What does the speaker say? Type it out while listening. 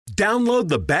Download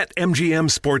the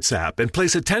BetMGM Sports app and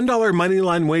place a $10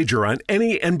 moneyline wager on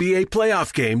any NBA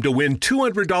playoff game to win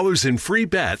 $200 in free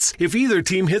bets if either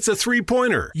team hits a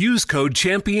three-pointer. Use code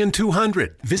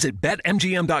CHAMPION200. Visit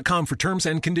BetMGM.com for terms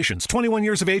and conditions. 21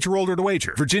 years of age or older to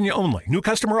wager. Virginia only. New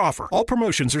customer offer. All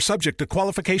promotions are subject to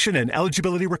qualification and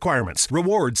eligibility requirements.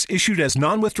 Rewards issued as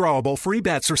non-withdrawable free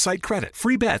bets or site credit.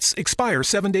 Free bets expire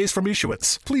 7 days from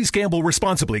issuance. Please gamble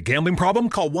responsibly. Gambling problem?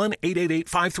 Call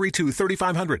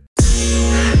 1-888-532-3500.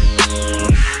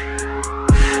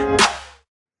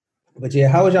 But yeah,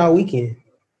 how was y'all weekend?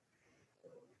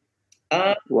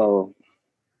 Whoa.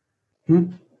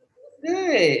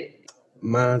 Good.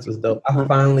 Mine was dope. I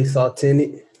finally saw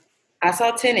Tenet. I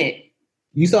saw Tenet.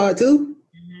 You saw it too?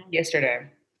 Yesterday.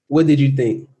 What did you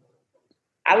think?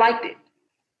 I liked it.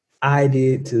 I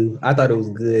did too. I thought it was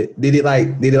good. Did it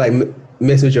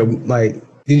mess with your, like,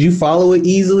 did you follow it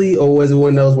easily, or was it one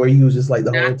of those where you was just like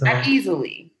the whole time? Not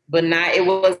easily, but it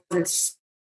wasn't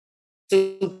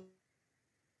super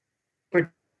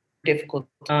difficult.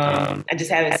 I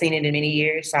just haven't seen it in many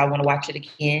years, so I want to watch it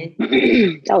again.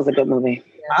 That was a good movie.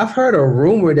 I've heard a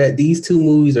rumor that these two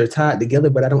movies are tied together,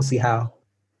 but I don't see how.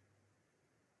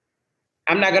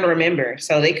 I'm not gonna remember,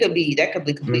 so that could be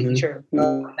completely true.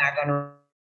 I'm not gonna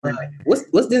remember.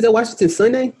 What's Denzel Washington's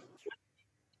son name?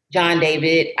 John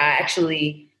David. I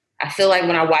feel like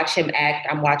when I watch him act,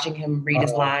 I'm watching him read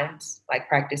his lines, like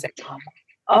practice acting.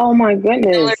 Oh my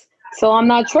goodness! So I'm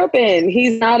not tripping.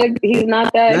 He's not that good,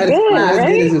 not right? As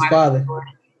good as his father.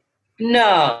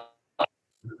 No.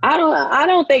 I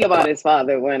don't think about his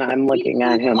father when I'm looking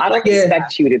at him. I don't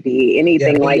expect you to be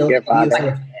anything like your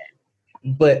father.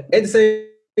 But at the same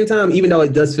time, even though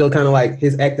it does feel kind of like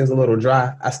his acting's a little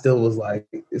dry, I still was like,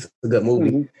 it's a good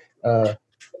movie. The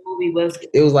movie was good.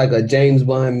 It was like a James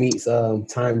Bond meets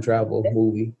time travel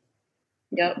movie.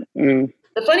 Yep.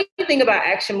 The funny thing about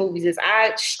action movies is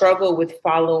I struggle with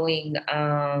following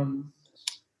the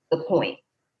point.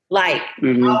 Like,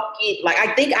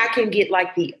 I think I can get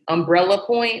like the umbrella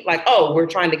point, like, oh, we're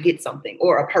trying to get something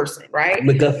or a person, right?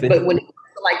 MacGuffin. But when it comes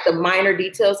to like the minor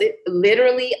details, it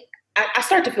literally, I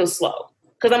start to feel slow.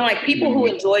 Because I'm like, people who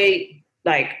enjoy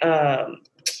like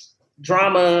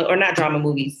drama, or not drama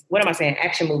movies, what am I saying?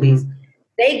 Action movies,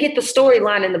 they get the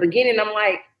storyline in the beginning. I'm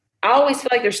like, I always feel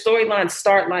like their storylines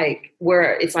start like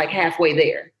where it's like halfway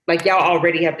there. Like y'all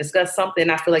already have discussed something.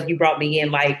 I feel like you brought me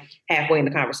in like halfway in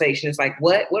the conversation. It's like,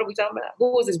 what are we talking about?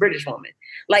 Who was this British woman?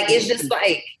 Like, it's just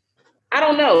like, I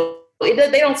don't know.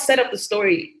 They don't set up the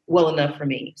story well enough for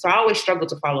me. So I always struggle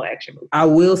to follow action movies. I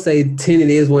will say Tenet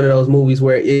is one of those movies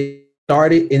where it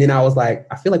started and then I was like,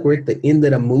 I feel like we're at the end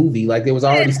of the movie. Like there was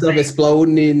already stuff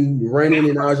exploding and running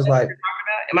and I was just like,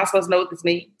 am I supposed to know what this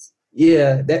means?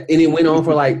 Yeah. And it went on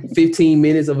for like 15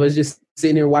 minutes of us just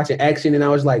sitting here watching action and I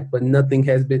was like, but nothing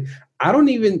has been,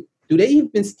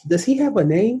 does he have a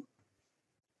name?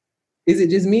 Is it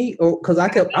just me? Or because I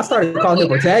started calling him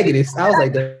protagonist. I was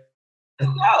like, did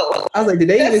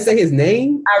they even say his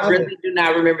name? I really do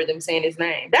not remember them saying his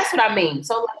name. That's what I mean.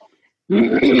 So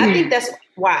I think that's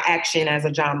why action as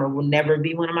a genre will never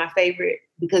be one of my favorite,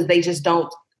 because they just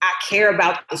don't, I care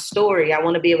about the story. I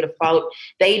want to be able to follow.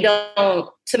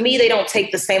 To me, they don't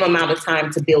take the same amount of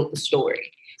time to build the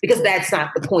story, because that's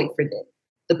not the point for them.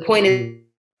 The point is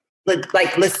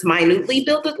like let's minutely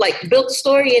build the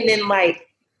story and then like,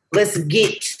 let's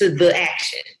get to the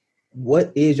action.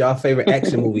 What is your favorite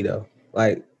action movie though?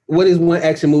 Like, what is one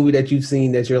action movie that you've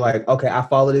seen that you're like, okay, I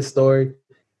follow this story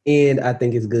and I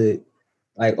think it's good?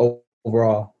 Like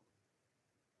overall,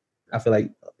 I feel like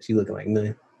she's looking like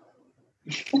none.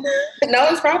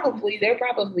 No, there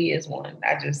probably is one.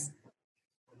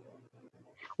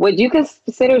 Would you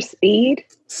consider Speed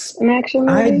an action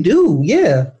movie? I do,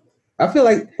 yeah. I feel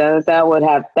like that would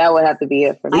have to be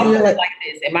it for me. I feel like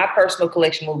this. In my personal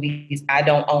collection movies, I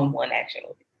don't own one action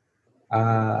movie.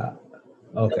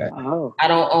 Okay. Oh. I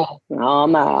don't own. No,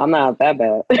 I'm not that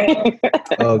bad.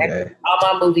 Okay. All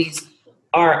my movies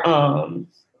are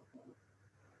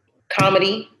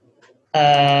comedy.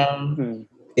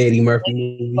 Eddie Murphy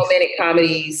movies. Romantic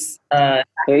comedies.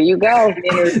 There you go.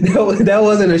 That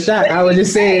wasn't a shot. I was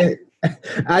just saying.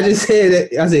 I just said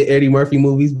that. I said Eddie Murphy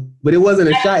movies, but it wasn't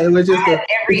a shot. It was just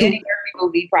every Eddie Murphy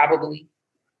movie, probably.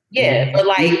 Yeah, but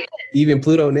like even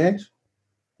Pluto Nash.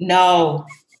 No.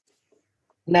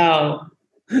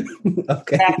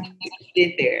 Okay.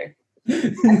 Did there.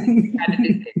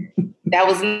 That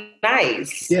was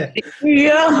nice. Yeah.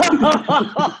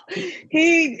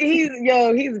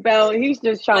 He's bound. He's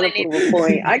just trying to prove a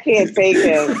point. I can't take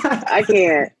him. I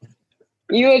can't.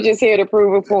 You were just here to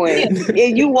prove a point.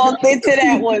 And you walked into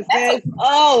that one, sis.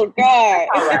 Oh, God.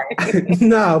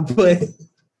 No, but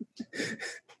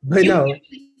But no. He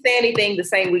usually say anything the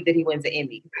same week that he wins the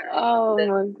Emmy. Oh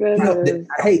my goodness.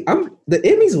 The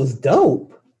Emmys was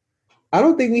dope. I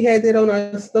don't think we had that on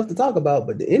our stuff to talk about,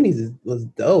 but the Emmys was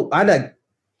dope.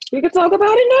 We can talk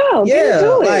about it now. Yeah,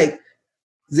 like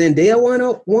Zendaya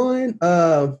won.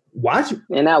 Watch,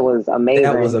 and that was amazing.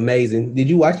 That was amazing. Did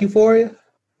you watch Euphoria?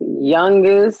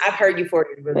 Youngest. I've heard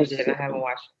Euphoria is really good. I haven't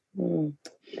watched it.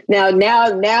 Now,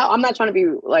 I'm not trying to be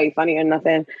like funny or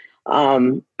nothing.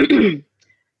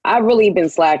 I've really been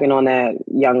slacking on that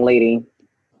young lady,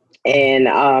 and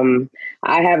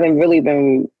I haven't really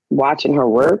been watching her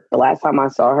work. The last time I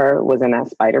saw her was in that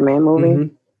Spider-Man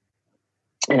movie,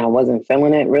 and I wasn't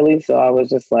feeling it really. So I was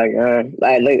just like,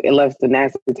 it left the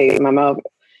nasty taste in my mouth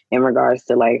in regards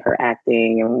to like her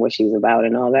acting and what she's about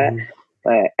and all that.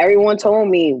 But everyone told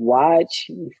me, watch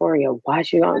Euphoria,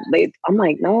 watch it. I'm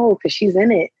like, no, because she's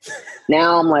in it.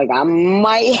 Now I'm like, I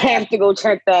might have to go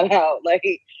check that out. Like,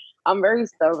 I'm very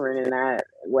stubborn in that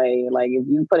way. Like, if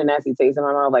you put a nasty taste in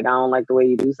my mouth, like, I don't like the way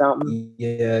you do something.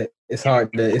 Yeah, it's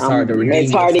hard to redeem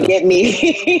It's hard yourself. to get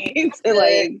me to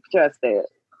like trust it.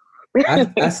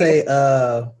 I say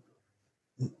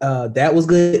that was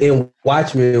good, and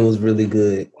Watchmen was really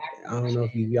good. I don't know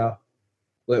if y'all,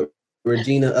 but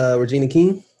Regina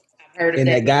King, I've heard of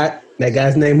and that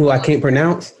guy's name who I can't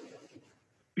pronounce.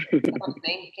 Name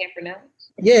you can't pronounce?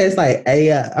 Yeah, it's like,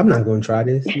 hey, I'm not going to try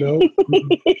this. No.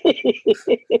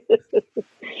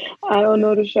 I don't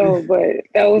know the show, but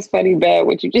that was funny bad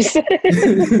what you just said.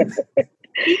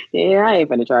 Yeah, I ain't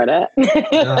gonna try that.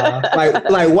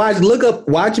 Look up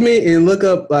Watchmen and look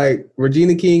up like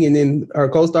Regina King and then her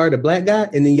co-star, the black guy,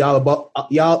 and then y'all. Well,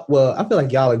 I feel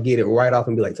like y'all will get it right off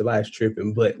and be like, Tobias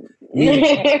tripping, but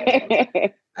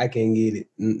I can't get it.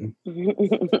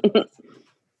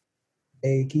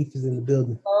 Hey, Keith is in the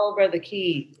building. Oh, brother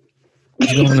Keith.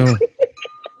 What's going on?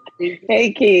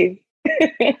 Hey, Keith.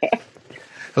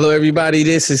 Hello, everybody.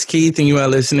 This is Keith, and you are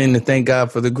listening to Thank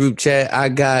God for the Group Chat. I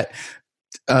got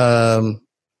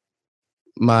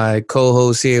my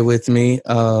co-host here with me.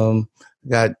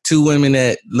 Got two women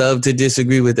that love to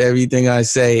disagree with everything I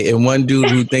say, and one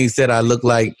dude who thinks that I look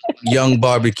like Young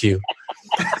Barbecue.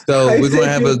 So we're going to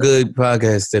have a good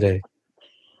podcast today.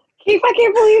 Keith, I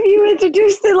can't believe you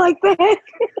introduced it like that.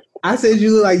 I said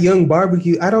you look like Young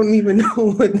Barbecue. I don't even know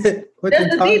what Does the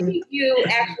BBQ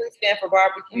actually stand for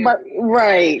barbecue?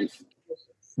 Right.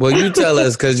 Well, you tell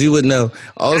us because you would know.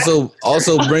 Also,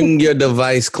 bring your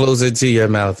device closer to your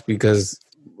mouth because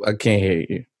I can't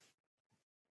hear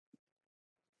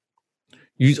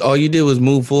you. All you did was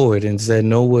move forward and said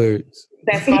no words.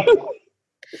 That's my point.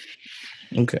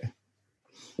 Okay.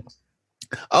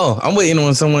 Oh, I'm waiting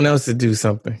on someone else to do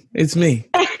something. It's me.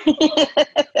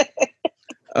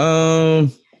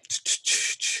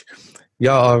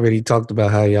 Y'all already talked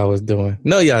about how y'all was doing.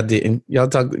 No, y'all didn't. Y'all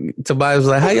talked. Tobias was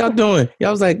like, how y'all doing?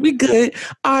 Y'all was like, we good.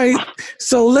 All right.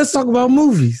 So let's talk about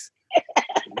movies.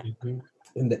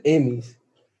 And the Emmys.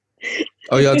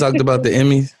 Oh, y'all talked about the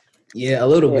Emmys? Yeah, a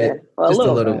little bit. Just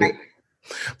a little bit.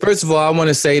 First of all, I want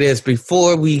to say this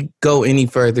before we go any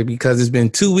further because it's been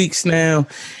 2 weeks now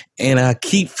and I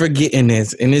keep forgetting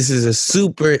this. And this is a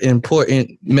super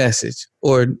important message,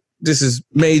 or this is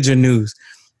major news.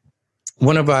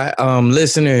 One of our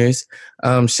listeners,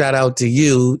 shout out to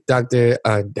you, Doctor.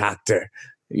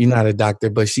 You're not a doctor,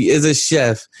 but she is a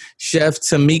chef. Chef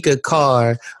Tamika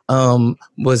Carr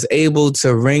was able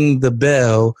to ring the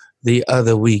bell the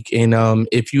other week. And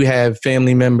if you have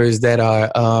family members that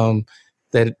are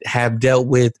that have dealt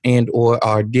with and or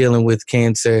are dealing with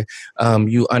cancer,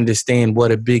 you understand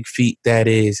what a big feat that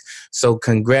is. So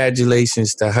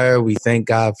congratulations to her. We thank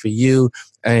God for you.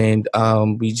 And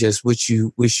we just wish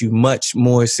you much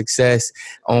more success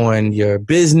on your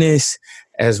business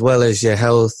as well as your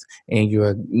health and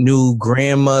your new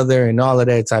grandmother and all of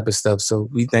that type of stuff. So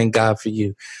we thank God for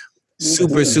you.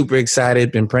 Super, super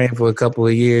excited. Been praying for a couple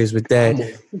of years with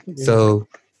that. So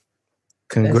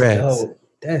congrats.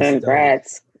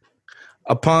 Congrats. Dope.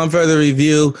 Upon further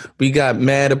review, we got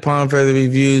mad upon further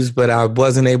reviews, but I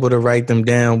wasn't able to write them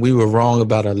down. We were wrong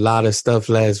about a lot of stuff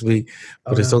last week,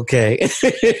 but it's okay. It's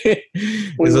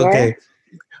okay.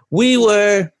 We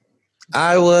were.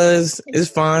 I was. It's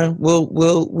fine.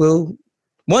 We'll.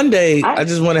 One day, I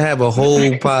just want to have a whole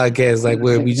podcast like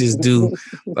where we just do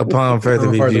upon further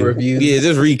review. Yeah,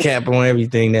 just recap on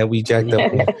everything that we jacked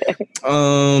up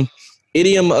on.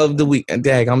 Idiom of the week.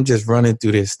 Dag, I'm just running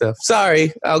through this stuff.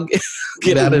 Sorry, I'll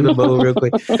get out of the boat real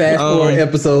quick. Fast forward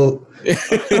episode.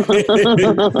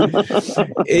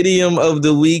 Idiom of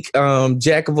the week.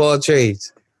 Jack of all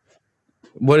trades.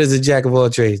 What is a jack of all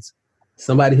trades?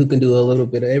 Somebody who can do a little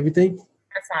bit of everything.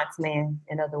 Renaissance man,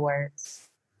 in other words.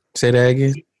 Say that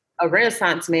again. A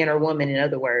Renaissance man or woman, in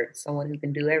other words, someone who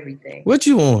can do everything. What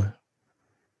you on?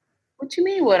 What you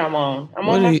mean? What I'm on? I'm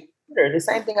on my computer. The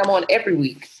same thing I'm on every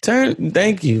week.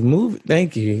 Thank you. Move.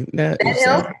 Thank you. That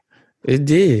helped? It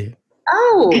did.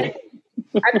 Oh, I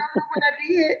don't know what I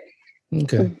did.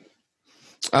 Okay.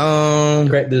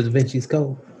 Crack the Da Vinci's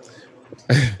Code.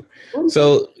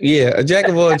 So yeah, a jack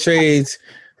of all trades.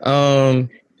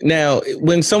 Now,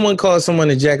 when someone calls someone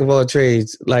a jack of all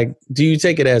trades, like, do you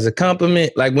take it as a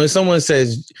compliment? Like when someone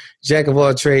says jack of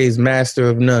all trades, master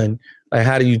of none, like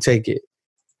how do you take it?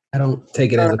 I don't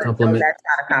take it as a compliment. No, that's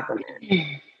not a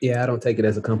compliment. Yeah, I don't take it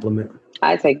as a compliment.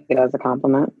 I take it as a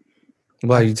compliment.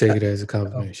 Why do you take it as a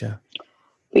compliment, Sha?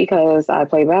 Because I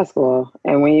play basketball,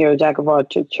 and when you're a jack of all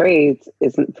trades,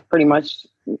 it's pretty much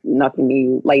nothing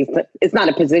you like. It's not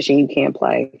a position you can't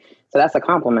play, so that's a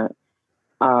compliment.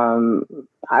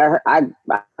 I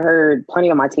heard plenty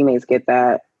of my teammates get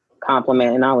that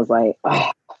compliment, and I was like,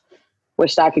 oh,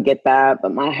 wished I could get that,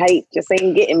 but my height just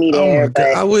ain't getting me there.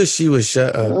 But I wish she would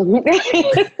shut up.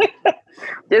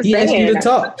 Just he asked you to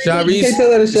talk.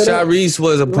 Sharice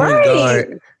was a point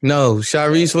guard. No,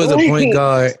 Sharice was a point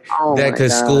guard that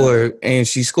could score, and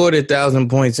she scored 1,000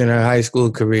 points in her high school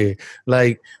career.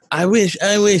 Like, I wish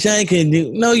I could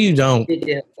do. No, you don't.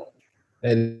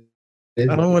 I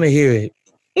don't want to hear it.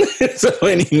 So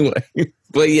anyway,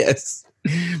 but yes,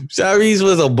 Sharice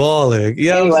was a baller. You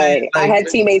know anyway, I had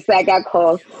teammates that got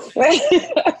called.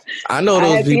 I know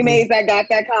those people. Teammates that got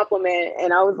that compliment,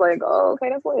 and I was like, "Oh, okay,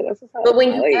 that's what." But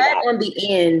when you add on the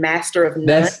end, master of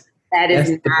none, that is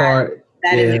not a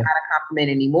compliment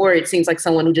anymore. It seems like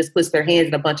someone who just puts their hands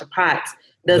in a bunch of pots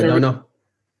doesn't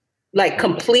like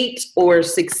complete or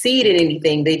succeed in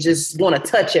anything. They just want to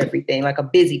touch everything like a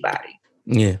busybody.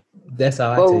 Yeah, that's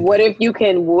how. But what if you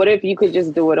could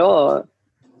just do it all?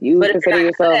 You consider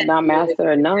yourself not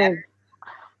master or none.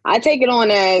 I take it on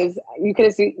as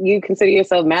you consider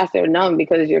yourself master or none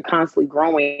because you're constantly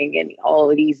growing in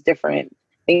all of these different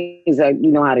things that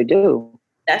you know how to do.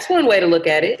 That's one way to look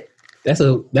at it. That's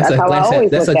a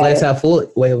glass half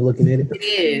full way of looking at it. It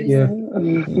is. Yeah.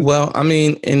 Well, I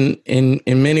mean, in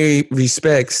many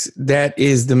respects, that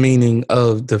is the meaning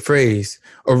of the phrase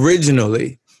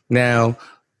originally. Now,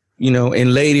 you know,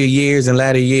 in later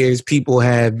years, people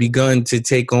have begun to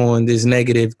take on this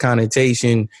negative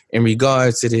connotation in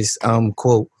regards to this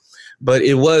quote. But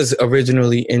it was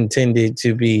originally intended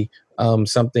to be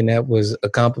something that was a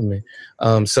compliment.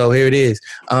 So here it is.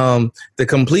 The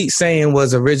complete saying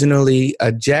was originally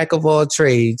a jack of all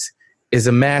trades is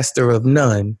a master of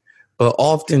none, but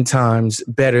oftentimes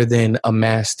better than a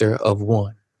master of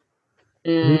one.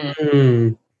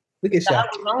 Mm. Look at that.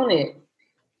 Was on it.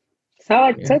 That's how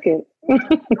I took it.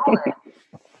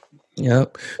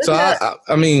 Yep. So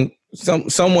I mean,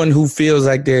 someone who feels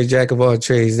like they're a jack of all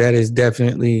trades, that is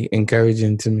definitely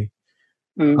encouraging to me.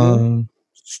 Mm-hmm.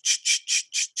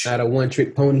 Not a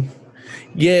one-trick pony.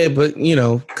 Yeah, but you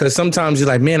know, because sometimes you're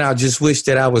like, man, I just wish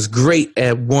that I was great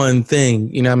at one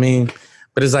thing. You know what I mean?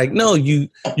 But it's like, no, you're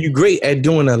great at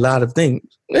doing a lot of things.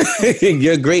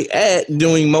 You're great at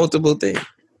doing multiple things.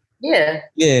 Yeah.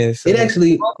 Yeah. So. It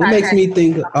makes me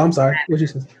think. Oh, I'm sorry. What you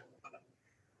said?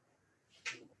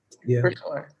 Yeah. For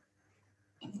sure.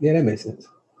 Yeah, that makes sense.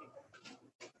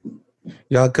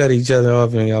 Y'all cut each other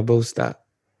off and y'all both stop.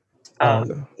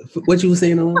 What you were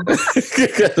saying, Alon?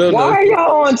 Why are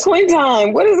y'all on twin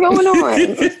time? What is going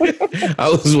on? I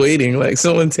was waiting, like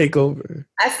someone take over.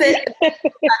 I said,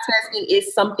 multitasking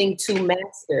is something to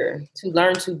master, to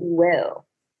learn to do well.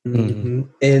 Mm-hmm.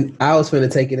 And I was going to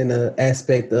take it in the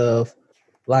aspect of,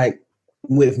 like,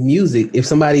 with music, if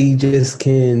somebody just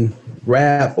can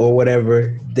rap or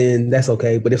whatever, then that's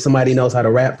okay. But if somebody knows how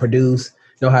to rap, produce,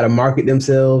 know how to market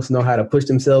themselves, know how to push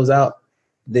themselves out,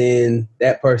 then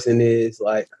that person is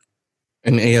like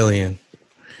an alien.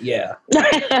 Yeah.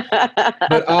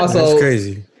 But also that's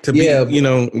crazy to be, you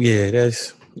know,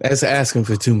 that's asking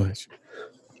for too much.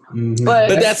 Mm-hmm.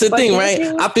 But that's the thing, right?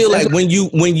 I feel like when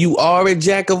you are a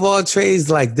jack of all trades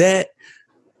like that,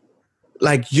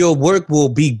 like your work will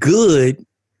be good,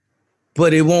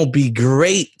 but it won't be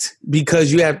great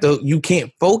because you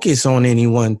can't focus on any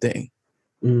one thing.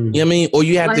 You know what I mean? Or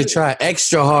you have to try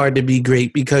extra hard to be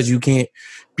great because you can't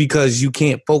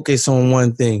focus on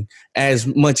one thing as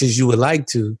much as you would like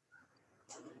to.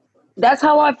 That's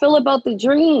how I feel about The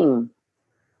Dream.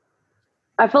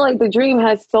 I feel like The Dream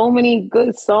has so many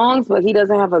good songs, but he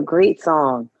doesn't have a great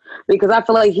song because I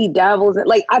feel like he dabbles in,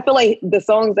 like, I feel like the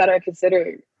songs that are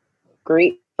considered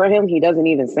great for him, he doesn't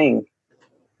even sing.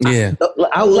 Yeah.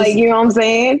 Like, you know what I'm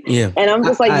saying? Yeah. And I'm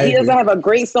just like, he doesn't have a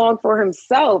great song for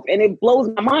himself. And it blows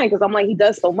my mind because I'm like, he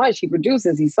does so much. He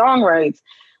produces, he songwrites.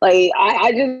 Like,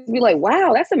 I just be like,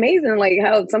 wow, that's amazing. Like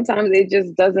how sometimes it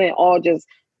just doesn't all just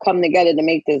come together to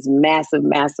make this massive,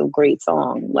 massive, great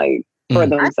song. Like for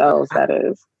themselves, that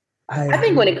is. I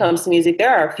think when it comes to music,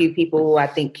 there are a few people who I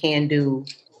think can do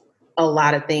a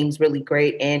lot of things really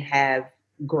great and have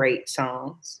great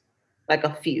songs. Like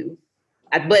a few.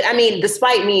 But I mean,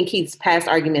 despite me and Keith's past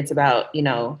arguments about,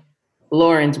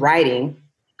 Lauren's writing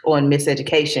on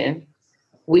Miseducation,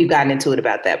 we've gotten into it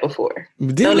about that before.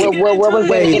 What was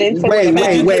wait.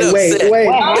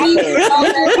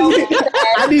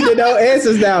 I need to know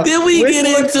answers now. Did we get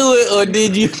into it, or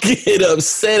did you get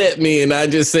upset at me and I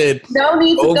just said no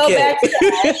need to go back to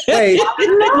that? Wait,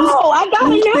 no, I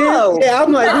gotta know. Yeah,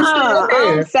 I'm like,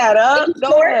 I'm set up.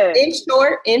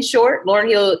 In short, Lauryn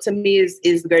Hill to me is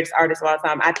the greatest artist of all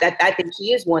time. I think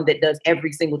she is one that does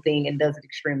every single thing and does it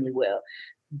extremely well.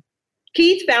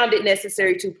 Keith found it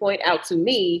necessary to point out to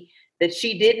me that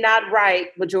she did not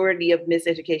write majority of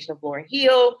Miseducation of Lauryn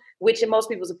Hill, which in most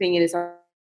people's opinion is her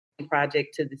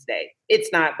project to this day. It's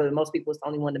not, but most people it's the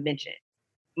only one to mention.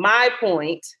 My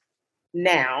point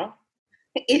now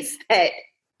is that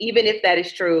even if that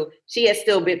is true, she has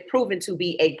still been proven to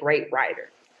be a great writer.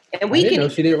 And we can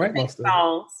she didn't write most of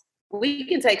songs. We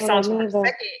can take songs from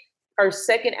her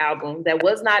second album that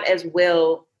was not as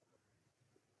well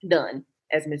done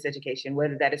as Miseducation,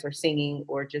 whether that is her singing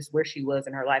or just where she was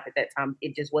in her life at that time.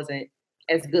 It just wasn't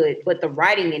as good, but the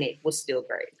writing in it was still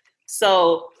great.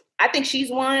 So I think she's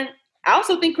one. I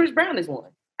also think Chris Brown is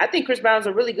one. I think Chris Brown's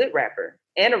a really good rapper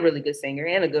and a really good singer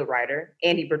and a good writer,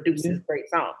 and he produces great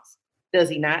songs. Does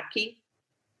he not, Keith?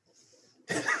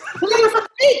 Please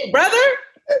speak, brother.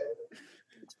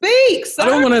 Speak, sir. I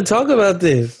don't want to talk about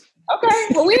this. Okay,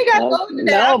 well, we ain't got to go into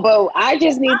that. No, but I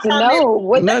just need to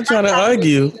know. I'm not trying to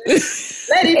argue. It's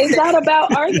not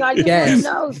about arguing. I just want to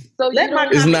know. So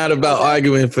it's not about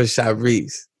arguing for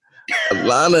Sharice.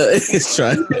 Alana is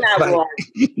trying to.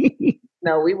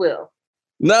 No, we will.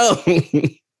 No.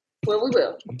 Well, we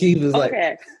will. Keith was like,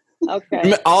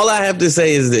 okay. All I have to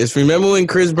say is this. Remember when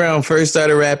Chris Brown first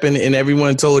started rapping and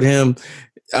everyone told him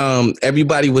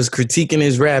everybody was critiquing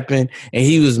his rapping and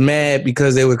he was mad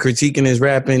because they were critiquing his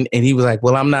rapping and he was like,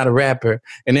 well, I'm not a rapper.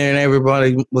 And then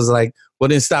everybody was like, well,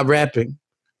 then stop rapping.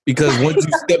 Because once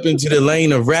you step into the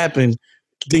lane of rapping,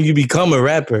 then you become a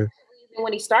rapper.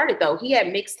 When he started, though, he had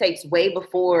mixtapes way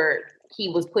before he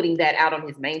was putting that out on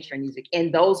his mainstream music.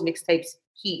 And those mixtapes,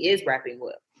 he is rapping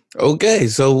with. Okay,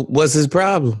 so what's his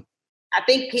problem? I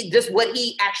think what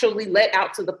he actually let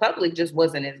out to the public just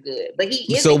wasn't as good. But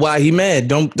he is. So why he mad?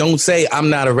 Don't say I'm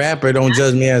not a rapper. Don't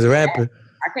judge me as a rapper.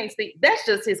 I can't speak. That's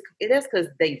just his. That's because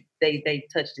they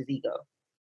touched his ego.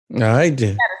 All right then.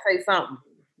 You gotta say something.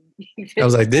 I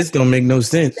was like, this don't make no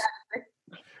sense.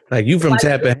 Like you from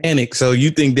Tappahannock, so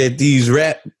you think that these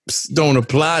raps don't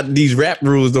apply? These rap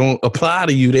rules don't apply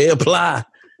to you? They apply.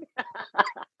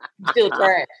 Still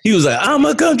trash. He was like, I'm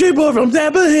a country boy from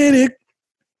Tappahannock.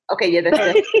 Okay, yeah, that's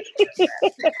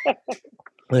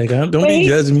like, don't be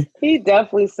judging me. He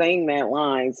definitely sang that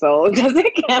line, so does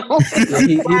it count?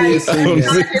 he did sing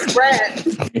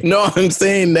that. No, I'm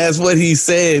saying that's what he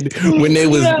said when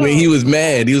he was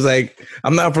mad. He was like,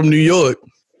 I'm not from New York.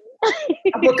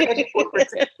 I'm a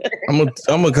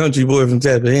country boy from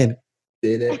Tappahannock.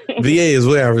 VA is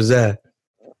where I reside.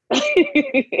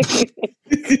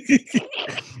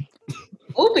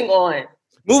 Moving on.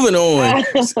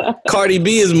 Cardi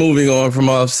B is moving on from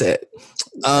Offset.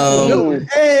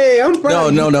 Hey, I'm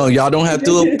proud. No. Y'all don't have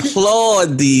to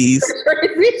applaud these.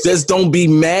 Just don't be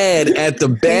mad at the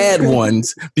bad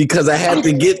ones because I have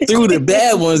to get through the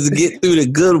bad ones to get through the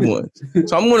good ones.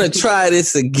 So I'm going to try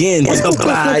this again,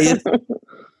 Tobias.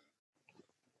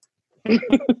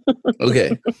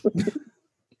 Okay.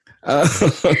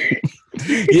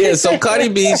 Yeah, so Cardi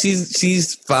B,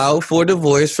 she's filed for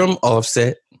divorce from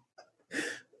Offset.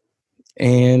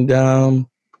 And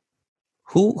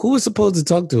who was supposed to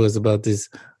talk to us about this?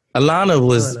 Alana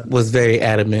was very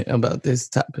adamant about this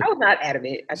topic. I was not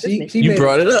adamant. You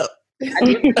brought it up.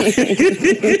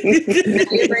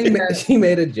 She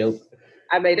made a joke.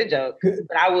 I made a joke,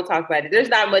 but I will talk about it. There's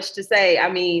not much to say.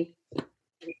 I mean,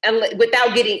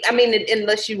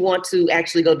 unless you want to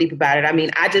actually go deep about it. I mean,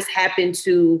 I just happened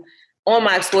to, on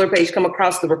my Explore page, come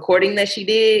across the recording that she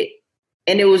did.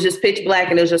 And it was just pitch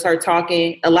black and it was just her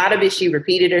talking. A lot of it she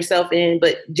repeated herself in,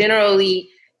 but generally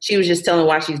she was just telling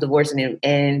why she's divorcing him.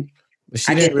 But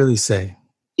she didn't really say.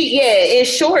 Yeah, in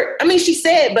short, I mean, she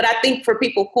said, but I think for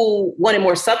people who wanted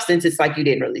more substance, it's like you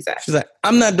didn't really say. She's like,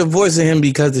 I'm not divorcing him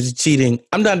because of the cheating.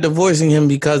 I'm not divorcing him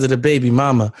because of the baby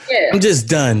mama. Yeah. I'm just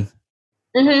done.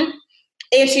 Mm-hmm.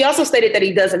 And she also stated that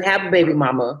he doesn't have a baby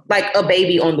mama, like a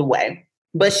baby on the way.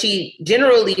 But she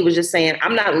generally was just saying,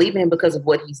 I'm not leaving him because of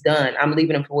what he's done. I'm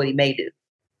leaving him for what he may do.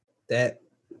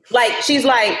 She's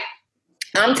like,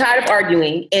 I'm tired of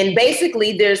arguing. And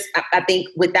basically there's, I think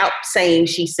without saying,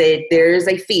 she said, there is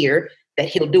a fear that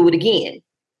he'll do it again.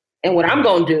 And what I'm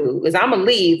going to do is I'm going to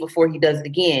leave before he does it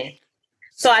again.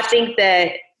 So I think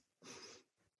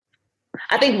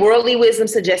worldly wisdom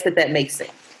suggests that makes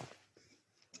sense.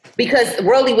 Because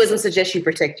worldly wisdom suggests you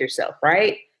protect yourself,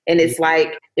 right? And it's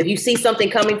like, if you see something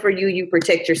coming for you, you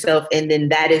protect yourself. And then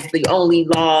that is the only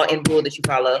law and rule that you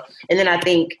follow. And then I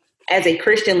think as a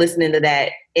Christian listening to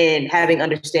that and having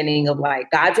understanding of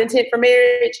like God's intent for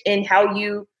marriage and how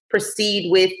you proceed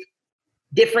with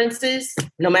differences,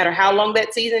 no matter how long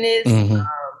that season is,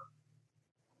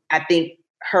 I think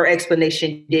her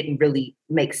explanation didn't really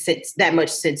make that much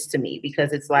sense to me,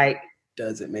 because it's like,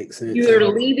 does it make sense? You're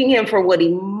leaving him for what he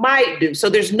might do. So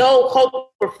there's no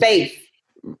hope or faith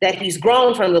that he's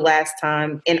grown from the last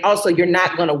time. And also you're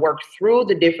not going to work through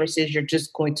the differences. You're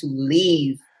just going to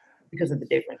leave because of the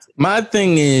differences. My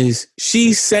thing is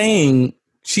she's saying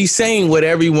what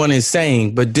everyone is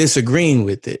saying, but disagreeing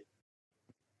with it.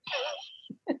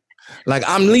 Like,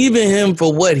 I'm leaving him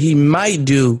for what he might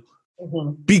do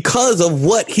because of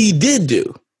what he did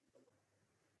do.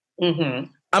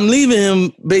 I'm leaving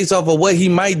him based off of what he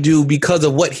might do because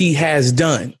of what he has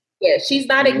done. Yeah, she's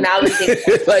not acknowledging.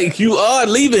 Like, you are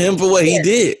leaving him for what he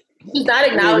did. She's not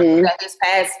acknowledging that his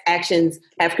past actions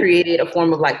have created a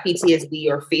form of like PTSD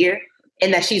or fear,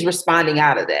 and that she's responding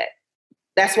out of that.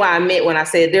 That's why I meant when I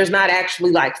said there's not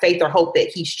actually like faith or hope that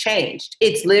he's changed.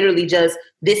 It's literally just,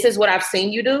 this is what I've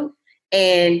seen you do.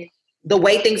 And the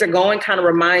way things are going kind of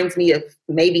reminds me of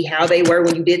maybe how they were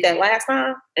when you did that last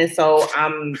time. And so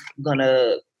I'm going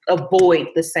to avoid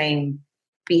the same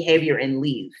behavior and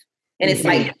leave. And it's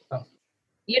like,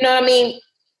 you know what I mean?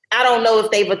 I don't know if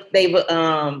they've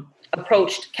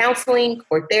approached counseling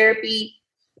or therapy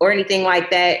or anything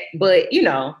like that. But, you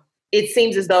know, it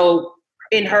seems as though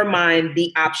in her mind,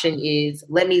 the option is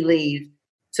let me leave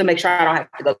to make sure I don't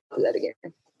have to go through that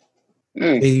again.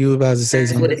 Hey, you were about to say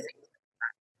something?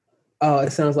 Oh,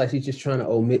 it sounds like she's just trying to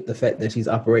omit the fact that she's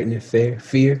operating in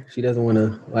fear. She doesn't want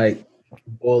to like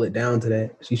boil it down to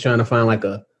that. She's trying to find like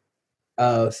a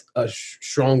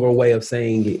stronger way of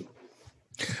saying it,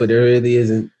 but there really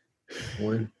isn't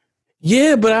one.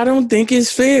 Yeah, but I don't think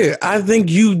it's fair. I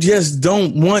think you just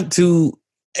don't want to.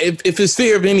 If it's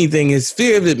fear of anything, it's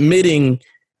fear of admitting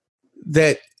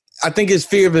that. I think it's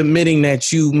fear of admitting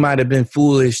that you might have been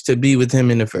foolish to be with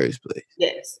him in the first place.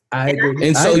 Yes, I agree.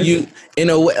 And so you, in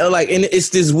a way, like, and it's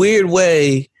this weird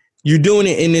way. You're doing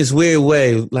it in this weird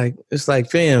way. Like, it's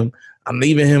like, fam, I'm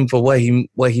leaving him for what he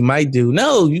might do.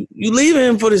 No, you leaving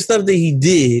him for the stuff that he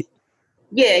did.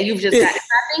 Yeah, you've just got. I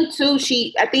think too.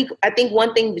 I think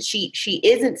one thing that she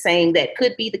isn't saying that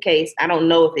could be the case. I don't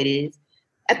know if it is.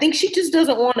 I think she just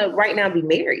doesn't want to right now be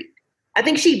married. I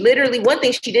think she literally, one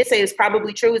thing she did say is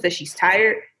probably true, is that she's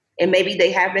tired, and maybe they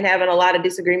have been having a lot of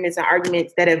disagreements and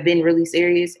arguments that have been really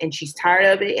serious, and she's tired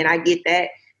of it. And I get that.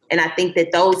 And I think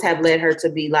that those have led her to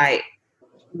be like,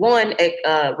 one,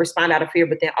 respond out of fear,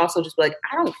 but then also just be like,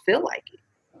 I don't feel like it.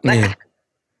 Like,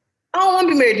 I don't want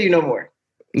to be married to you no more.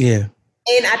 Yeah.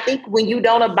 And I think when you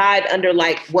don't abide under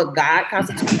like what God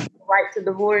constitutes the right to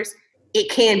divorce,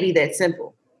 it can be that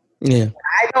simple. Yeah.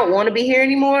 I don't want to be here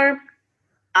anymore.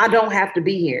 I don't have to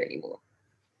be here anymore.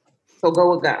 So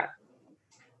go with God.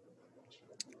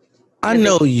 I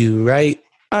know you, right?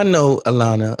 I know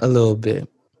Alana a little bit.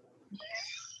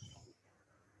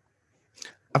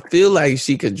 I feel like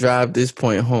she could drive this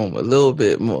point home a little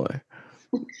bit more,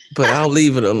 but I'll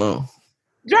leave it alone.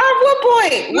 Drive what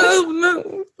point?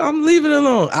 No, I'm leaving it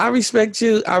alone. I respect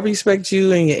you. I respect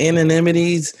you and your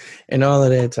anonymities and all of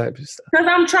that type of stuff. Because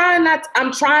I'm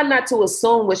trying not to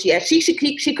assume what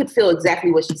she could feel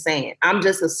exactly what she's saying. I'm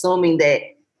just assuming that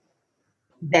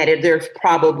there's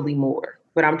probably more,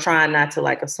 but I'm trying not to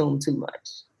like assume too much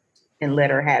and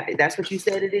let her have it. That's what you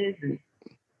said it is. And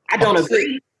I don't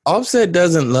agree. Offset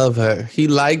doesn't love her. He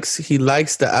likes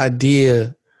the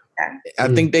idea. Yeah. I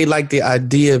think they like the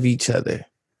idea of each other.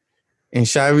 And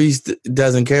Shirese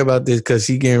doesn't care about this because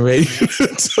she getting ready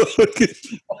to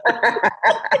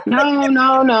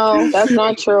No. That's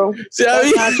not true.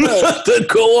 Shirese to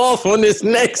go off on this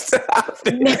next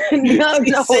topic. No.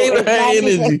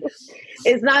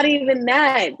 It's not even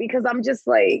that, because I'm just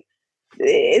like,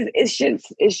 it's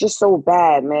just so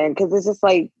bad, man. Because it's just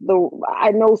like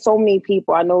I know so many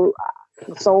people. I know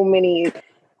so many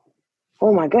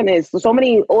Oh my goodness. So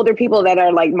many older people that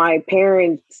are like my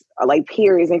parents, like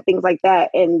peers and things like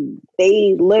that. And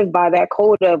they live by that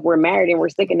code of we're married and we're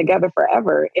sticking together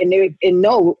forever. And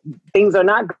no, things are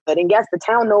not good. And yes, the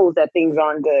town knows that things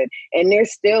aren't good. And they're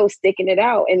still sticking it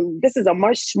out. And this is a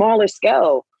much smaller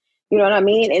scale. You know what I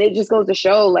mean? And it just goes to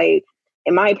show, like,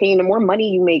 in my opinion, the more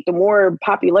money you make, the more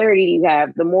popularity you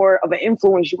have, the more of an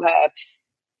influence you have.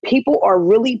 People are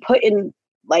really putting,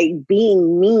 like,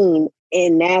 being mean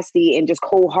and nasty and just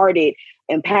cold-hearted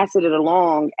and passing it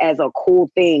along as a cool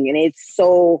thing. And it's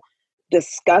so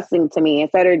disgusting to me.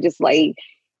 Instead of just like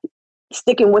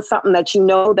sticking with something that you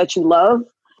know that you love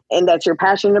and that you're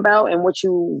passionate about and what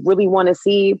you really want to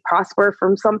see prosper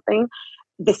from something,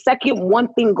 the second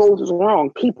one thing goes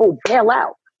wrong, people bail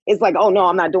out. It's like, oh no,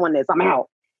 I'm not doing this, I'm out.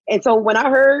 And so when I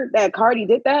heard that Cardi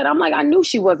did that, I'm like, I knew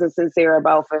she wasn't sincere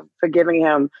about forgiving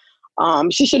him.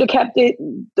 She should have kept it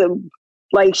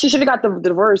she should have got the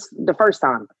divorce the first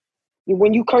time.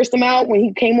 When you cursed him out, when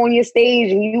he came on your stage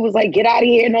and you was like, get out of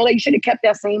here and all that, you should have kept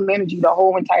that same energy the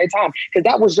whole entire time, because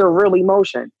that was your real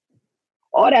emotion.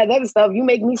 All that other stuff, you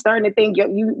make me starting to think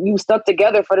you stuck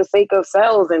together for the sake of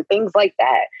sales and things like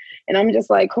that. And I'm just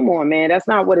like, come on, man, that's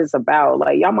not what it's about.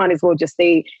 Like, y'all might as well just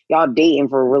stay y'all dating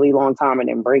for a really long time and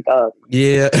then break up.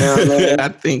 Yeah, you know what I mean? I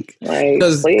think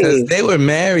because they were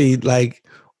married like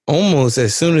almost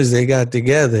as soon as they got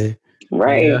together.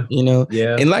 Right. Yeah. You know,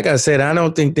 yeah. And like I said, I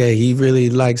don't think that he really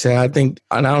likes her. I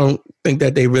don't think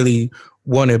that they really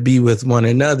want to be with one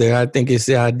another. I think it's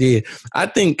the idea. I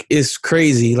think it's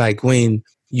crazy, like when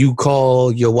you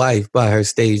call your wife by her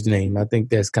stage name. I think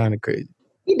that's kind of crazy.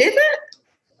 You did that?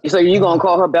 So you gonna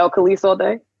call her Belle Khalees all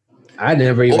day? I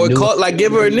never even knew.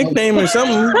 Give her a nickname or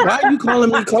something. Why are you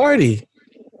calling me Cardi?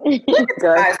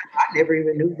 I never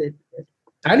even knew that.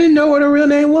 I didn't know what her real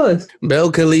name was. Belle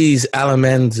Khalees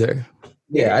Alamanzer.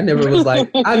 Yeah, I never was like,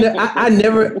 I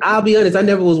never, I'll be honest, I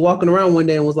never was walking around one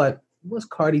day and was like, what's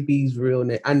Cardi B's real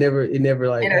name? It never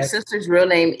like. And her sister's real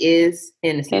name is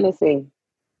Hennessy.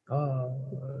 Oh.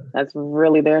 That's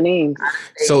really their name.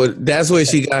 So that's where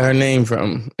she got her name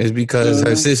from, is because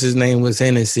her sister's name was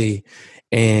Hennessy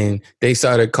and they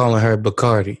started calling her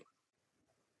Bacardi.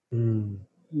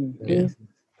 Yeah.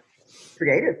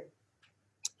 Creative.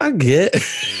 I get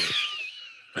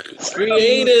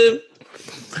creative.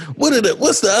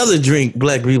 What's the other drink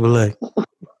black people like? Look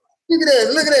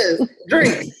at this.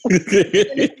 Drink.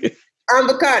 I'm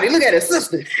Bacardi. Look at her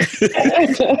sister.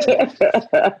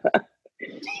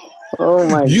 Oh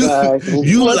my God.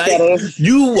 You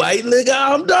white liquor,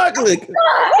 I'm dark liquor.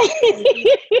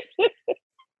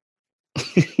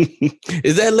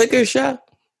 Is that liquor shot?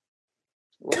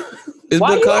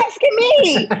 Why are you asking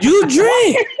me? You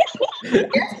drink.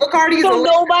 Yes, Bacardi is so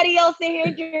nobody else in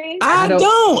here drinks? I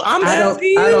don't.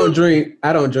 I don't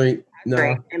drink. No.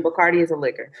 And Bacardi is a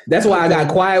liquor. That's why I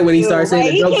got quiet when he started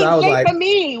saying the jokes. I was like, for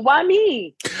me. Why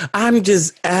me? I'm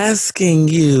just asking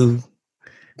you.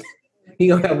 He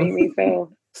gonna have me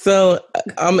feel. So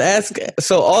I'm asking.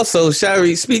 So also,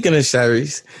 Shari, speaking of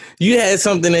Shari's, you had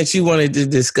something that you wanted to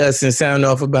discuss and sound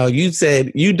off about. You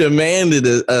said you demanded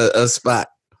a spot.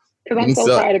 Because I'm so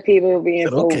tired of people being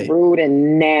so rude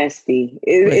and nasty.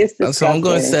 It's disgusting. So I'm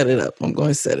going to set it up. Go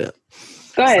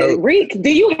ahead. Read.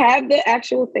 Do you have the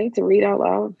actual thing to read out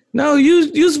loud? No,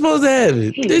 you supposed to have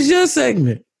it. This is your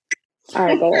segment. All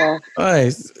right, go on. All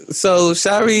right. So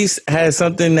Sharice has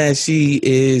something that she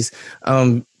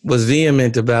was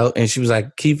vehement about, and she was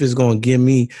like, Keith is going to give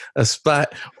me a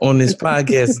spot on this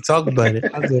podcast to talk about it.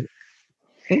 I said,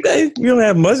 okay, you don't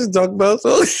have much to talk about,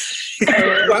 so that's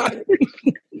fine.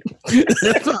 I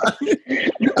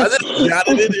just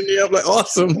jotted it in there. I'm like,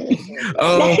 awesome.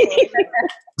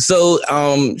 So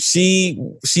she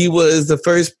was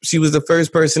the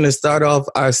first person to start off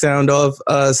our sound off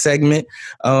segment,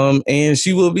 and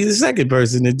she will be the second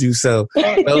person to do so.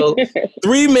 So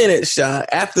 3 minutes, Sha.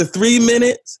 After 3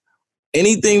 minutes,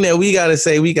 anything that we gotta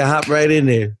say, we can hop right in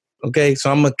there. Okay,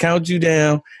 so I'm gonna count you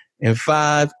down in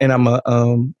 5, and I'm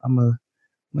gonna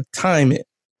time it.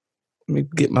 Let me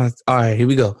get my. All right, here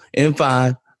we go. In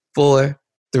 5, 4,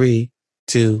 3,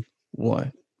 2,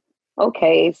 1.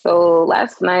 Okay, so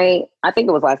last night, I think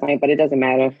it was last night, but it doesn't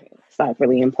matter. It's not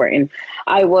really important.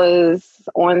 I was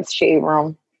on Shade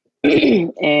Room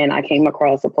and I came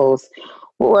across a post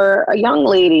where a young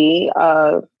lady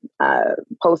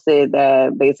posted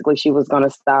that basically she was going to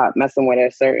stop messing with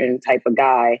a certain type of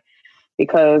guy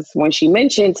because when she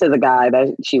mentioned to the guy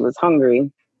that she was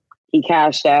hungry, he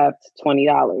cashed out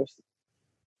 $20.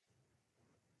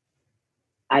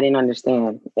 I didn't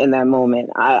understand in that moment.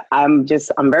 I'm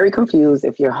very confused.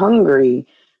 If you're hungry,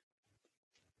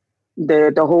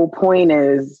 the whole point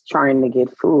is trying to get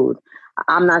food.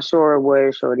 I'm not sure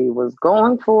what Shorty was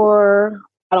going for.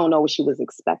 I don't know what she was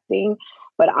expecting,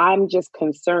 but I'm just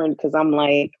concerned because I'm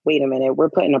like, wait a minute, we're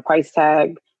putting a price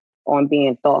tag on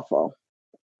being thoughtful.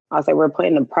 I was like, we're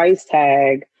putting a price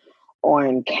tag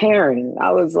on caring.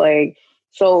 I was like,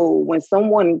 so when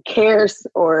someone cares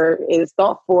or is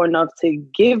thoughtful enough to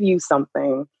give you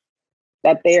something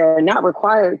that they are not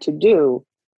required to do,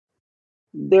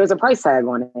 there's a price tag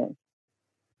on it. And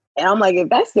I'm like, if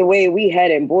that's the way we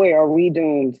headed, boy, are we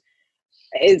doomed.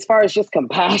 As far as just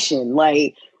compassion,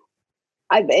 like,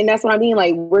 and that's what I mean.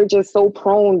 Like, we're just so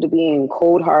prone to being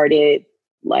cold-hearted.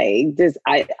 Like, this,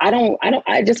 I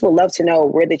just would love to know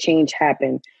where the change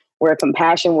happened, where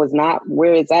compassion was not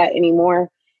where it's at anymore.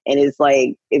 And it's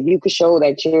like, if you could show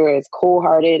that you're as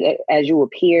cold-hearted as you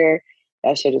appear,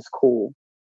 that shit is cool.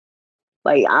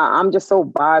 Like, I'm just so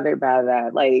bothered by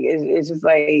that. Like, it's just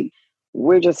like,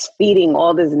 we're just feeding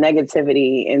all this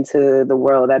negativity into the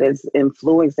world that is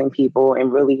influencing people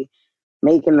and really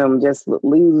making them just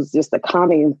lose just the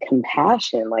common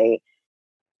compassion. Like,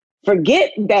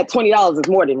 forget that $20 is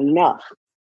more than enough.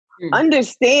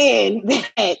 Understand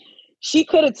that she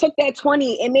could have took that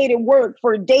 20 and made it work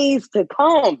for days to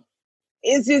come.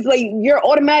 It's just like your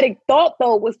automatic thought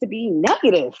though was to be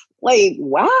negative. Like,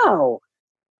 wow.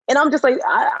 And I'm just like,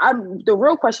 the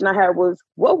real question I had was,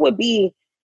 what would be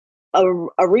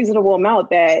a reasonable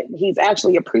amount that he's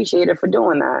actually appreciated for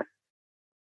doing that?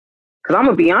 Because I'm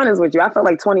going to be honest with you, I felt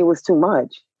like 20 was too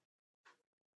much.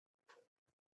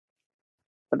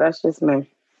 But that's just me.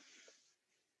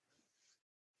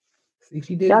 See,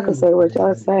 she did. Y'all can say what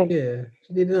y'all say. Yeah,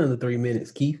 she did it under 3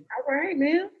 minutes, Keith. All right,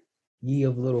 man. Ye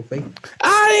of little faith.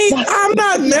 I'm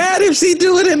not mad if she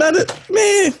do it in under,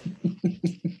 man.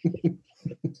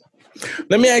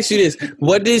 Let me ask you this.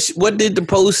 What did the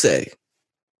post say?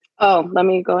 Oh, let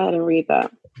me go ahead and read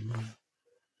that.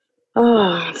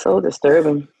 Oh, so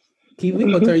disturbing. Keith, we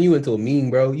gonna turn you into a meme,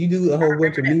 bro. You do a whole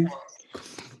bunch of memes.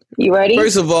 You ready?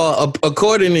 First of all,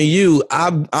 according to you,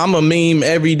 I'm a meme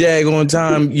every daggone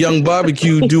time Young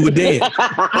Barbecue do a dance.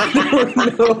 I don't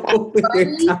know what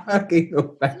you're talking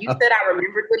about. You said I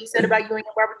remembered what he said about you and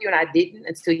Young Barbecue, and I didn't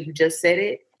until you just said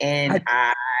it. And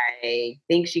I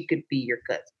think she could be your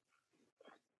cousin.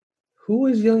 Who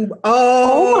is Young?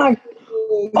 Oh my!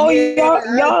 Oh, yeah,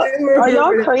 y'all are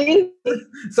y'all crazy?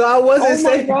 So I wasn't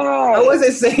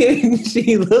saying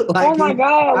she looked like. Oh my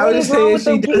God! I was just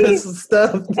saying she does some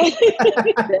stuff.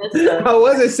 I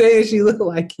wasn't saying she looked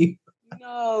like you.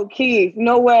 No, Keith,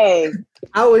 no way.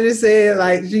 I was just saying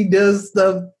like she does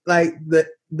stuff like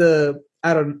the.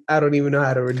 I don't even know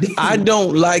how to redeem. I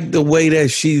don't like the way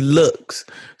that she looks.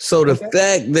 So the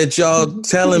fact that y'all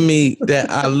telling me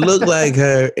that I look like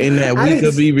her and that we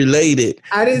could be related.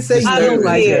 I didn't say you look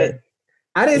like her.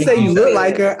 I didn't say you look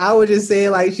like her. I was just saying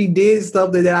like she did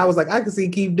something that I was like, I can see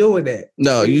keep doing that.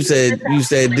 No, you said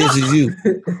this is you.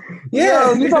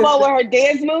 Yeah. Yo, you talking about what her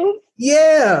dance move?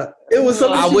 Yeah. It was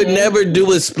something. I would never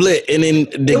do a split and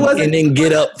then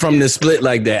get up from the split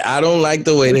like that. I don't like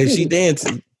the way that she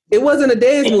dances. It wasn't a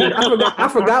dance move. I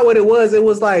forgot what it was. It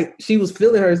was like she was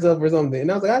feeling herself or something. And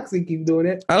I was like, I can see keep doing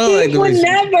that. I don't like the way she...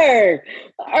 never.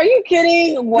 Are you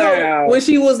kidding? Wow. No, when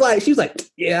she was like,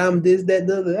 yeah, I'm this, that,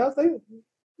 the other. I was like,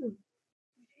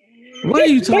 what are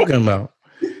you talking about?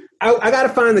 I got to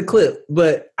find the clip,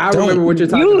 but I remember what you're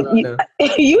talking about now.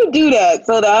 You do that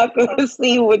so that I can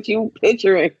see what you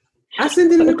picturing. I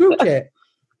sent it in the group chat.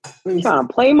 I'm trying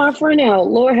to play my friend out.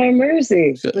 Lord have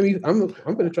mercy. I'm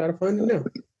going to try to find it now.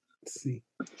 Let's see.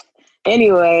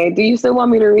 Anyway, do you still want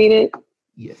me to read it?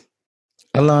 Yes.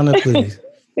 Alana, please.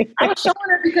 I was showing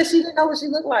her because she didn't know what she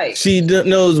looked like. She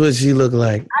knows what she looked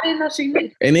like. I didn't know she knew.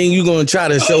 And then you going to try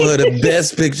to show her the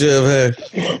best picture of her.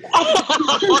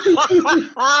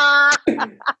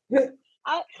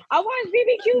 I watch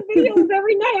BBQ videos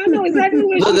every night. I know exactly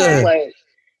what she looks like.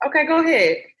 Okay, go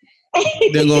ahead.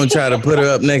 They're going to try to put her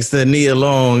up next to Nia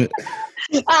Long.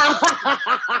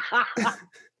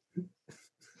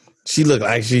 She looked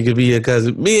like she could be a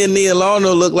cousin. Me and Nia Long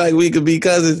don't look like we could be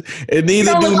cousins, and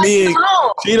neither do me. Like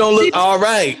she don't look all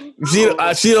right. She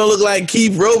don't look like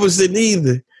Keith Robertson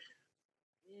either.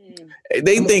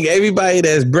 They think everybody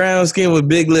that's brown skin with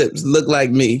big lips look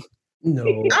like me. No,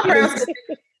 I'm brown skin.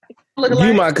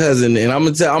 You my cousin, and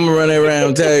I'm gonna run around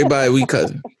and tell everybody we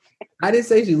cousin. I didn't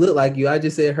say she looked like you. I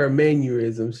just said her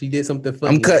mannerism. She did something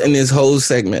funny. I'm cutting this whole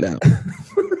segment out.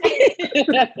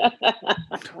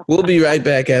 We'll be right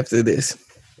back after this.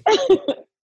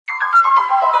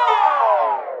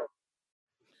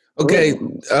 Okay,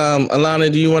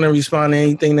 Alana, do you want to respond to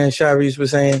anything that Sharice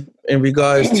was saying in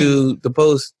regards to the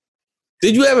post?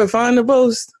 Did you ever find the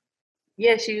post?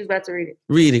 Yeah, she was about to read it.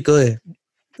 Read it. Go ahead.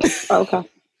 Okay.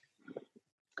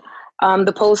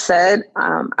 The post said,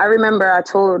 I remember I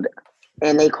told,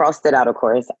 and they crossed it out, of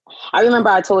course. I remember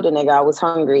I told a nigga I was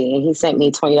hungry and he sent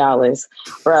me $20.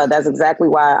 Bruh, that's exactly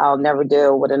why I'll never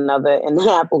deal with another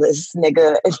Indianapolis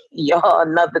nigga. Y'all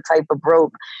another type of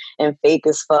broke and fake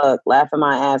as fuck. Laughing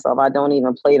my ass off. I don't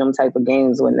even play them type of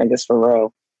games with niggas for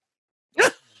real.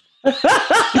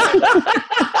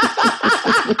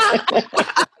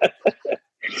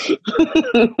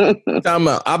 Time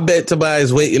out. I bet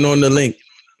Tobias waiting on the link.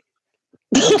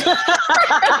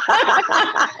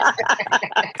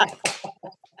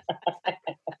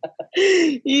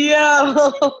 Yo.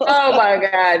 Oh my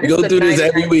God. Go through this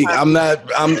every week. Come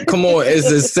on. It's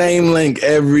the same link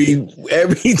every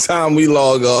time we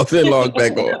log off and log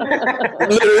back on.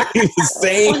 Literally the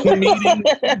same meeting,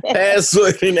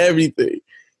 password and everything.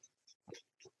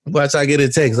 Watch, I get a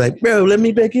text like, bro, let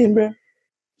me back in, bro.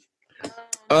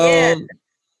 Yeah.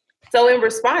 So in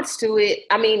response to it,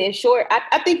 I mean, in short,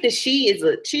 I think that she is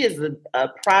a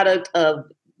product of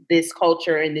this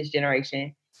culture and this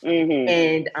generation. Mm-hmm.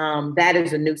 And that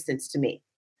is a nuisance to me.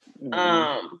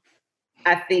 Mm-hmm.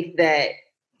 I think that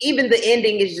even the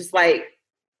ending is just like,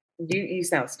 you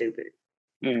sound stupid.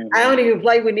 Mm-hmm. I don't even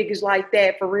play with niggas like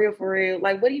that for real.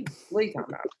 Like, what are you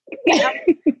talking about?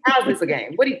 How's this a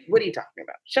game? What are you talking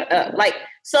about? Shut up. Like,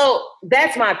 so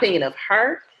that's my opinion of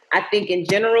her. I think in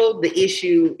general, the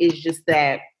issue is just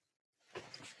that,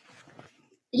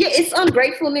 it's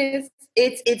ungratefulness.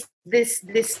 It's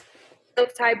this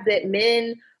type that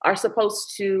men are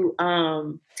supposed to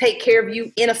take care of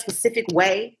you in a specific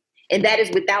way. And that is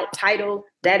without title.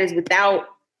 That is without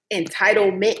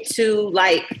entitlement to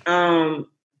like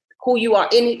who you are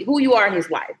in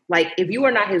his life. Like if you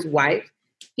are not his wife,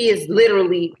 he is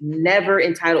literally never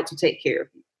entitled to take care of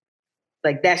you.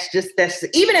 Like that's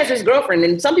even as his girlfriend,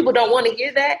 and some people don't want to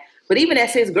hear that, but even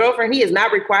as his girlfriend, he is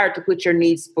not required to put your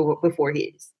needs before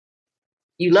his.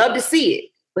 You love to see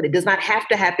it, but it does not have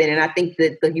to happen. And I think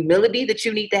that the humility that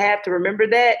you need to have to remember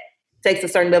that takes a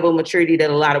certain level of maturity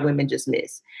that a lot of women just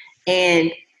miss.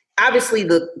 And obviously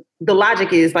the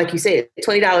logic is, like you said,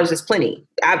 $20 is plenty.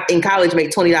 I, in college, make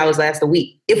 $20 last a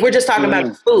week. If we're just talking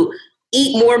about food,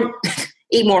 eat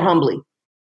more humbly.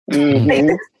 Mm-hmm.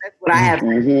 That's what I have.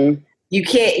 Mm-hmm. You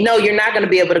can't, no, you're not going to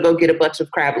be able to go get a bunch of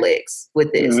crab legs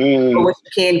with this. Mm. But what you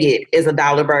can get is a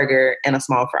 $1 burger and a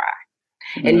small fry.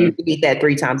 And you can eat that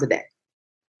 3 times a day.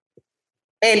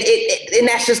 And and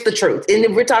that's just the truth. And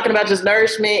if we're talking about just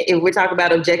nourishment, if we're talking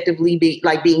about objectively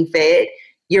being fed,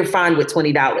 you're fine with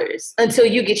 $20 until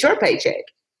you get your paycheck.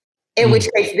 In which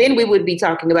case, then we would be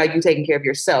talking about you taking care of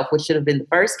yourself, which should have been the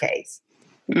first case.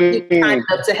 He signed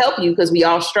up to help you because we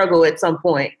all struggle at some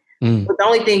point. But the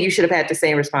only thing you should have had to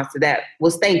say in response to that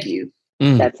was thank you.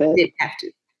 That's it. You didn't have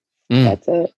to. That's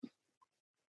it.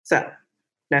 So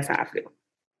that's how I feel.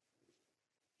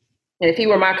 And if he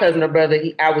were my cousin or brother,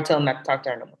 I would tell him not to talk to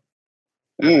her no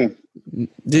more.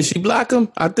 Did she block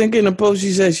him? I think in the post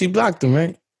she said she blocked him,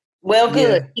 right? Well,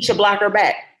 good. Yeah. He should block her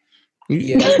back.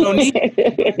 Yeah.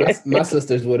 my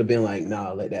sisters would have been like,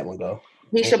 "No, let that one go."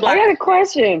 He should block. I got a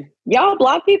question. Y'all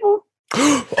block people?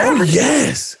 Oh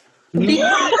yes. He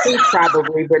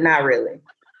probably, but not really.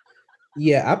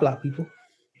 Yeah, I block people.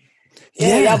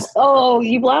 Yes. Oh,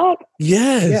 you block?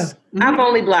 Yes. Yeah. Mm-hmm. I've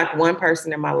only blocked one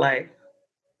person in my life.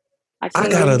 I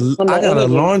got a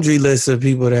laundry list of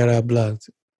people that I blocked.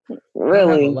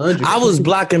 Really? I was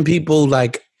blocking people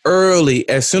like early.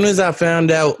 As soon as I found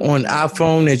out on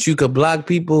iPhone that you could block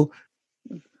people,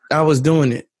 I was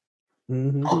doing it.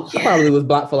 Mm-hmm. Oh, yeah. I probably was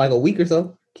blocked for like a week or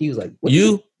so. He was like, what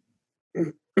you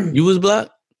was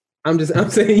blocked? I'm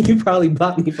saying you probably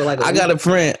blocked me for like a week. I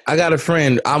got a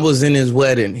friend. I was in his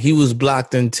wedding. He was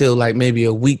blocked until like maybe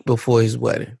a week before his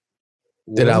wedding.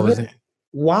 That I was in.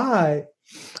 Why?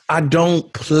 I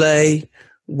don't play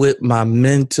with my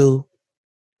mental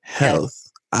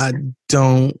health. I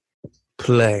don't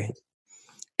play.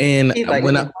 And like,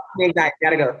 when I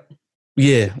gotta go.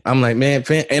 Yeah, I'm like, man,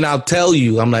 and I'll tell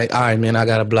you, I'm like, all right, man, I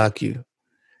gotta block you.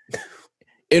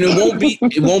 And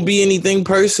it won't be anything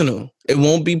personal. It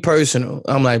won't be personal.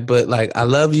 I'm like, but like, I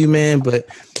love you, man, but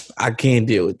I can't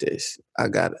deal with this. You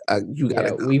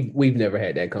gotta go. We've never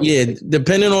had that conversation. Yeah,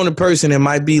 depending on the person, it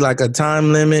might be like a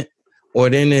time limit, or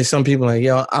then there's some people like,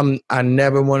 yo, I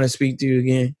never want to speak to you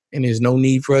again, and there's no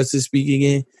need for us to speak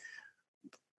again.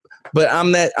 But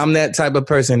I'm that type of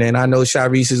person, and I know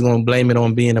Sharice is gonna blame it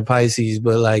on being a Pisces,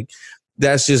 but like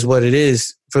that's just what it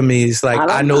is for me. It's like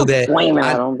I know that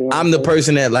I'm the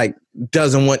person that like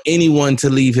doesn't want anyone to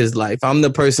leave his life. I'm the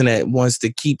person that wants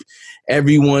to keep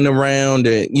everyone around,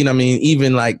 and you know what I mean,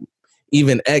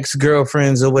 even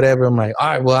ex-girlfriends or whatever. I'm like, all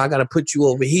right, well, I got to put you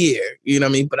over here. You know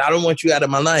what I mean? But I don't want you out of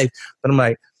my life. But I'm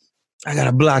like, I got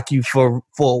to block you for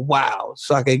a while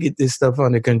so I can get this stuff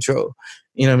under control.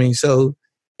 You know what I mean? So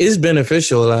it's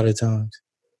beneficial a lot of times.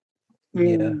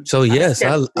 Yeah. So yes,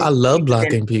 I love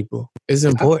blocking people. It's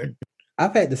important.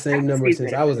 I've had the same number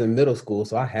since I was in middle school,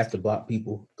 so I have to block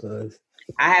people because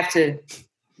I have to.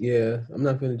 Yeah, I'm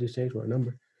not going to just change my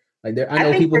number. Like I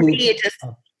know people for who. Me,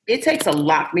 it takes a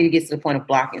lot for me to get to the point of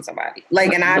blocking somebody.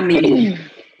 Like, and I mean,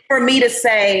 for me to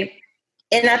say,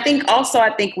 and I think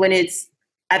when it's,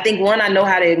 one, I know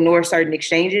how to ignore certain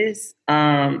exchanges.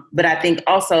 But I think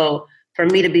also for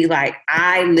me to be like,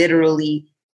 I literally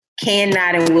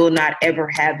cannot and will not ever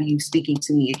have you speaking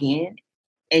to me again.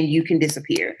 And you can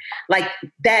disappear. Like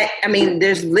that. I mean,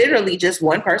 there's literally just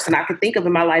one person I could think of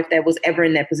in my life that was ever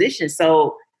in that position.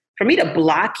 So for me to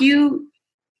block you,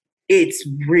 it's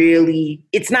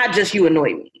not just you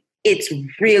annoy me. It's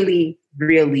really,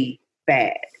 really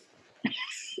bad.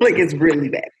 Like it's really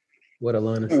bad. What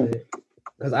Alana said.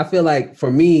 Because I feel like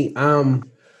for me,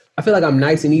 I feel like I'm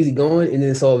nice and easy going. And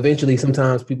then so eventually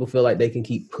sometimes people feel like they can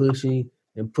keep pushing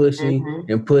and pushing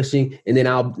and pushing. And then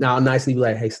I'll nicely be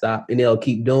like, hey, stop. And they'll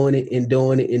keep doing it and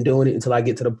doing it and doing it until I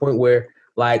get to the point where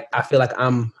like, I feel like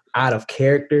I'm out of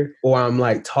character or I'm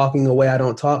like talking the way I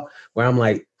don't talk, where I'm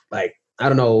like, I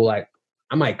don't know, like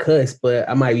I might cuss, but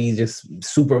I might be just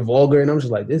super vulgar. And I'm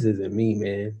just like, this isn't me,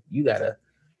 man.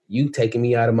 You taking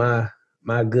me out of my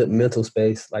good mental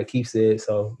space, like Keith said.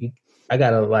 So I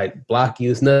gotta like block you.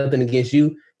 It's nothing against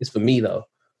you. It's for me though.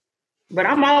 But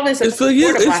I'm all in support. It's for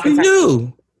you. It's for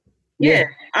you. Yeah,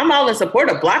 I'm all in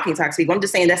support of blocking toxic people. I'm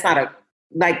just saying that's not a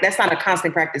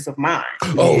constant practice of mine.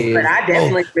 But I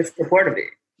definitely in support of it.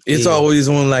 It's always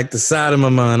on like the side of my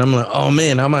mind. I'm like, oh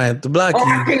man, I might have to block you.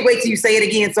 I can't wait till you say it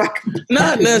again. So I can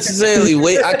not necessarily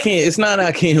wait. I can't. It's not.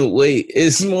 I can't wait.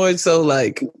 It's more so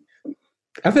like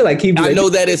I feel like I know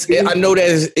that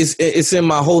it's in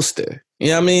my holster. You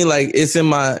know what I mean? Like it's in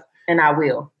my. And I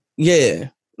will. Yeah.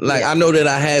 Like I know that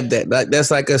I have that. Like that's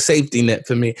like a safety net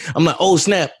for me. I'm like, oh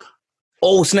snap.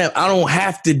 I don't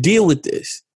have to deal with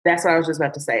this. That's what I was just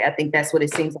about to say. I think that's what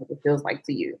it seems like it feels like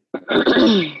to you.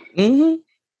 Mm-hmm.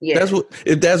 Yeah. That's what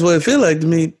it feels like to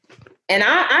me. And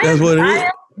I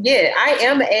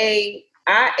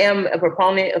am a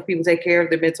proponent of people take care of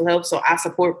their mental health. So I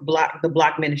support the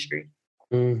block ministry.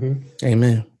 Mm-hmm.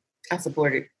 Amen. I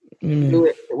support it. Do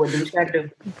it. What do you try to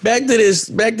do? Back to this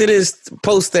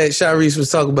post that Sharice was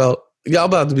talking about. Y'all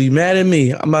about to be mad at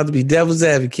me. I'm about to be devil's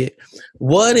advocate.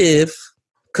 What if?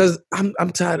 Because I'm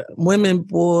tired of women,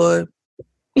 boy.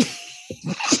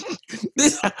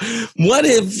 What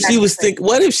if she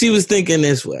was thinking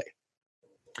this way?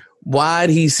 Why'd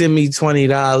he send me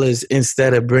 $20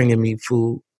 instead of bringing me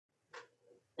food?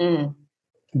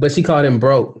 But she called him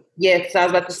broke. Yeah, because I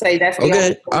was about to say that's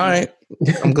okay. All right,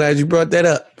 I'm glad you brought that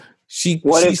up.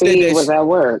 What if he was at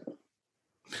work?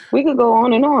 We could go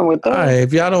on and on with that. All right,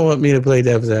 if y'all don't want me to play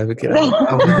devil's advocate, no,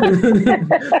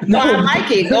 I like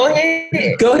it. Go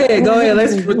ahead. Go ahead.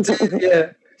 Let's pretend.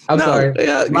 Yeah. I'm sorry.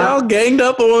 Y'all ganged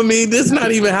up on me. This is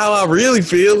not even how I really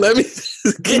feel. Let me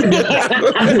just get it out.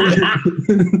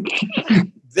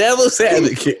 Devil's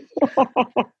advocate.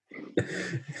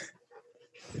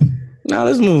 Now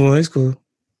let's move on. It's cool.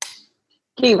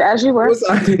 Keith, as you were.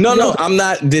 No, I'm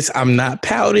not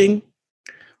pouting.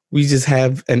 We just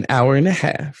have an hour and a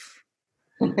half.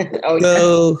 Hey, at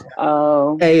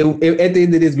the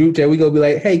end of this group chat, we gonna be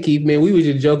like, "Hey, Keith, man, we were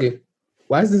just joking.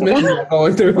 Why is this message not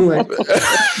going through?" Like,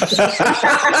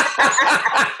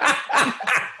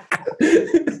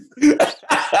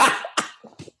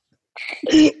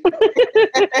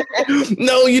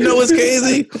 no, you know what's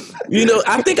crazy?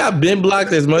 I think I've been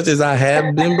blocked as much as I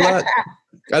have been blocked.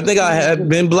 I think I have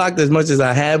been blocked as much as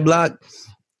I have blocked.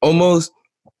 Almost.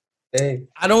 Hey.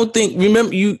 I don't think.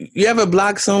 Remember, you ever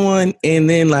block someone and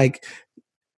then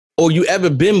or you ever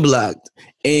been blocked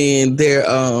and they're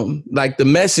like the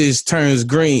message turns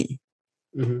green.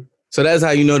 Mm-hmm. So that's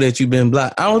how you know that you've been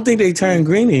blocked. I don't think they turn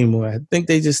green anymore. I think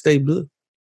they just stay blue.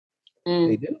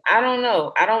 They do? I don't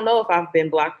know. I don't know if I've been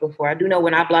blocked before. I do know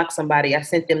when I blocked somebody, I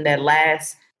sent them that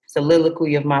last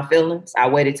soliloquy of my feelings. I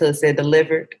waited till it said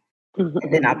delivered.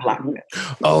 And then I blocked them.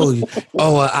 Oh,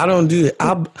 I don't do it.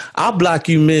 I'll block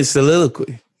you mid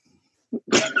soliloquy.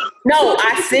 No,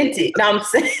 I sent it. No, I'm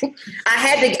saying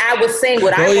I was saying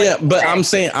what I was. Oh yeah, but I'm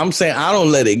saying I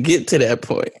don't let it get to that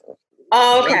point.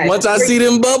 Oh, okay. Once I see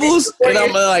them bubbles and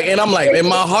I'm like, and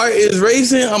my heart is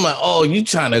racing, I'm like, oh, you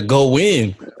trying to go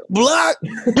in. Block.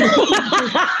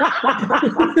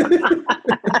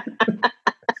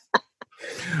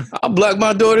 I blocked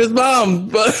my daughter's mom.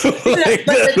 But like,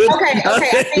 I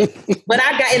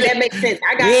got, and that makes sense.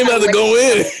 I got. You ain't about to go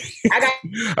in.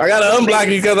 I got to unblock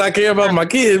you because I care about my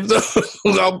kids. So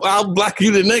I'll block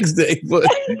you the next day. But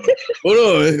hold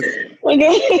on.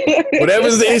 Okay.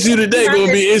 Whatever's the issue today going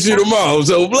to be an issue tomorrow.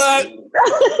 So block.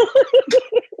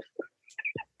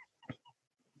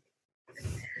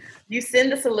 You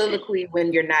send a soliloquy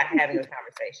when you're not having a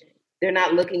conversation. They're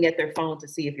not looking at their phone to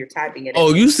see if you're typing it.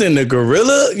 Oh, you send a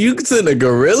gorilla? You can send a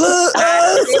gorilla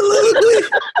soliloquy?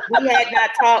 We had not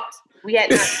talked in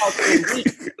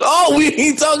weeks. Oh, we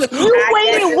ain't talking. You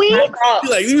waited weeks?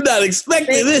 Like, you not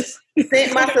expecting this.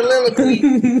 Sent my soliloquy.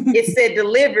 It said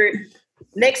delivered.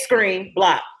 Next screen,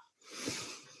 block.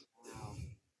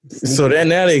 So then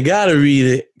now they gotta read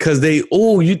it because they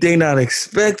not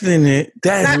expecting it.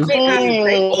 That's not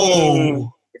mid-conversation.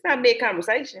 Oh, it's not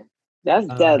mid-conversation. That's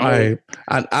deadly. All right,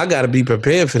 I gotta be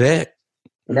prepared for that.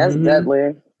 That's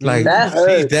deadly. Like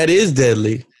that is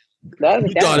deadly.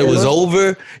 You thought it was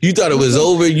over. You thought it was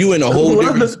over. You in a whole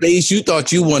different space. You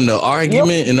thought you won the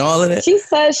argument and all of that. She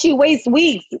says she waits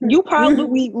weeks. You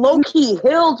probably low-key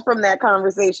healed from that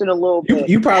conversation a little bit.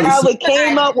 You probably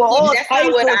came up with all types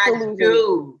of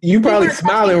solutions. You probably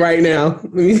smiling right now.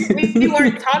 we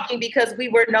weren't talking because we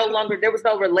were no longer, there was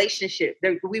no relationship.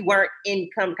 We weren't in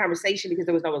conversation because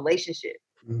there was no relationship.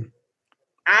 Mm.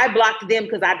 I blocked them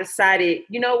because I decided,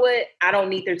 you know what? I don't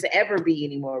need there to ever be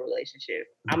any more relationship.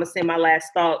 I'm going to send my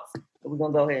last thoughts and we're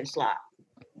going to go ahead and slide.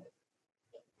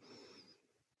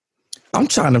 I'm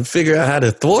trying to figure out how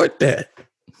to thwart that.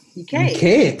 You can't. You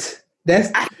can't.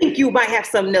 I think you might have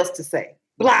something else to say.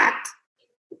 Blocked.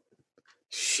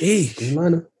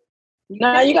 Sheesh.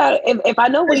 No, you got. If I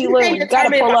know where you live, you got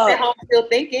to pull up. Home still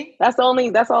thinking. That's all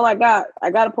I got.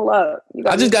 I got to pull up.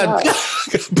 I just got to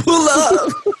pull up.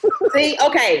 See,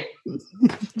 okay.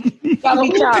 You got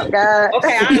me chopped, guys.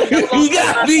 Okay, you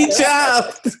got me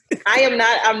chopped.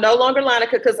 I'm no longer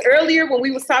Lanica, because earlier when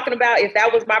we was talking about if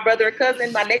that was my brother or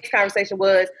cousin, my next conversation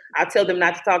was I'll tell them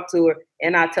not to talk to her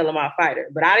and I'll tell them I'll fight her.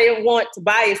 But I didn't want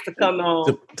Tobias to come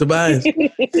on. Tobias. I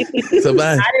didn't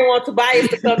want Tobias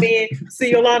to come in.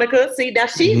 See Lanica. See, now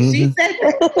she said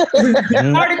that.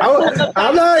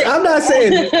 I'm not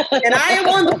saying it. And I ain't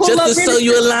want to pull up. Just to show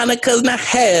you Lanica's not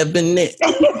having it.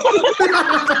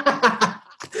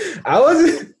 I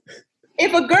wasn't.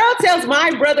 If a girl tells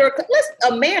my brother,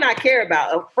 a man I care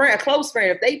about, a friend, a close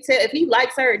friend, if he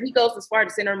likes her and he goes as far to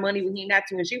send her money when he not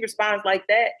to, and she responds like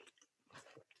that,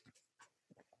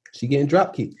 she getting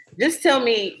drop kicked. Just tell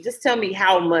me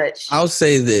how much. I'll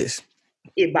say this: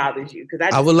 it bothers you, because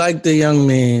I would like the young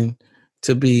man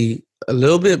to be a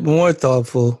little bit more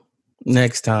thoughtful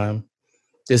next time.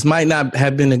 This might not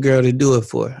have been the girl to do it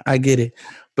for. I get it,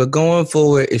 but going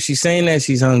forward, if she's saying that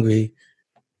she's hungry.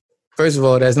 First of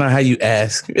all, that's not how you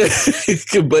ask. But, she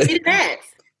didn't ask.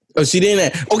 Oh, she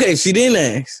didn't ask. Okay, she didn't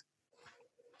ask.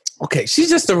 Okay, she's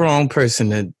just the wrong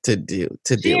person to deal with.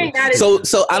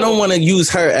 So I don't want to use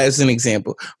her as an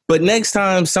example. But next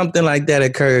time something like that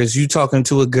occurs, you talking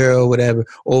to a girl, whatever,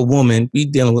 or a woman, we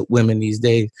dealing with women these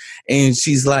days, and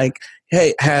she's like,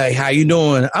 hey, how you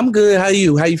doing? I'm good. How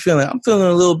you feeling? I'm feeling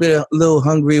a little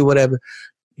hungry or whatever.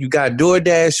 You got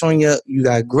DoorDash on you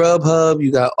got Grubhub,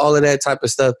 you got all of that type of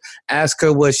stuff. Ask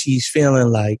her what she's feeling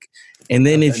like. And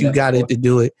then if you got it to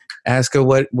do it, ask her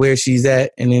where she's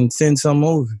at and then send some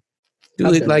over.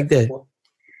 Do it like that.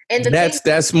 And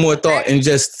that's more thought than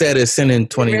just instead of sending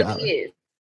 $20.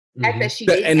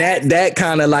 And that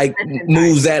kind of like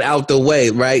moves that out the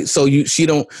way, right? So you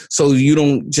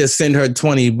don't just send her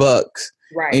 $20.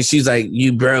 Right. And she's like,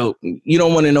 you broke. You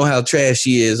don't want to know how trash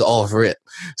she is off rip.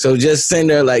 So just send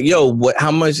her like, yo,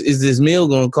 how much is this meal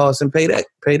going to cost, and pay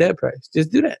that price. Just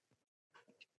do that.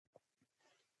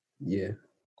 Yeah.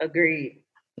 Agreed.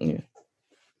 Yeah.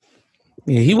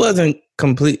 Yeah, he wasn't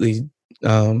completely,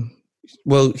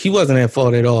 he wasn't at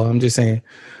fault at all. I'm just saying,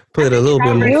 put a little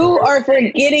bit more. You are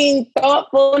forgetting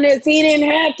thoughtfulness. He didn't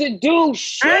have to do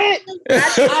shit.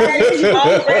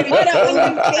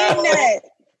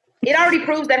 It already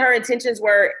proves that her intentions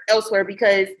were elsewhere,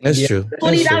 because that's true.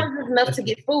 $20 is enough to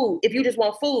get food if you just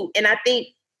want food. And I think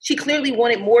she clearly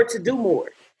wanted more to do more.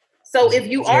 So if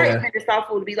you are intended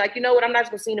thoughtful to be like, you know what, I'm not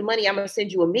just going to send you the money, I'm going to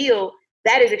send you a meal,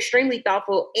 that is extremely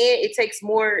thoughtful. And it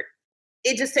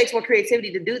just takes more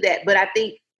creativity to do that. But I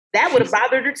think that would have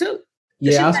bothered her too.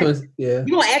 Yeah, you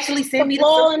going to actually send me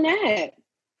that?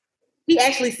 He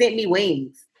actually sent me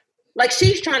wings. Like,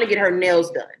 she's trying to get her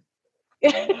nails done.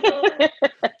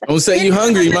 Don't say you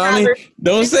hungry, mommy.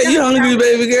 Don't say you hungry,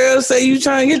 baby girl. Say you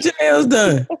trying to get your nails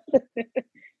done.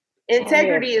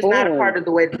 Integrity is not a part of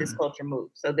the way that this culture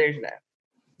moves. So there's that.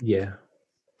 Yeah.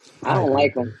 I don't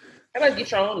like them. How about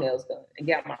get your own nails done and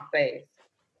get out my face?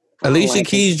 Alicia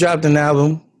Keys dropped an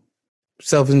album,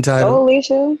 self-entitled. Oh,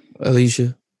 Alicia.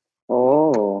 Alicia.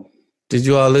 Oh. Did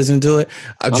you all listen to it?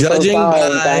 Judging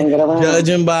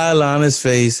by Alana's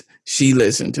face, she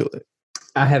listened to it.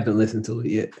 I haven't listened to it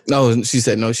yet. No, she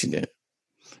said no, she didn't.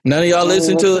 None of y'all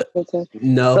listened to it?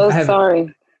 No. So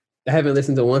sorry. I haven't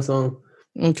listened to one song.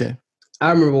 Okay.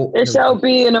 I remember. It shall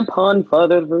be in upon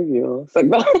further review.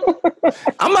 I'm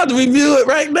about to review it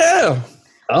right now.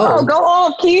 Oh, go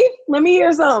off, Keith. Let me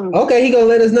hear something. Okay, he gonna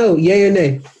let us know, yay or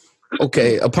nay.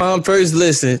 Okay, upon first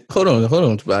listen. Hold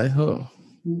on, Tobias. Hold on.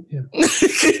 Yeah.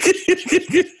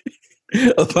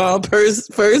 Upon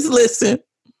first listen,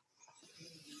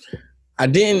 I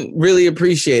didn't really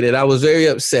appreciate it. I was very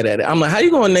upset at it. I'm like, how you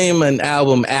gonna name an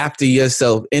album after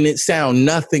yourself and it sound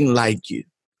nothing like you?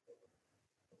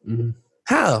 Mm-hmm.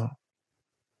 How?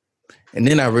 And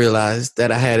then I realized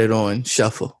that I had it on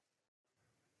shuffle.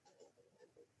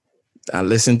 I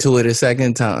listened to it a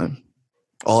second time,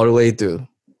 all the way through.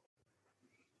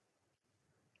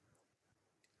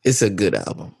 It's a good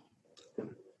album.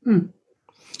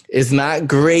 It's not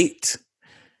great.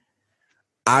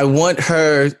 I want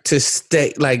her to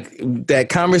stay, like that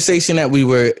conversation that we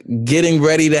were getting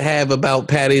ready to have about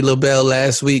Patti LaBelle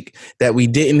last week that we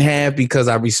didn't have because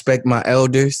I respect my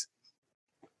elders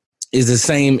is the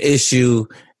same issue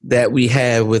that we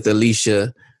have with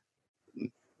Alicia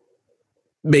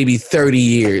maybe 30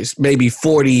 years, maybe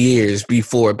 40 years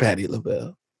before Patti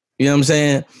LaBelle. You know what I'm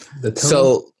saying?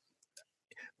 So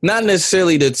not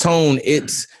necessarily the tone,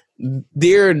 it's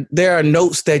there are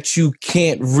notes that you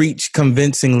can't reach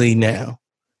convincingly now.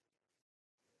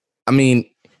 I mean,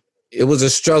 it was a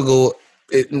struggle,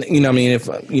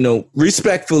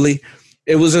 respectfully,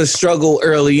 it was a struggle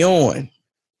early on.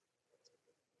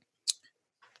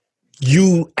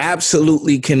 You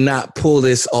absolutely cannot pull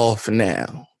this off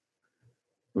now.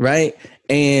 Right?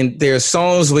 And there are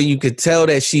songs where you could tell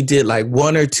that she did like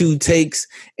one or two takes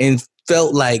and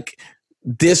felt like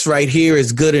this right here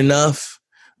is good enough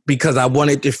because I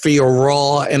want it to feel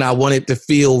raw and I want it to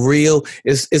feel real.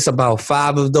 It's about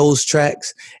 5 of those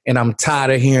tracks and I'm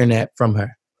tired of hearing that from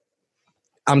her.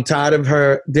 I'm tired of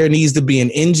her. There needs to be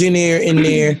an engineer in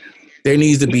there. There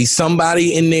needs to be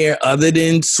somebody in there other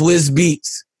than Swiss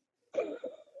Beats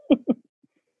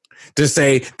to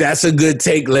say, that's a good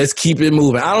take, let's keep it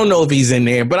moving. I don't know if he's in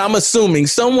there, but I'm assuming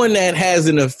someone that has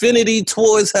an affinity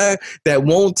towards her, that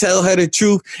won't tell her the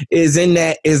truth, is in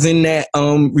that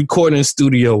recording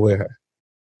studio with her.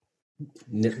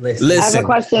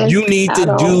 Listen, you need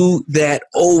to do that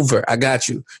over. I got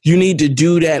you. You need to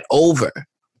do that over.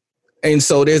 And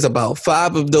so there's about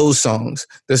 5 of those songs.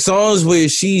 The songs where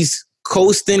she's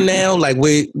coasting now, like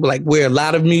where a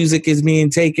lot of music is being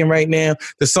taken right now.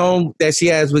 The song that she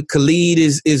has with Khalid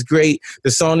is great. The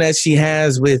song that she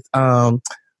has with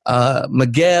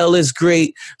Miguel is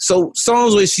great. So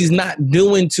songs where she's not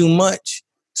doing too much,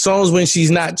 songs when she's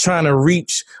not trying to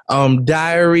reach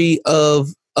diary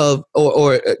of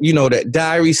that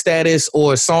diary status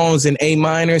or songs in A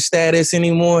minor status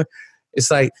anymore.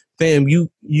 It's like, fam, you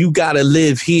gotta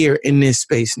live here in this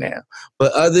space now.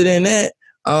 But other than that,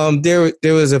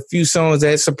 there was a few songs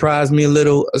that surprised me a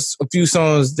little, a few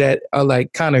songs that are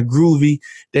like kind of groovy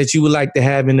that you would like to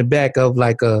have in the back of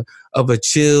like a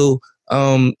chill,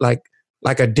 like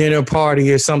a dinner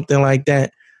party or something like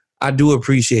that. I do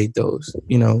appreciate those,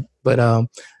 but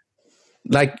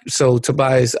so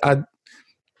Tobias,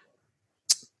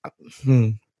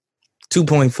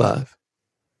 2.5.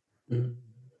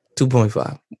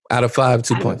 2.5 out of 5,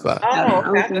 2.5. I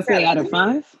was going to say out of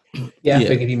 5. Yeah, I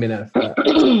figured he meant out of 5.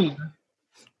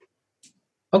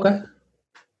 Okay.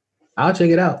 I'll check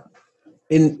it out.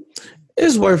 And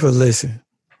it's worth a listen.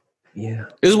 Yeah.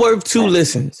 It's worth 2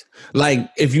 listens. Like,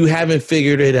 if you haven't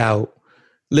figured it out,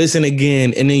 listen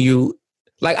again. And then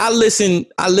I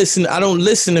don't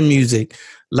listen to music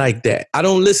like that. I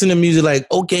don't listen to music like,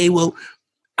 okay, well,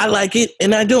 I like it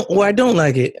and I don't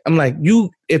like it. I'm like,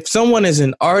 if someone is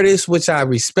an artist, which I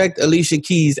respect Alicia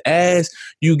Keys as,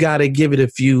 you got to give it a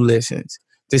few listens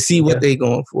to see what they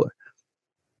going for.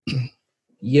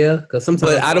 Yeah, because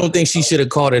sometimes. But I don't think she should have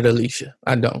called it Alicia.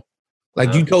 I don't.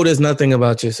 Like, you told us nothing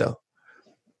about yourself.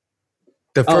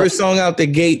 The first song out the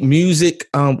gate, music,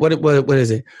 what is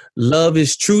it? Love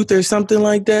is Truth or something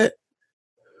like that.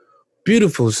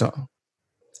 Beautiful song.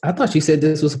 I thought she said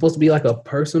this was supposed to be like a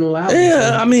personal album.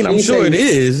 Yeah, I mean, I'm sure it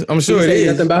is. I'm sure it is.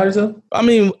 Nothing about herself? I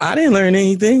mean, I didn't learn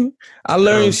anything. I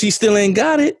learned she still ain't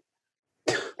got it.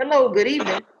 Hello, good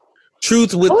evening.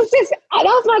 Truth with... That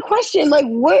was my question. Like,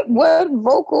 what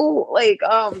vocal,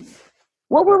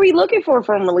 What were we looking for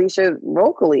from Alicia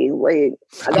vocally? Like,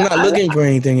 I'm not looking for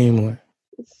anything anymore.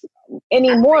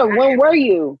 When were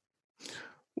you?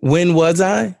 When was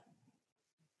I?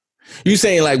 You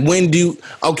saying like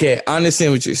okay, I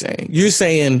understand what you're saying. You're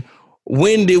saying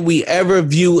when did we ever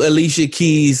view Alicia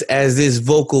Keys as this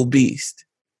vocal beast?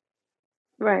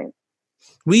 Right.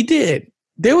 We did.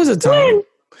 There was a time.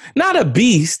 Not a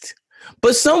beast,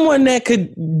 but someone that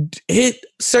could hit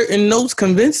certain notes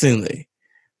convincingly.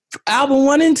 Album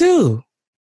 1 and 2.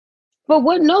 But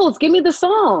what notes? Give me the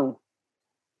song.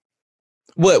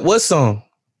 What song?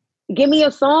 Give me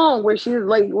a song where she's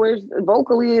like, where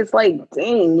vocally it's like,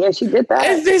 dang, yeah, she did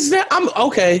that. I'm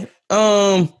okay.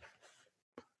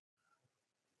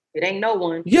 It ain't no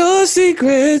one. Your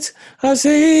secrets are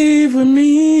safe with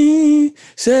me.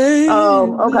 Safe.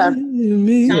 Oh, okay.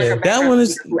 Me. Yeah. That one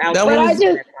is.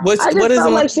 What is it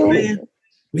like?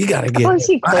 We gotta get.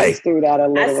 She close through that a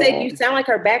little. I said you sound like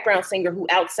her background singer who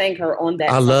outsang her on that.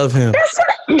 I love him.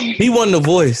 He won The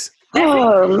Voice.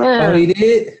 Oh man, he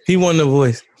did. He won The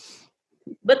Voice.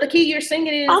 But the key you're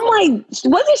singing is. I'm like,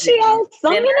 wasn't she out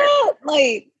singing that?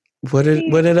 Like, what did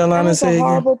Alana say? A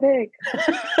horrible pick.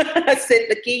 I said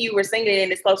the key you were singing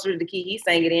in is closer to the key he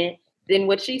sang it in than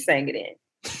what she sang it in.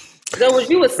 So what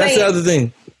you were saying. That's the other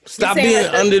thing. Stop being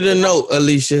under the note,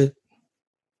 Alicia.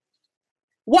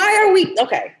 Why are we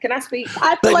okay? Can I speak?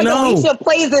 I feel like Alicia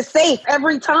plays it safe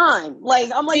every time. Like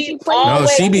I'm like,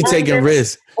 she be taking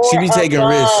risks. She be taking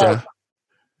risks.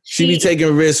 She be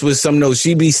taking risks with some notes.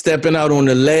 She be stepping out on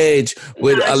the ledge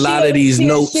with a lot of these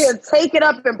notes. She'll take it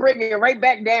up and bring it right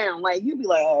back down. Like you be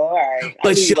like, oh, all right.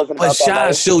 But she'll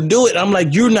do it. I'm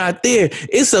like, you're not there.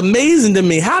 It's amazing to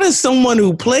me. How does someone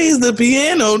who plays the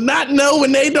piano not know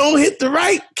when they don't hit the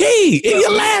right key? And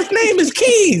your last name is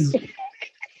Keys.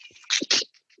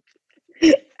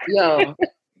 Yo,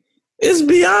 it's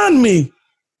beyond me.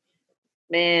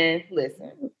 Man,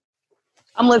 listen.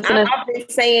 I'm listening. I've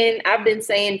been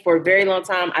saying for a very long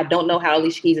time, I don't know how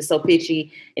Alicia Keys is so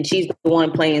pitchy and she's the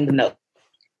one playing the note.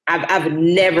 I've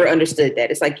never understood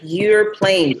that. It's like you're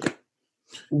playing.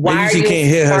 Why she can't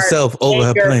hear herself over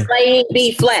her playing? Playing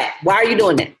B flat. Why are you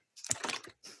doing that?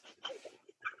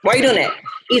 Why are you doing that?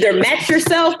 Either match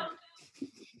yourself.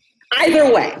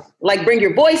 Either way, like bring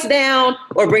your voice down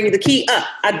or bring the key up.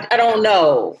 I don't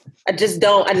know. I just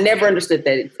don't. I never understood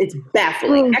that. It's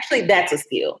baffling. Actually, that's a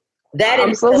skill. That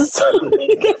is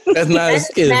that's not a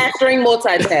skill. Mastering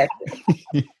multitasking.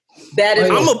 That is.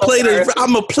 I'm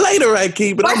a play the right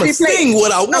key, but I'm gonna sing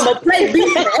what I want. I'm gonna play B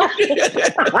flat.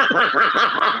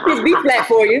 It's B flat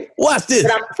for you. Watch this.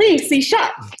 But I'm playing C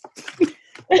sharp.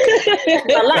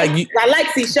 I like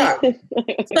C sharp.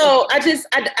 So I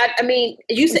mean,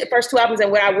 you said first two albums, and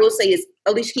what I will say is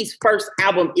Alicia Keys' first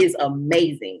album is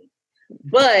amazing.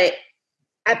 But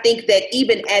I think that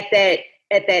even at that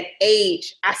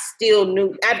age, I still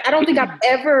knew. I don't think I've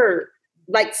ever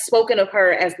like spoken of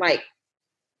her as like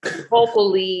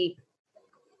vocally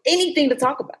anything to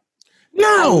talk about.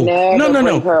 No.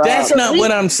 That's not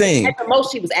what I'm saying. At the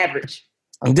most, she was average.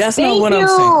 That's not what I'm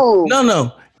saying.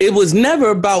 No. It was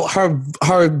never about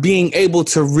her being able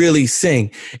to really sing.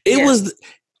 It was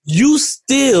you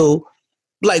still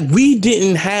like we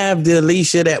didn't have the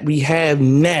Alicia that we have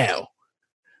now.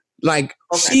 Like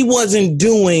she wasn't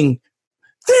doing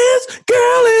this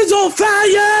girl is on fire.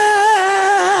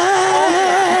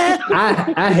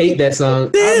 I hate that song.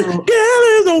 This girl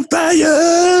is on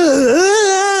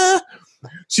fire.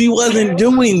 She wasn't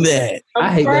doing that. I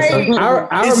hate that song.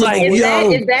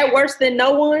 Is that worse than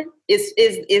No One? Is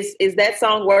that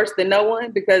song worse than No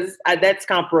One? Because that's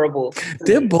comparable.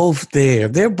 They're both there.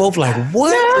 They're both like,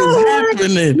 what is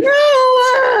happening?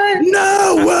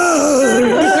 No one.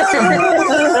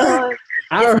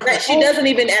 She doesn't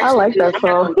even actually. I like that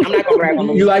song. I'm not gonna rap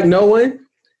on You like No One?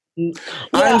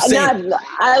 I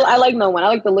like No One. I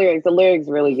like the lyrics. The lyrics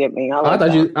really get me. I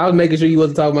was making sure you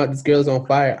wasn't talking about This Girl's on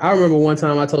Fire. I remember one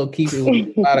time I told Keith it was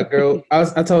about a girl.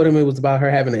 I told him it was about her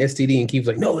having an STD, and Keith was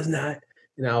like, "No, it's not."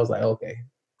 And I was like, "Okay."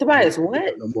 Tobias,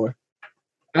 what? No more.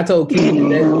 I told Keith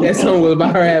that song was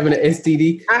about her having an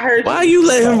STD. I heard. Why you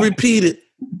let him repeat it?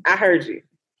 I heard you.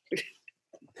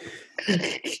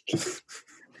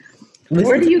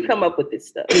 Where do you come up with this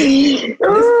stuff? Oh,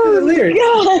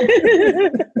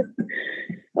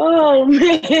 oh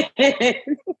man.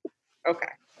 Okay.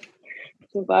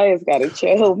 Tobias got to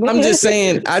chill. Man. I'm just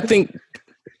saying. I think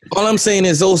all I'm saying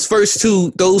is those first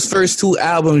two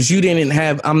albums you didn't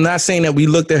have. I'm not saying that we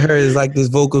looked at her as like this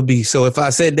vocal beast. So if I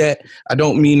said that, I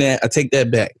don't mean that. I take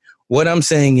that back. What I'm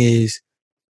saying is,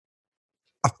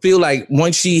 I feel like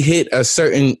once she hit a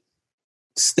certain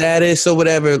status or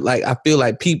whatever, like I feel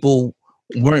like people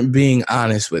weren't being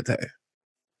honest with her.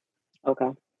 Okay.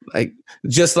 Like,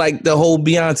 just like the whole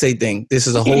Beyonce thing. This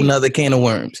is a whole nother can of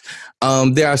worms.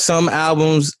 There are some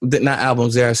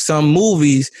there are some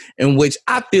movies in which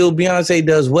I feel Beyonce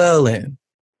does well in.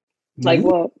 Like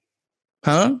what?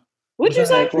 Huh? What'd you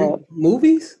say? Like what?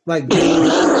 Movies? Like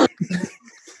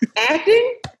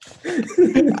Acting?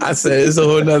 I said it's a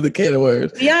whole nother can of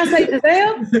worms. Beyonce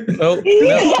Giselle? No.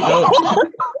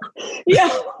 Yeah.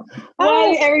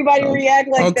 Why did everybody react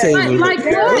like that? Like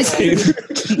what?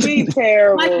 Be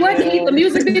terrible. Like what? The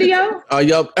music video? Oh,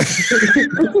 yup.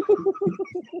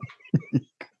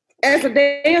 As a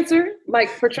dancer? Like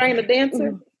portraying a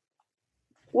dancer?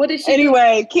 What is she?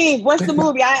 Anyway, Keith, what's the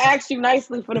movie? I asked you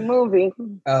nicely for the movie.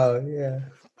 Oh yeah.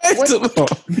 First of all,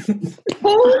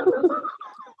 Who?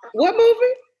 What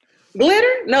movie?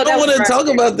 Glitter? No, I don't want to talk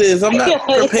about this. I'm not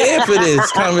prepared for this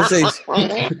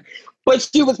conversation. But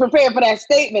you was prepared for that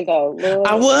statement, though. Lord.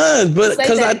 I was, but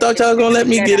because I thought y'all was going to let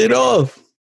me get it off.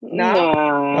 No.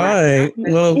 All right.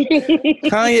 Well,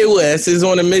 Kanye West is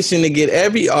on a mission to get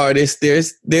every artist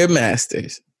their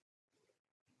masters.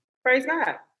 Praise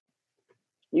God.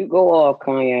 You go off,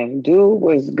 Kanye. Dude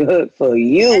was good for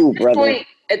you, brother.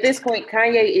 At this point,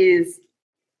 Kanye is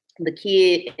the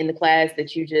kid in the class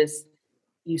that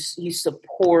you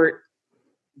support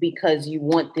because you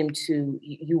want them to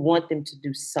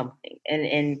do something,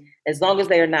 and as long as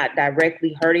they are not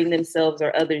directly hurting themselves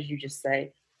or others, you just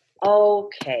say,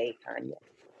 okay, Kanye.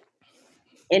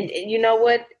 And you know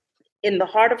what? In the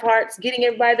heart of hearts, getting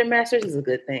everybody their masters is a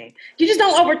good thing. You just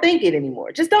don't overthink it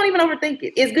anymore. Just don't even overthink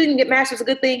it. Is good and get masters a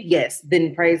good thing? Yes.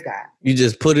 Then praise God. You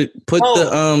just put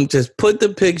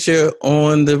the picture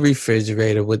on the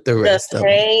refrigerator with the rest of them.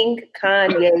 Hang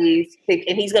Kanye's picture,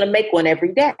 and he's gonna make one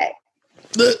every day.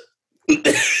 Look.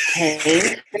 Hang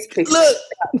his picture. Look.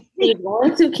 He's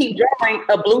going to keep drawing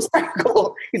a blue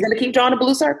circle. He's gonna keep drawing a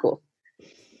blue circle.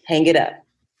 Hang it up.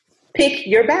 Pick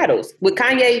your battles. With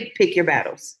Kanye, pick your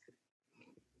battles.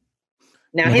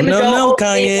 Now, him and Joe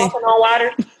Kanye walking on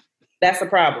water, that's a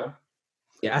problem.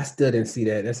 Yeah, I still didn't see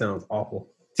that. That sounds awful.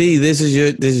 See, this is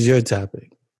your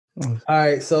topic. All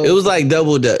right, so it was like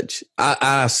double dutch.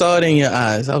 I saw it in your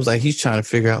eyes. I was like, he's trying to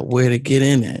figure out where to get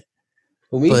in at.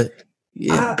 For me, but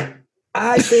yeah,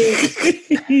 I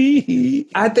think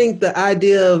I think the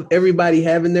idea of everybody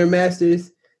having their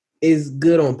masters is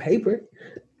good on paper.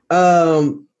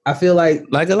 I feel like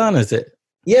Alana said.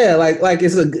 Yeah, like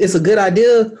it's a good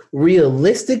idea.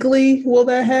 Realistically, will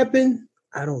that happen?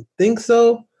 I don't think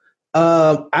so.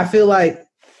 I feel like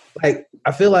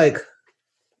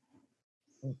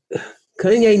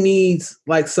Kanye needs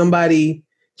like somebody,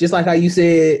 just like how you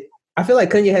said. I feel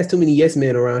like Kanye has too many yes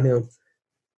men around him.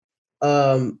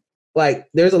 Like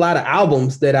there's a lot of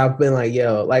albums that I've been like,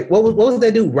 yo, like what was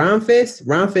that dude? Rhymefest?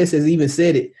 Rhymefest has even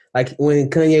said it. Like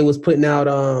when Kanye was putting out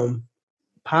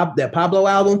that Pablo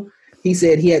album. He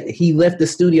said he left the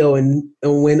studio and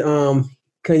when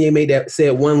Kanye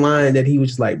said one line that he was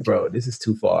just like, bro, this is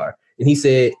too far. And he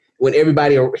said when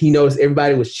he noticed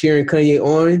everybody was cheering Kanye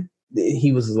on,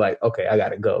 he was like, okay, I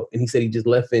gotta go. And he said he just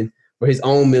left for his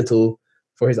own mental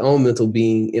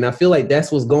being. And I feel like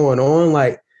that's what's going on.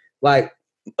 Like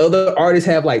other artists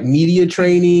have like media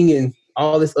training and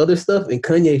all this other stuff, and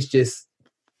Kanye's just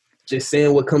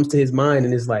saying what comes to his mind,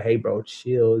 and it's like, hey, bro,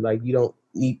 chill. Like you don't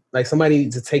need like somebody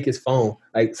needs to take his phone.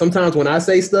 Like sometimes when I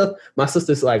say stuff, my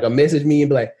sister's like, message me and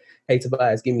be like, hey,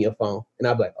 Tobias, give me your phone, and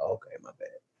I'll be like, oh, okay, my bad.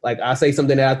 Like I say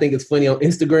something that I think is funny on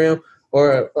Instagram,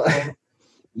 or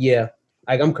yeah,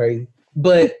 like I'm crazy,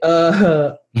 but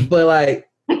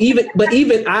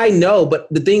even I know. But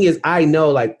the thing is, I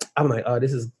know, like I'm like, oh,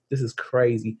 this is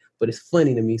crazy, but it's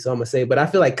funny to me, so I'm gonna say. But I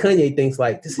feel like Kanye thinks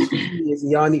like this is genius,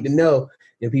 and y'all need to know,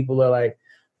 and people are like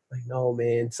no,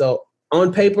 man. So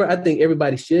on paper, I think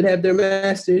everybody should have their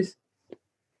masters.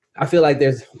 I feel like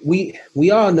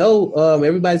we all know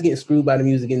everybody's getting screwed by the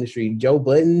music industry. Joe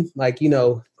Budden, like,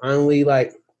 finally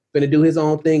like gonna do his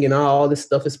own thing, and all this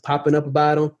stuff is popping up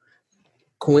about him.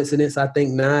 Coincidence? I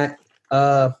think not.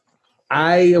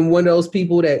 I am one of those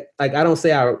people that like I don't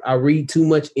say I read too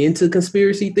much into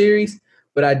conspiracy theories,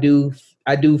 but I do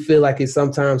feel like it's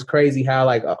sometimes crazy how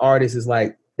like an artist is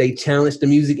like they challenge the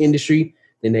music industry,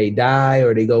 then they die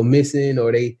or they go missing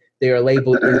or they are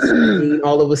labeled insane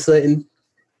all of a sudden.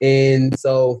 And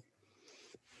so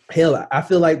hell, I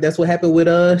feel like that's what happened with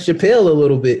Chappelle a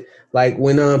little bit. Like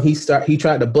when he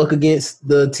tried to buck against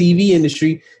the TV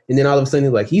industry, and then all of a sudden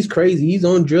he's like, he's crazy, he's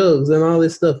on drugs and all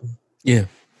this stuff. Yeah.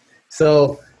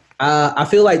 So I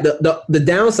feel like the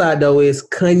downside though is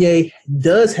Kanye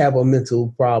does have a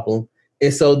mental problem,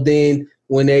 and so then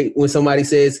when somebody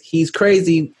says he's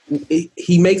crazy,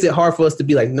 he makes it hard for us to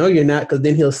be like, no, you're not, because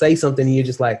then he'll say something and you're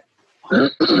just like,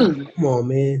 Come on,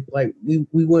 man. Like we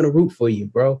want to root for you,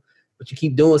 bro. But you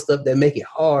keep doing stuff that make it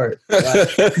hard.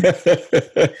 Like,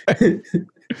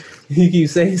 you keep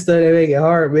saying stuff that make it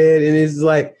hard, man. And it's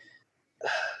like,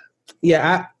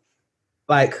 yeah,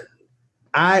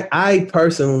 I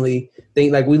personally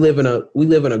think like we live in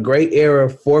a great era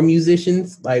for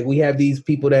musicians. Like we have these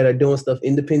people that are doing stuff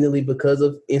independently because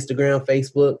of Instagram,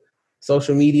 Facebook,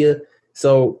 social media.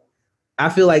 So I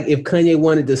feel like if Kanye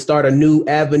wanted to start a new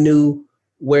avenue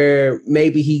where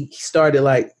maybe he started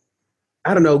like,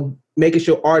 I don't know, making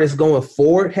sure artists going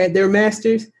forward had their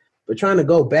masters, but trying to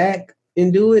go back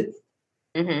and do it,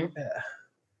 I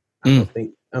don't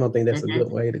think that's a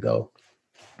good way to go.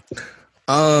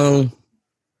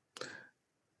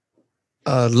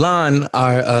 Lon,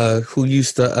 who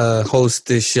used to host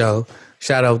this show,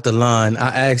 shout out to Lon.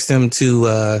 I asked him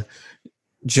to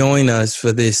join us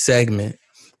for this segment.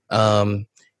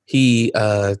 He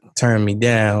turned me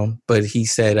down, but he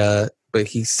said, but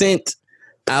he sent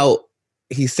out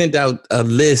a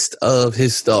list of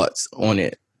his thoughts on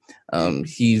it.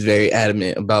 He's very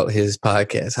adamant about his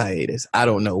podcast hiatus. I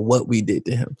don't know what we did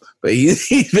to him, but he's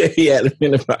very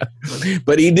adamant about it.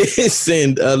 But he did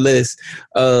send a list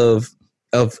of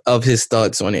his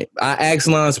thoughts on it. I asked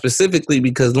Lon specifically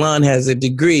because Lon has a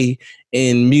degree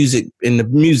in the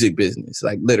music business,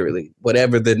 like literally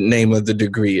whatever the name of the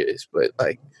degree is, but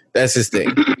like that's his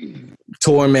thing.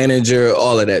 Tour manager,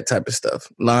 all of that type of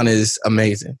stuff. Lon is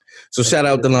amazing. So shout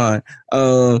out to Lon.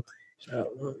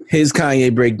 His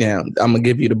Kanye breakdown. I'm going to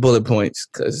give you the bullet points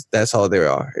because that's all there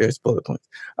are. Here's bullet points.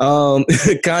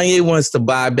 Kanye wants to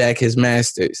buy back his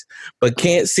masters, but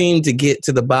can't seem to get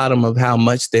to the bottom of how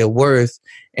much they're worth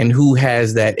and who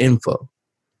has that info.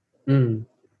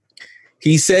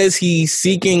 He says he's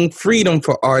seeking freedom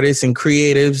for artists and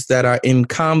creatives that are in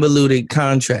convoluted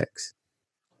contracts.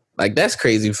 Like, that's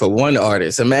crazy for one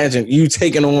artist. Imagine you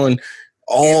taking on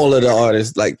all of the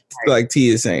artists, like T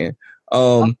is saying.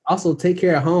 Also, take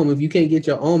care of home if you can't get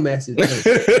your own message.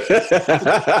 Start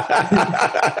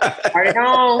at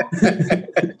home.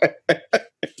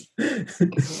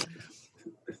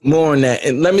 More on that,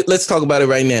 and let's talk about it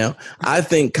right now. I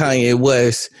think Kanye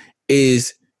West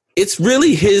it's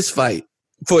really his fight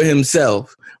for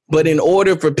himself, but in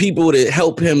order for people to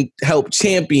help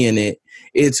champion it,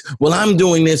 it's, well, I'm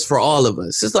doing this for all of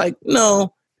us. It's like,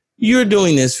 no, you're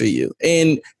doing this for you.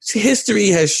 And history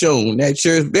has shown that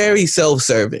you're very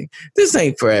self-serving. This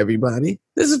ain't for everybody.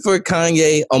 This is for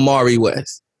Kanye, Omari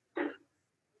West.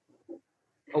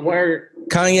 A word.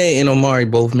 Kanye and Omari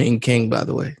both mean king, by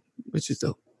the way, which is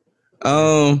dope.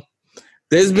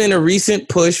 There's been a recent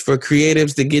push for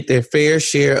creatives to get their fair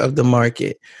share of the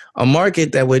market, a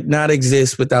market that would not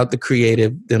exist without the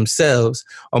creative themselves,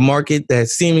 a market that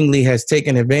seemingly has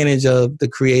taken advantage of the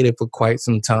creative for quite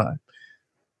some time.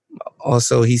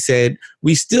 Also, he said,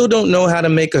 we still don't know how to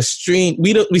make a stream.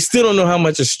 We still don't know how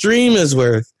much a stream is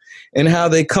worth and how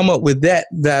they come up with that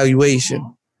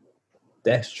valuation.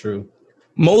 That's true.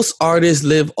 Most artists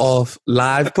live off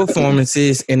live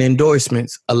performances and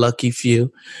endorsements, a lucky few.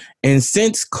 And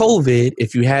since COVID,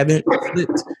 if you haven't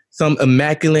flipped some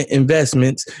immaculate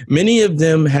investments, many of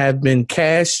them have been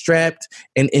cash strapped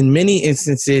and in many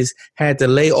instances had to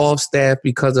lay off staff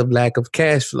because of lack of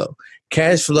cash flow.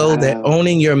 Cash flow that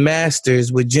owning your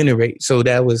masters would generate. So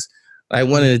that was like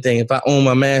one of the things. If I own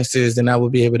my masters, then I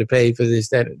would be able to pay for this,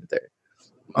 that, and the third.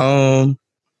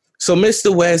 So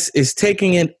Mr. West is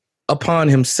taking it upon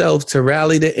himself to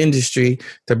rally the industry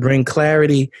to bring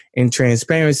clarity and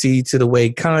transparency to the way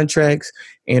contracts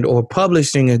and or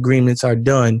publishing agreements are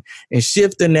done and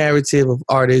shift the narrative of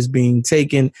artists being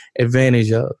taken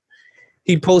advantage of.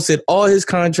 He posted all his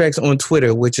contracts on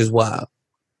Twitter, which is wild.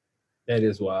 That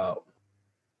is wild.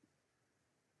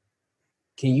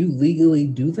 Can you legally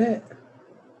do that?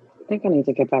 I think I need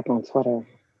to get back on Twitter.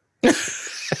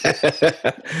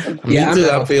 Me too.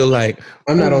 I feel like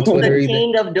I'm not on Twitter the either.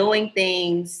 king of doing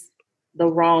things the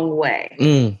wrong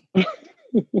way.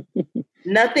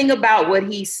 Nothing about what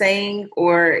he's saying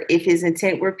or if his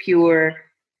intent were pure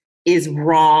is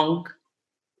wrong.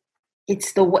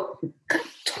 It's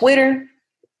Twitter,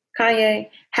 Kanye.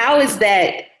 How is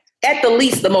that at the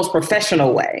least the most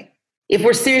professional way? If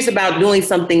we're serious about doing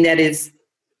something that is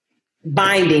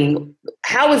binding,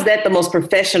 how is that the most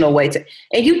professional way to?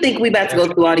 And you think we about to go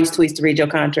through all these tweets to read your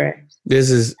contract?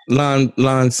 This is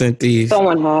Lon sent these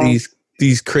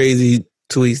crazy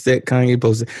tweets that Kanye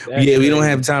posted. We don't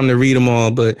have time to read them all,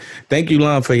 but thank you,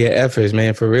 Lon, for your efforts,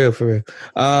 man. For real.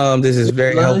 This is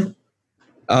very helpful.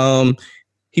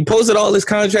 He posted all his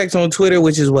contracts on Twitter,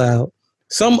 which is wild.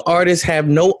 Some artists have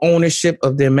no ownership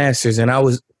of their masters, and I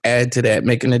was add to that,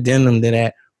 make an addendum to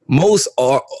that. most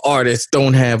artists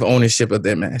don't have ownership of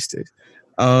their masters.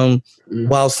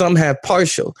 While some have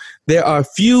partial, there are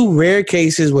few rare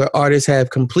cases where artists have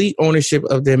complete ownership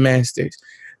of their masters.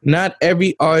 Not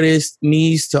every artist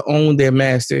needs to own their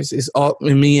masters. It's all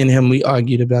me and him. We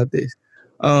argued about this.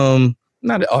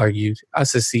 Not argued. I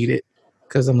seceded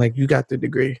because I'm like, you got the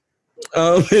degree.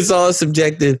 It's all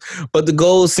subjective, but the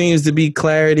goal seems to be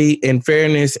clarity and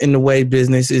fairness in the way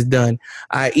business is done.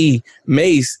 I.e.,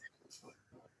 Mace.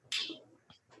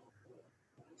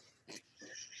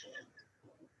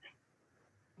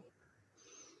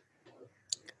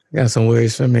 Got some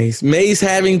words for Mace. Mace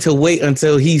having to wait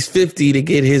until he's 50 to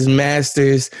get his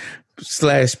master's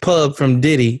 / pub from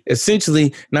Diddy,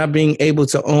 essentially not being able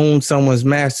to own someone's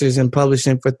masters and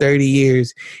publishing for 30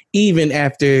 years, even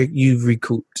after you've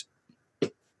recouped.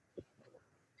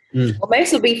 Well,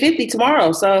 Mace will be 50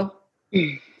 tomorrow, so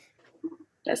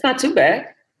that's not too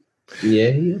bad.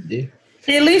 Yeah, he did.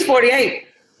 He at least 48.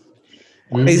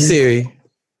 Hey Siri,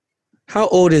 how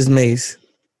old is Mace?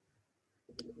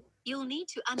 You'll need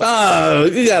to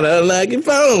you gotta unlock your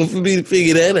phone for me to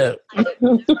figure that out.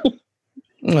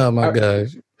 Oh my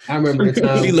gosh. I remember the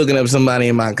time. She looking up somebody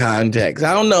in my contacts.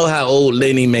 I don't know how old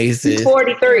Lenny Mace is. He's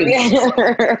 43.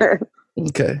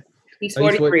 Okay. He's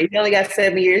 43. He only got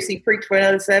 7 years. He preached for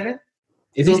another 7.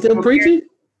 Is he still preaching?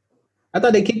 I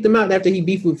thought they kicked him out after he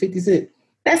beefed with 50 Cent.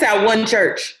 That's our one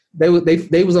church. They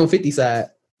was on 50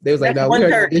 side. They was like, no, we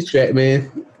heard this track,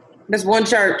 man. That's one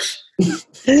church.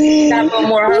 Got no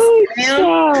more hustle for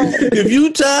him. If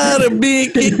you tired of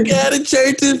being kicked out of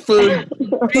churches for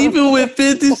beefing with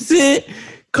 50 Cent,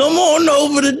 come on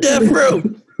over to Death Row.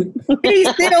 He's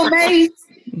still Mace.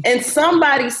 And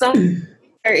somebody somewhere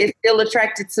is still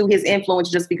attracted to his influence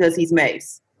just because he's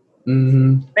Mace.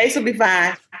 Mm-hmm. Mace will be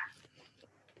fine.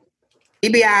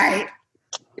 He'll be all right.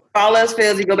 If all else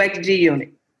fails, he go back to G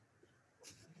Unit.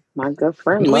 My good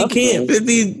friend. We can't.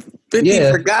 50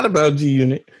 forgot about G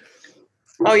Unit.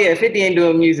 Oh, yeah. 50 ain't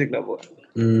doing music no more.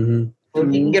 Mm-hmm. Well,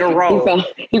 he can get a role.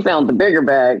 He found the bigger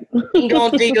bag. He can go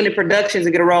on G Unit Productions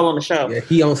and get a role on the show. Yeah,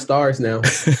 he on Stars now.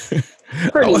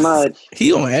 Pretty much.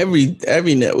 He on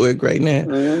every network right now.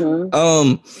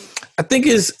 Mm-hmm. I think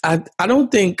I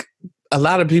don't think a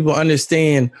lot of people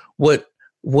understand what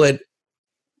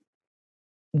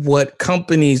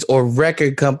companies or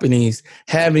record companies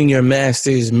having your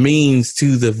masters means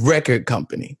to the record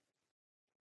company.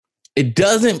 It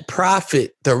doesn't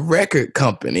profit the record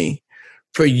company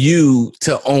for you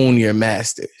to own your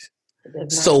masters.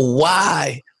 So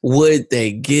why would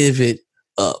they give it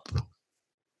up?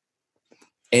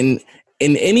 And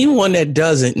anyone that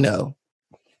doesn't know,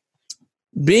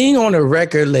 being on a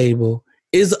record label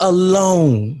is a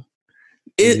loan.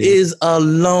 It is a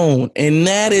loan, and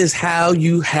that is how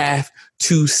you have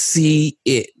to see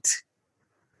it.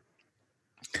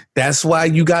 That's why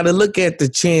you got to look at the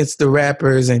Chance the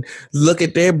Rappers and look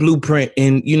at their blueprint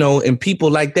and, and people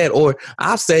like that. Or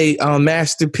I'll say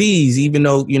Master P's, even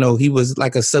though, he was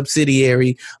like a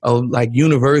subsidiary of like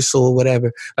Universal or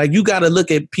whatever. Like you got to look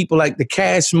at people like the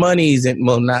Cash Moneys and,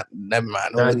 never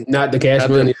mind. Not the Cash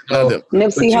Money.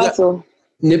 Nipsey Hussle.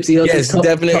 Nipsey Hussle. Yes,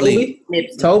 definitely.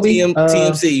 Toby.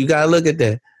 TMC. You got to look at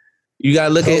that. You got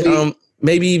to look at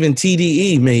maybe even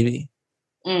TDE maybe.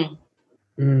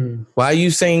 Why are you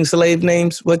saying slave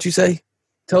names? What you say?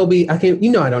 Toby, I can't.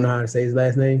 I don't know how to say his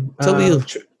last name. Toby.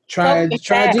 Try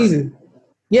Jesus.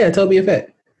 Yeah, Toby and Fat.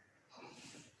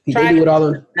 They do it all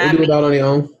on their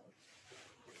own.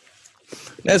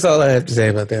 That's all I have to say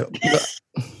about that.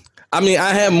 I mean, I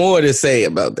have more to say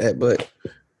about that, but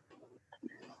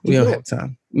we don't have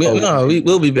time.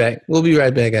 We'll be back. We'll be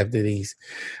right back after these.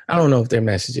 I don't know if they're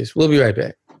messages. We'll be right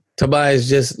back. Tobias,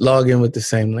 just log in with the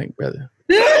same link, brother.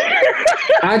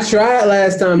 I tried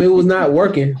last time. It was not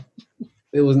working.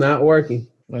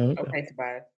 Okay,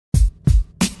 Tobias.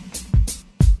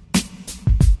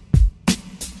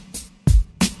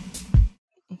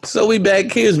 So we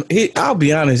back. I'll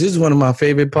be honest. This is one of my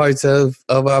favorite parts of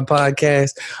our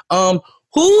podcast.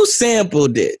 Who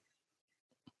sampled it?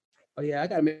 Oh yeah, I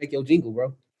gotta make your jingle,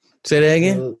 bro. Say that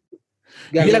again.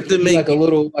 You have to make like a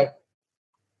little like.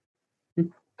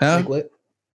 Huh? Like what?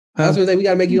 I was gonna say we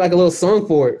gotta make you like a little song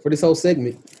for this whole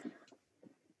segment.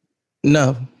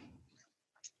 No.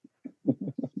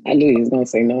 I knew he was gonna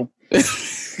say no.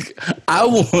 I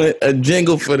want a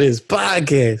jingle for this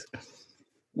podcast.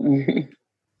 And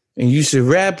you should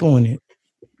rap on it.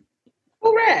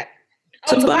 Who rap?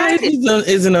 Tobias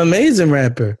is an amazing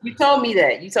rapper. You told me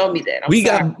that.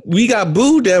 We got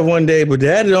booed that one day, but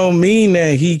that don't mean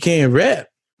that he can't rap.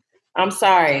 I'm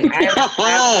sorry. I'm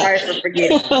sorry for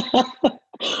forgetting.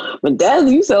 But Dad,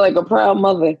 you sound like a proud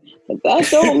mother. But that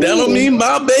don't mean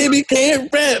my baby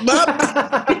can't rap.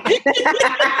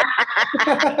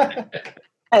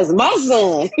 That's my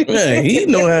son. Man, he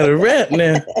know how to rap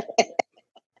now.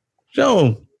 Show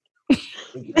him.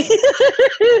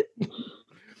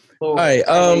 All right.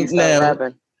 Now,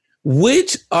 rapping.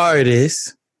 Which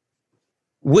artist?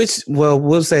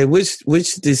 We'll say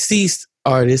which deceased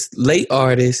artist, late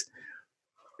artist,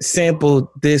 sampled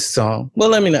this song? Well,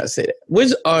 let me not say that.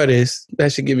 Which artist?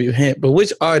 That should give you a hint. But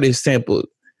which artist sampled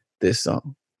this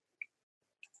song?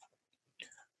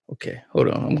 Okay, hold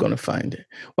on. I'm gonna find it.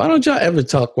 Why don't y'all ever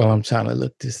talk while I'm trying to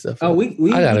look this stuff up? I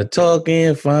gotta talk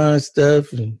and find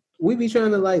stuff. And we be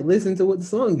trying to like listen to what the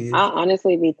song is. I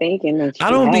honestly be thinking that I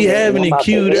don't be having it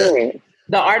queued up.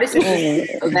 The artist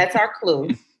is so that's our clue.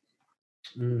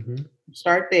 Mm-hmm.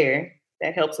 Start there.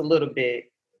 That helps a little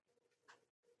bit.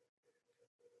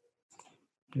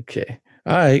 Okay.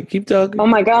 All right. Keep talking. Oh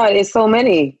my God, it's so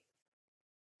many.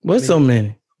 What's so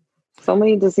many? So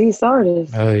many deceased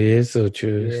artists. Oh yeah, it's so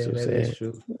true. Yeah, so that sad. is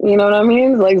true. You know what I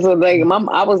mean? Like so, like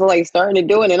I was like starting to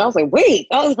do it, and I was like, wait,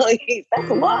 I was like, that's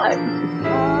a lot.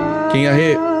 Can y'all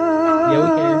hear it? Yeah, we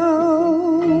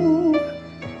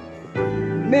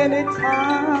can. Many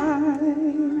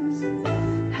times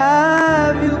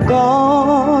have you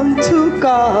gone to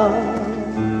God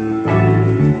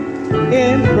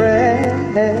in prayer?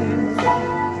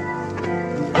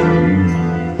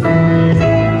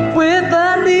 With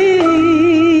a need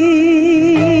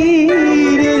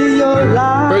in your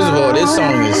life. First of all, this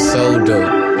song is so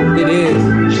dope. It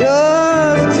is.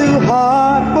 Just too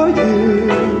hard for you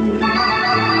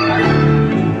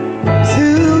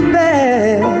to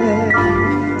bear.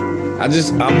 I'm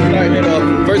starting it off.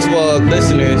 First of all,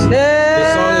 listeners,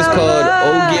 this song is called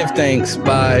 "Oh Give Thanks"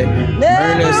 by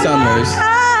Myrna Summers.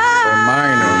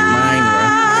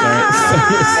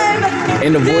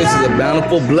 And the voices of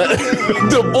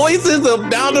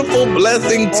Bountiful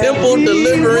Blessing Temple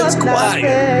Deliverance Choir.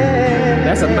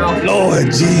 That's a mouthful. Lord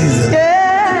Jesus.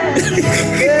 This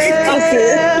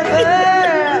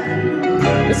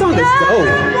song is dope.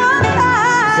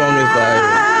 This song is fire.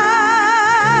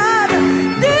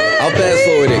 I'll fast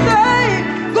forward it.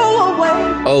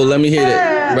 Oh, let me hear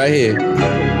that. Right here. This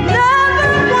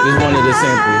is one of the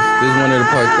samples. This is one of the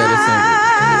parts that is sampled.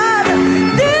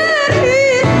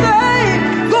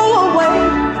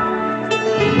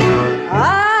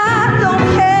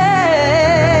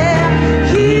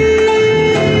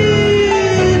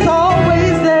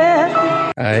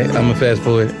 Alright, I'm gonna fast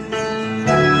forward.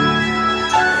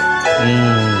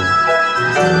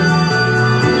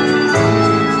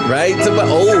 Right to my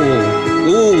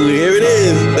ooh, here it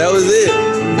is. That was it.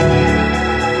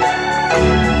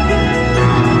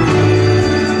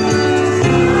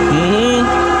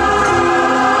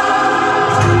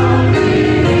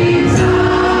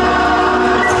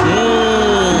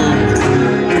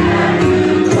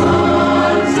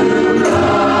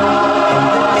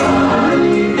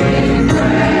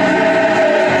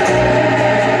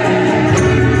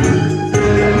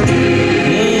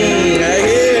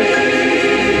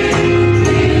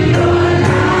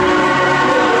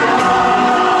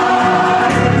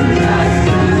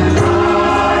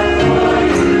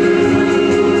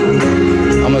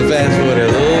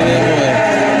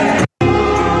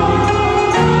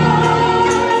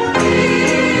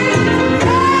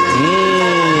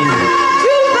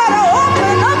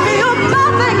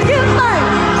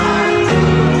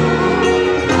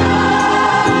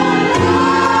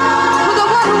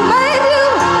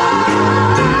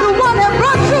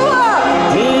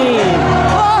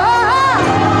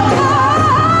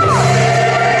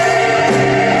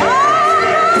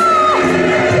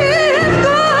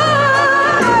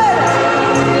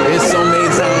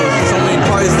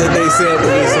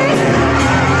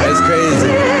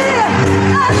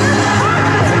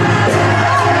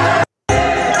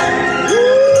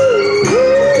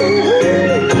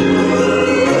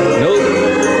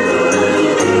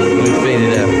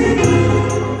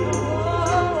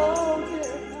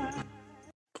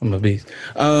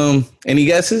 Any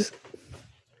guesses?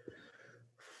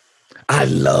 I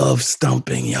love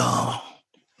stumping, y'all.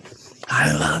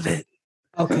 I love it.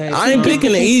 Okay. I ain't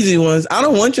picking the easy ones. I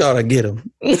don't want y'all to get them.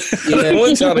 I don't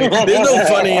want y'all to. There's no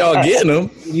fun in y'all getting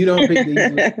them. You don't pick the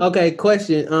easy ones. Okay,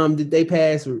 question. Did they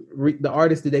pass the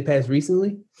artist? Did they pass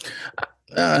recently?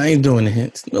 I ain't doing the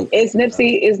hints. Nope. It's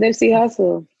Nipsey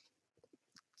Hussle.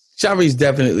 Shari's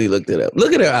definitely looked it up.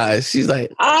 Look at her eyes. She's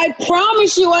like, I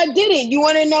promise you I didn't. You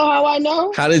want to know how I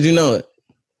know? How did you know it?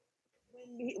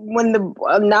 When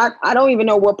I don't even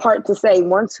know what part to say.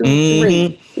 1, 2,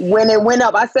 3. When it went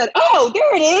up, I said, "Oh,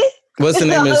 there it is." What's the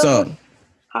name of the song?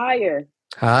 Higher.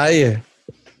 Higher.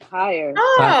 Higher.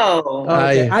 Oh.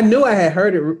 Okay. I knew I had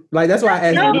heard it. Like, that's why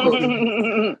I asked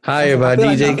you. Higher by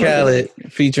DJ Khaled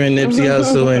featuring Nipsey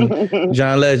Hussle and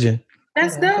John Legend.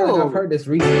 That's I feel like I've dope. heard this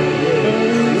recently.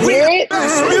 Yeah. Hear it?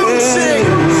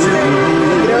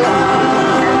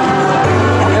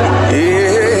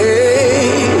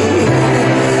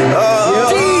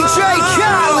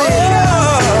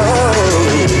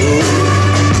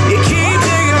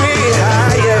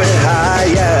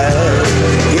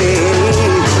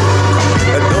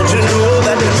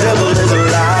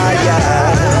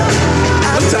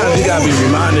 Be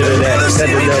reminded of that. That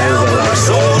the devil is alive.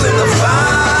 Soul in the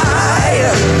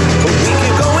fire, but we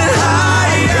keep going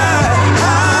higher,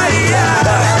 higher.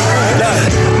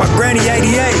 My granny 88,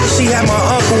 she had my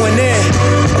uncle in there.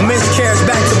 A miscarriage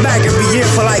back to back every year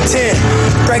for like 10.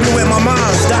 Pregnant with my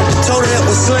mom's, doctor told her it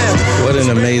was slim. What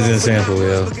an amazing sample,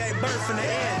 yo.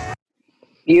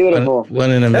 Beautiful.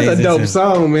 What an amazing That's a dope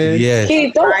sample. song, man. Yeah.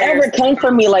 Keith, don't ever come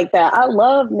for me like that. I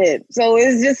love Nip. So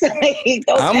it's just like,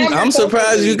 I'm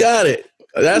surprised you got it.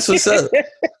 That's what's up.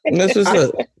 That's what's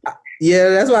up. Yeah,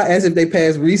 that's why I asked if they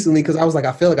passed recently, because I was like,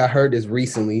 I feel like I heard this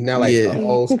recently. Not like Yeah. an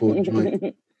old school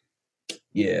joint.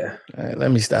 Yeah. All right,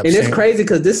 let me stop. And saying. it's crazy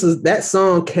because that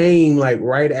song came like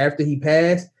right after he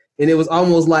passed, and it was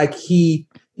almost like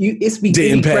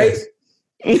Didn't pass.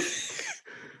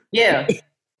 Yeah.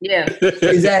 Yeah.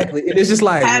 Exactly. And it's just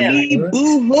like I be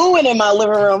boo-hooing in my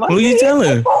living room. Who you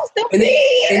telling? and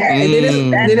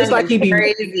then it's like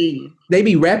crazy. they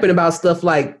be rapping about stuff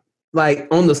like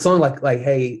on the song, like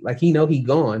hey, like he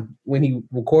gone when he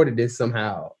recorded this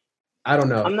somehow. I don't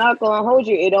know. I'm not gonna hold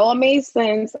you. It all made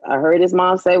sense. I heard his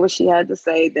mom say what she had to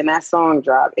say. Then that song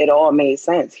dropped. It all made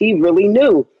sense. He really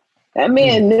knew. That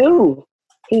man knew.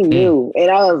 He knew.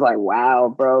 And I was like,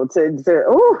 wow, bro.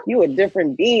 You a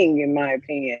different being, in my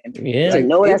opinion. Yeah. To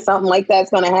know that something like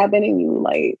that's gonna happen and you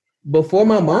like. Before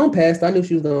my mom passed, I knew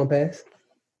she was gonna pass.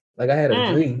 Like I had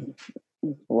a dream.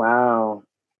 Wow.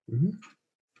 Mm-hmm.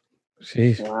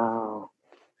 Jeez. Wow.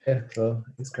 Yeah, so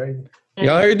it's crazy.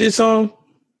 Y'all heard this song?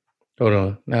 Hold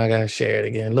on. Now I gotta share it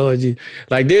again. Lord Jesus.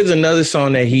 Like there's another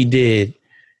song that he did,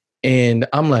 and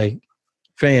I'm like,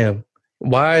 fam,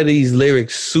 why are these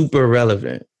lyrics super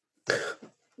relevant?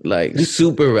 Like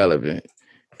super relevant.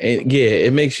 And yeah,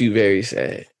 it makes you very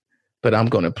sad. But I'm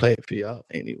gonna play it for y'all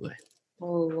anyway.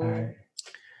 Oh, Lord.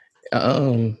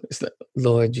 It's like,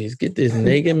 Lord Jesus, get this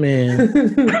nigga man.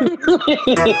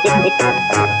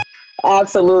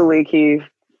 Absolutely, Keith.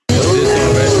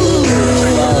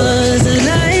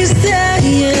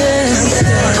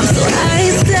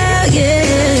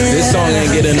 This song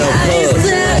ain't get enough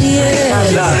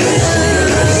love.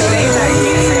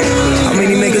 How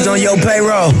many niggas on your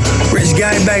payroll? Rich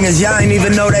gangbangers, y'all ain't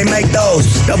even know they make those.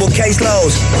 Double case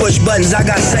lows, push buttons, I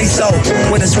got say so.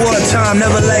 When it's war time,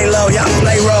 never lay low, y'all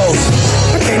play roles.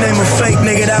 I can't name a fake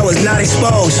nigga that was not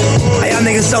exposed. Hey, y'all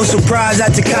niggas so surprised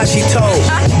that Tekashi told.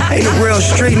 Ain't a real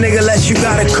street nigga unless you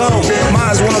got a code.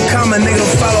 Mine's one common nigga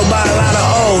followed by a lot of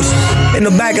O's. In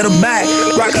the back of the back,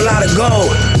 rock a lot of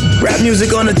gold. Rap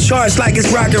music on the charts like it's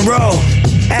rock and roll.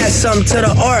 Add something to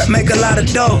the art, make a lot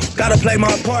of dough. Gotta play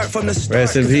my part from the start.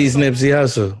 Rest in peace, Nipsey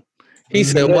Hussle. He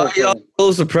said, why y'all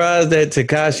so surprised that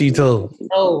Tekashi told?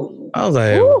 Oh. I was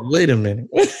like, wait a minute.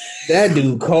 That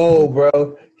dude cold,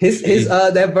 bro. His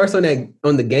that verse on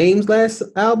the Games last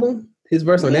album, his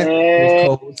verse on that was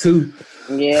cold too.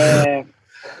 Yeah.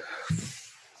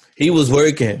 He was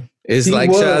working. It's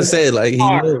like Sean said, like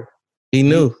he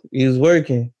knew he was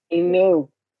working. He knew.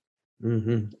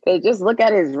 Mm-hmm. Hey, just look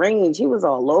at his range. He was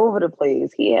all over the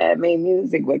place. He had made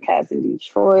music with cats in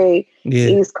Detroit,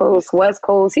 East Coast, West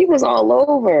Coast. He was all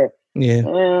over. Yeah.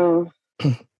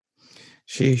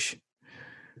 Sheesh.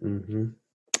 Mm-hmm.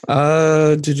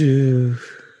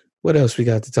 What else we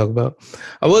got to talk about?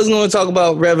 I wasn't going to talk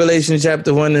about Revelation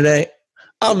chapter 1 today.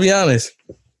 I'll be honest.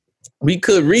 We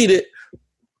could read it,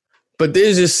 but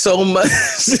there's just so much.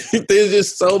 There's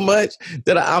just so much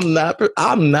that I'm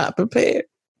not prepared.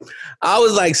 I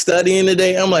was like studying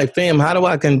today. I'm like, fam, how do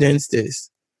I condense this?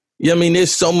 You know what I mean?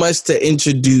 There's so much to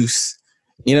introduce.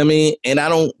 You know what I mean? And I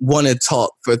don't want to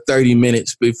talk for 30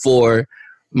 minutes before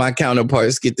my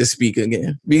counterparts get to speak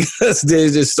again because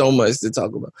there's just so much to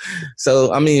talk about.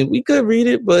 So, I mean, we could read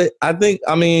it, but I think,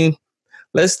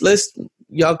 let's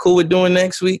y'all cool with doing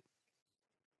next week?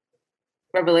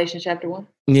 Revelation chapter 1?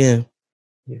 Yeah.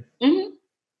 Yeah. Mm-hmm.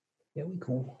 Yeah, we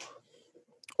cool.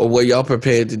 Or were y'all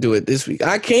prepared to do it this week?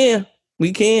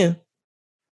 We can.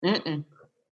 Mm-mm.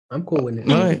 I'm cool with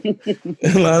it. All right.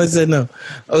 Lana said no.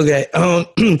 Okay.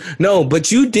 No,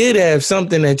 but you did have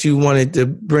something that you wanted to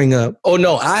bring up. Oh,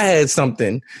 no, I had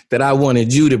something that I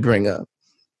wanted you to bring up.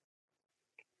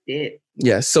 did.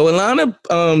 Yeah. So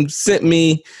Alana sent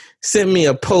me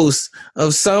a post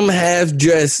of some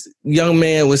half-dressed young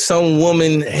man with some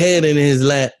woman head in his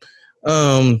lap,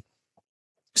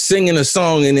 singing a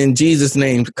song, and then Jesus'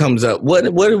 name comes up. What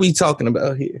are we talking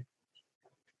about here?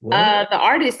 The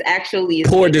artist actually is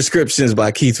Poor descriptions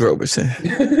by Keith Robertson.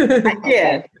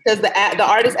 Yeah, because the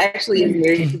artist actually is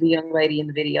married to the young lady in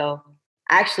the video.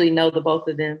 I actually know the both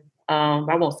of them.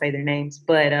 I won't say their names,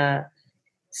 but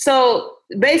so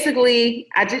basically,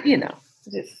 I just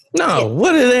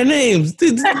what are their names?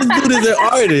 This dude is an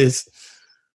artist.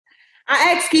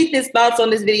 I asked Keith his thoughts on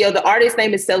this video. The artist's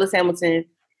name is Silas Hamilton.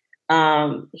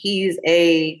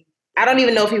 I don't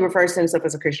even know if he refers to himself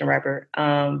as a Christian rapper,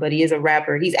 but he is a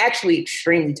rapper. He's actually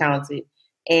extremely talented.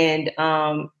 And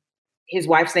his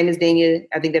wife's name is Danya.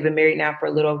 I think they've been married now for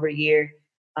a little over a year.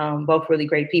 Both really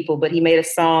great people. But he made a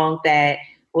song that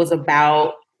was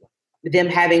about them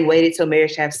having waited till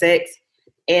marriage to have sex.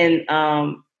 And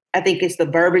I think it's the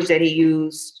verbiage that he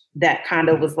used that kind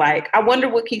of was like, I wonder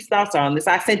what Keith's thoughts are on this.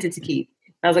 I sent it to Keith.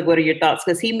 I was like, what are your thoughts?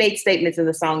 Because he made statements in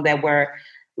the song that were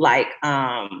like,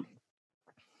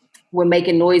 we're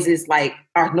making noises like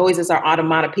our noises are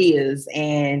automatopoeias,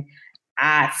 and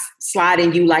I slide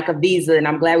in you like a visa, and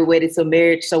I'm glad we waited till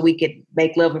marriage so we could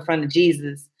make love in front of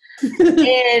Jesus.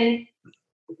 And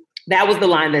that was the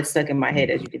line that stuck in my head,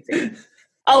 as you can see.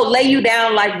 Oh, lay you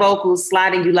down like vocals,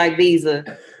 sliding you like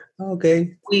visa.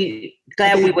 Okay. We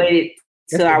waited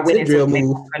till our wedding to make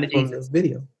love in front of Jesus.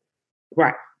 Video.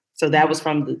 Right. So that was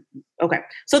from okay.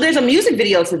 So there's a music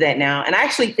video to that now. And I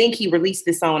actually think he released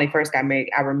this song when they first got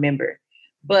married. I remember.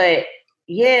 But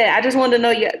yeah, I just wanted to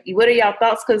know, what are y'all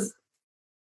thoughts?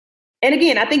 And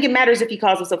again, I think it matters if he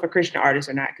calls himself a Christian artist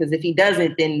or not. Because if he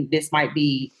doesn't, then this might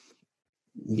be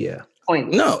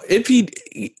pointless. No, if he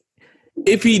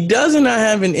doesn't, I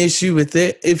have an issue with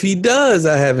it. If he does,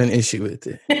 I have an issue with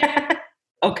it.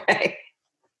 Okay.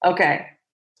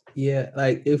 Yeah,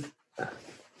 like if...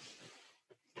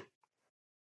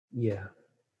 Yeah.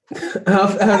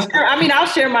 I'll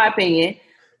share my opinion.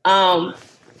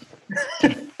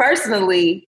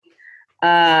 Personally,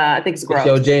 I think it's gross. It's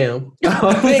your jam.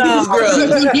 I think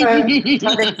it's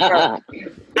gross.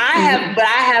 I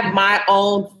have my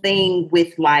own thing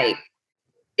with like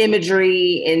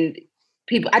imagery and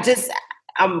people.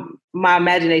 My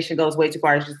imagination goes way too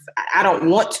far. It's just, I don't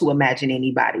want to imagine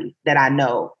anybody that I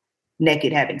know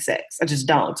naked having sex. I just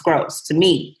don't. It's gross to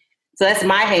me. So that's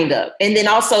my hang up. And then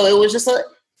also it was a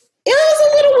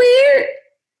little weird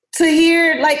to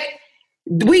hear, like,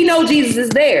 we know Jesus is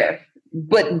there,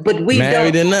 but we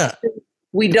married or not.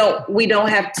 We don't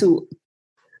have to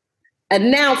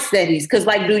announce that he's, because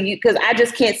I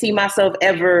just can't see myself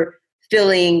ever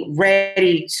feeling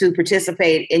ready to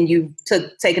participate and you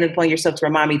taking it upon yourself to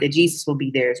remind me that Jesus will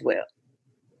be there as well.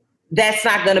 That's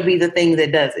not going to be the thing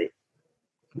that does it.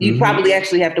 You probably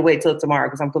actually have to wait till tomorrow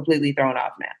because I'm completely thrown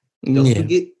off now.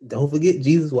 Don't forget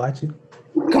Jesus watching.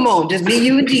 Come on, just be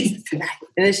you and Jesus tonight.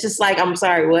 And it's just like, I'm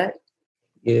sorry, what?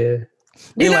 Yeah.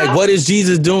 Like, what is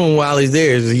Jesus doing while he's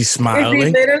there? Is he smiling? Is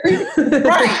he literally?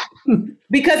 Right.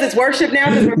 Because it's worship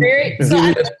now because we're married. So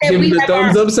give me the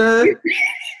thumbs up sign.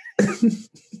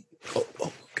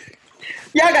 Okay.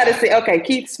 Y'all got to see. Okay,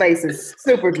 Keith's face is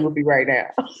super droopy right now.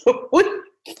 What?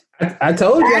 I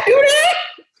told you. I do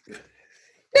that?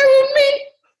 That was me.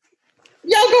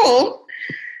 Y'all go on.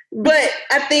 But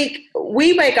I think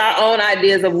we make our own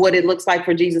ideas of what it looks like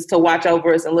for Jesus to watch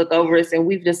over us and look over us. And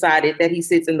we've decided that he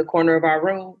sits in the corner of our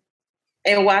room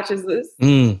and watches us.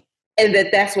 And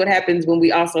that's what happens when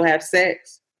we also have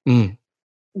sex.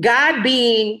 God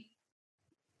being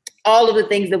all of the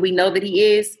things that we know that he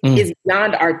is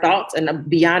beyond our thoughts and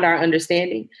beyond our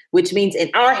understanding, which means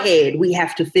in our head, we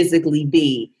have to physically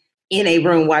be in a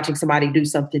room watching somebody do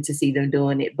something to see them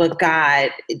doing it. But God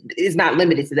is not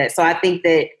limited to that. So I think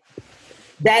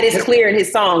that is clear in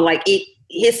his song. Like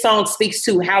his song speaks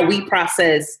to how we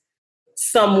process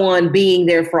someone being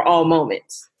there for all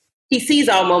moments. He sees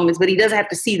all moments, but he doesn't have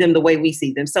to see them the way we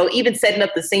see them. So even setting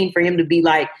up the scene for him to be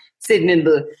like sitting in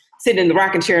the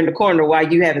rocking chair in the corner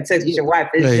while you having sex with your wife,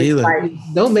 it's just like,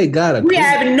 don't make God we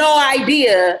have no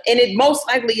idea, and it most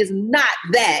likely is not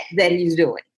that he's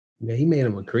doing. Yeah, he made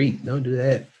him a creep. Don't do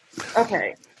that.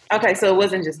 Okay, so it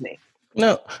wasn't just me.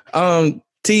 No.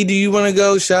 T, do you want to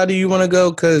go? Sha, do you want to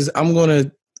go? Because I'm gonna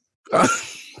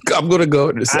go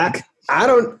in a second. I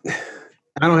don't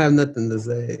have nothing to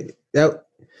say.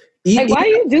 Why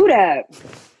you do that?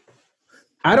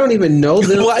 I don't even know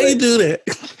them. Why you do that?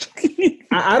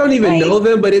 I don't even know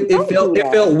them, but it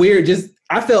felt weird. Just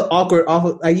I felt awkward.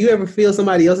 Like, you ever feel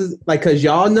somebody else's, like, because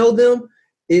y'all know them,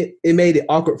 it made it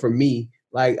awkward for me.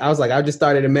 Like I was like, I just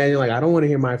started imagining like I don't want to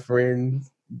hear my friend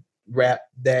rap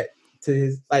that to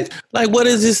his like what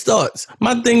is his thoughts?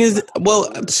 My thing is,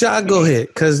 well, Shy, go ahead,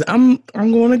 because I'm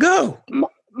going to go.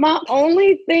 My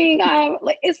only thing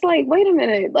it's like, wait a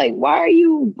minute, like why are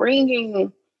you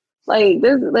bringing like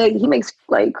this? Like he makes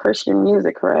like Christian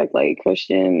music, correct? Like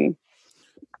Christian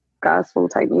gospel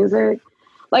type music.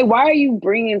 Like why are you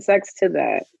bringing sex to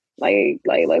that? Like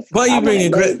let's. Why are you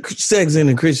bringing sex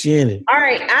into Christianity? All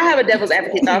right, I have a devil's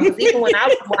advocate thought because even when I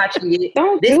was watching it,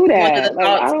 don't do that.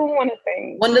 I don't want to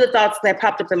think. One of the thoughts that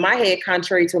popped up in my head,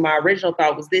 contrary to my original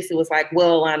thought, was this. It was like,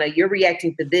 well, Lana, you're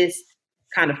reacting to this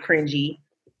kind of cringy,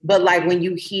 but like when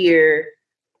you hear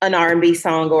an R&B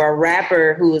song or a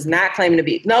rapper who is not claiming to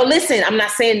be. No, listen, I'm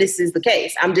not saying this is the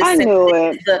case. I'm just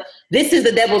saying this is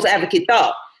the devil's advocate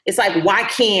thought. It's like, why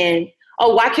can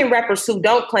rappers who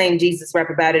don't claim Jesus rap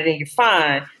about it and you're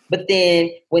fine? But then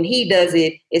when he does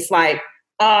it, it's like,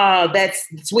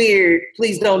 that's weird.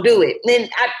 Please don't do it.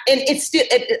 And it's still,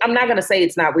 I'm not going to say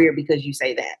it's not weird because you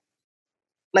say that.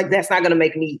 Like, that's not going to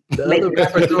make me. The other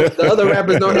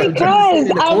rappers don't have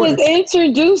because I was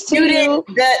introduced to you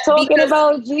talking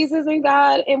about Jesus and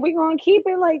God, and we're going to keep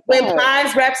it like that. When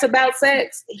Plies raps about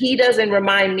sex, he doesn't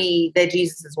remind me that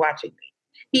Jesus is watching me.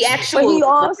 He actually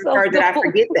heard that I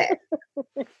forget that.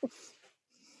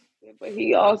 But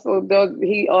he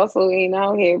also ain't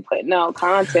out here putting out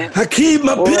content. I keep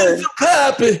my pencil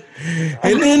popping,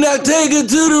 and then I take it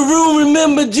to the room.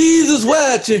 Remember Jesus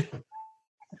watching.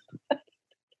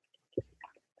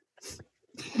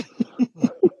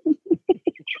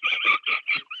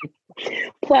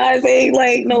 Plies ain't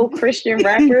like no Christian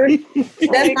rapper.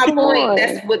 That's my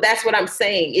point. That's what I'm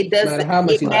saying. It doesn't. How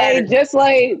much just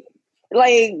like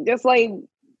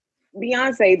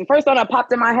Beyonce. The first thought that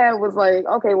popped in my head was like,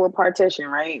 okay, well, Partition,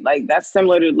 right? Like that's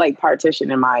similar to like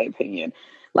Partition in my opinion.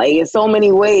 Like in so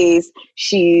many ways,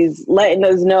 she's letting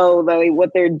us know like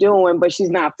what they're doing, but she's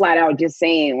not flat out just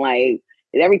saying like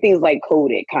everything's like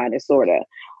coded, kind of, sort of.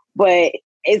 But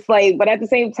it's like, but at the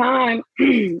same time,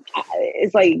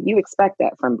 it's like you expect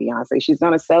that from Beyonce. She's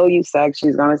gonna sell you sex.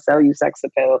 She's gonna sell you sex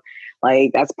appeal.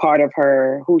 Like that's part of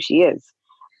her who she is.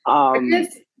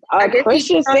 A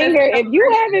Christian singer. If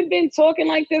you haven't been talking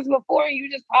like this before, and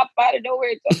you just pop out of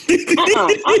nowhere.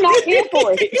 I'm not here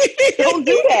for it. Don't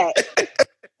do that.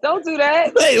 Don't do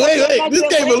that. Wait. This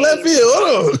came from left field.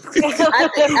 Hold on.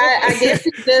 I guess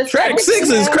he just track 6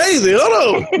 is crazy. Hold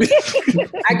on.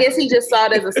 I guess he just saw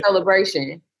it as a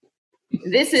celebration.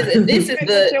 This is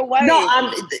the no.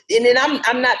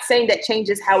 I'm not saying that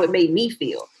changes how it made me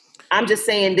feel. I'm just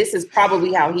saying this is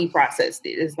probably how he processed it.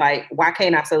 It's like, why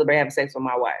can't I celebrate having sex with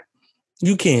my wife?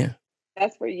 You can.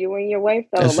 That's for you and your wife,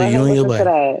 though. That's for you and your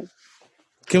wife.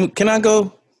 Can I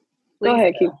go? Go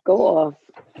ahead, go off.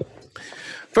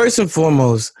 First and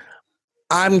foremost,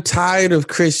 I'm tired of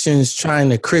Christians trying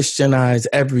to Christianize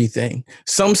everything.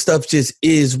 Some stuff just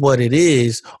is what it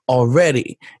is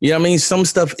already. You know what I mean? Some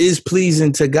stuff is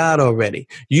pleasing to God already.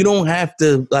 You don't have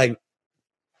to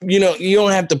you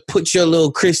don't have to put your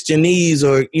little Christianese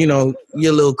or, your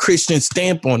little Christian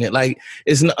stamp on it. Like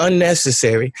it's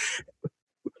unnecessary.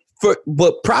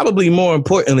 But probably more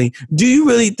importantly, do you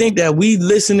really think that we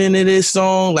listening to this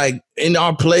song like in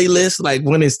our playlist, like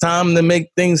when it's time to make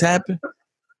things happen?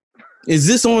 Is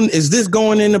this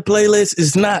going in the playlist?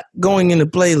 It's not going in the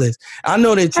playlist. I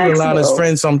know that you're Alana's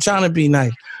friend, so I'm trying to be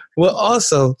nice. Well,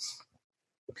 also,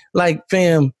 like,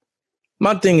 fam,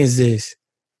 my thing is this.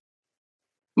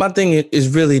 My thing is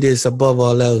really this above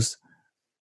all else.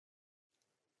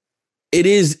 It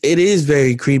is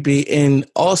very creepy. And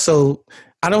also,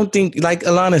 I don't think, like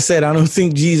Alana said, I don't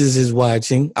think Jesus is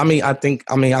watching. I think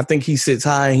he sits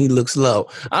high and he looks low.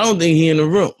 I don't think he in the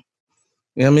room.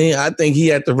 You know what I mean? I think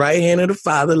he at the right hand of the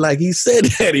Father like he said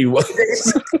that he was.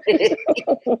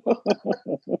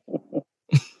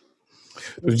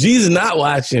 Jesus not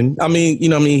watching.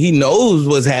 He knows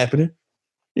what's happening.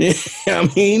 Yeah,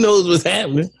 he knows what's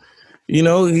happening.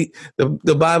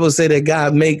 The Bible say that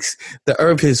God makes the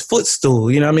earth his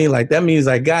footstool. You know what I mean? Like that means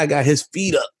like God got his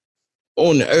feet up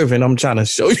on the earth, and I'm trying to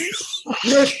show you.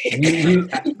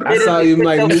 I saw you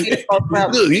like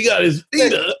look, he got his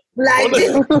feet up.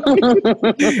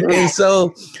 And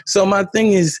so my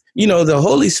thing is, the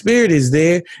Holy Spirit is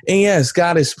there, and yes,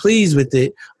 God is pleased with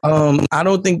it. I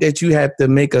don't think that you have to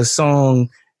make a song.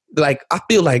 Like, I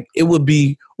feel like it would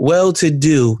be well to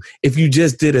do if you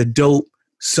just did a dope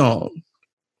song.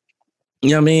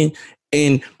 You know what I mean?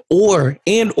 And or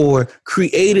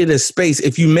created a space.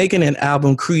 If you're making an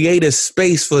album, create a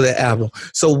space for the album.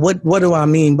 So what do I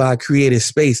mean by create a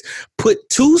space? Put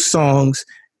 2 songs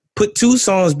put two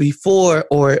songs before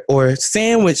or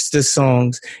sandwich the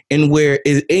songs in where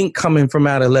it ain't coming from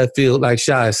out of left field, like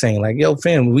Shy is saying, like, yo,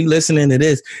 fam, we listening to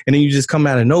this, and then you just come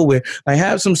out of nowhere. Like,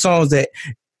 have some songs that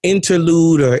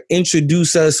interlude or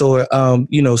introduce us or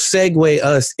segue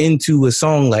us into a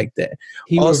song like that.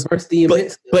 He also, reversed the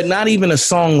immense, but not even a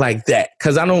song like that,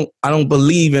 because I don't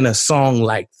believe in a song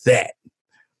like that.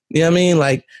 You know what I mean?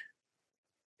 Like,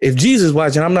 if Jesus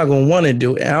watching, I'm not gonna want to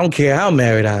do it. I don't care how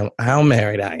married I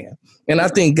am, and I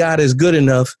think God is good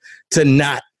enough to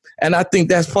not. And I think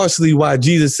that's partially why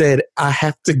Jesus said, "I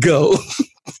have to go,"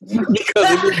 because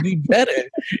it would be better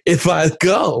if I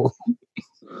go.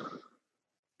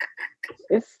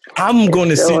 I'm going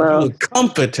to send you a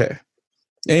comforter.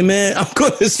 Amen. I'm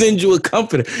going to send you a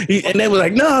comforter. And they were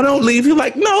like, no, don't leave. He's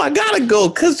like, no, I got to go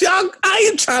because I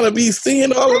ain't trying to be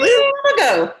seeing all of this. I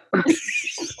go.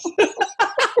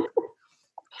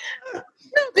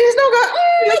 There's no go.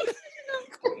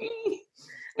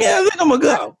 Yeah, I think I'm going to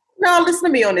go. No, listen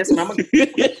to me on this one. I'm gonna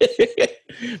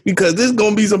because there's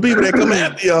going to be some people that come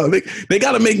after y'all. They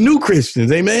got to make new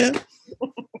Christians. Amen.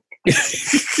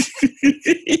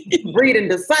 Breeding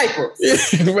disciples.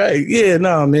 Right. Yeah,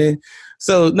 no, man.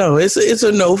 So no, it's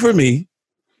a no for me.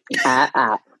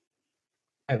 I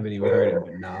haven't even heard of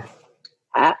it. No.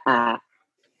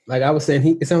 Like I was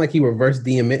saying, it sounded like he reversed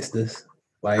DMX this.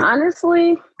 Like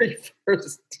honestly.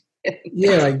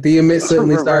 Yeah, like DMX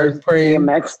suddenly started praying.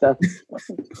 DMX stuff.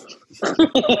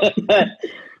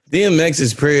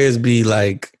 DMX's prayers be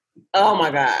like, oh my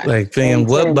God. Like, fam,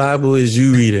 what Bible is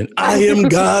you reading? I am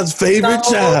God's favorite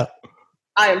child.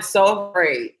 I am so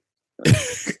afraid.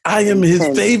 I am his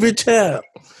favorite child.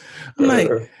 I'm like,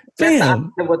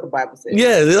 fam. That's what the Bible says.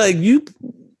 Yeah, they're like, you.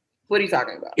 What are you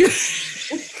talking about?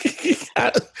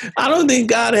 I don't think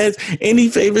God has any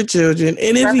favorite children.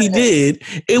 And if he did,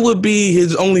 it would be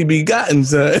his only begotten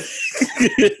son.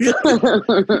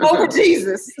 Over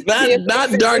Jesus.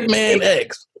 Not Dark Man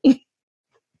X.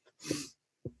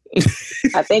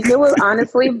 I think it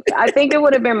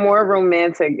would have been more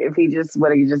romantic if he just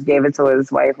would have just gave it to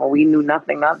his wife and we knew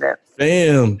nothing of it.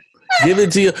 Damn. Give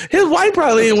it to you. His wife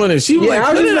probably didn't want it. She was like,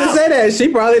 I was just gonna say that. She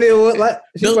probably didn't want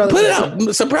put it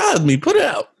out. Surprise me. Put it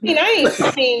out.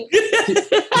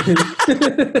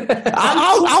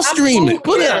 I'll stream it.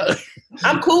 Put it out.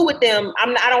 I'm cool with them. I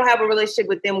don't have a relationship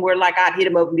with them where like I'd hit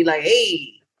them up and be like,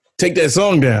 hey, take that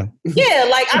song down. Yeah,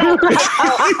 like I don't.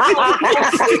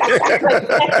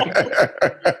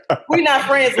 We're not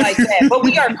friends like that, but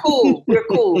we are cool. We're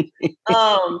cool.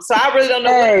 So I really don't know.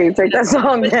 Hey, take that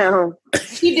song down.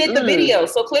 She did the video,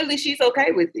 so clearly she's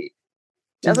okay with it.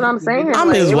 That's what I'm saying.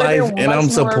 I'm his wife, and I'm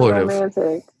supportive.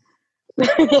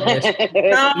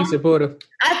 He's supportive.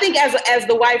 I think as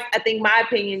the wife, I think my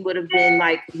opinion would have been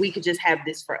like we could just have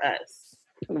this for us.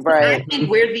 Right. I think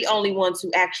we're the only ones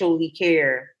who actually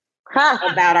care.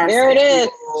 About our there it is.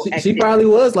 She probably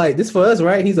was like, this for us,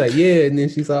 right? He's like, yeah, and then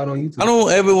she saw it on YouTube. I don't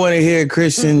ever want to hear a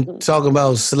Christian talk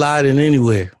about sliding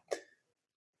anywhere.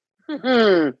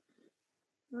 I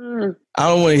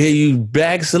don't want to hear you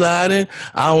backsliding.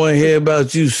 I don't want to hear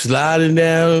about you sliding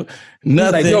down.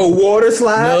 Nothing. Like, no water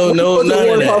slide? No, none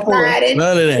of that.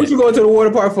 None of that. What you going to the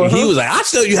water park for? He was like, I'll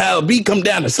show you how a beat come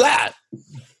down the slide.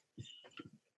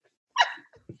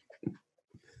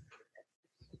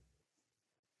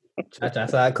 Cha-cha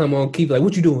side, come on, keep like,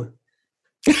 what you doing?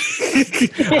 I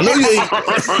know you ain't.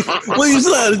 What you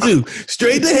sliding to?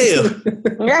 Straight to hell.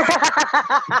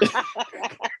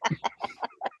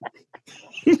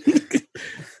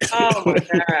 Oh my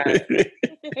God.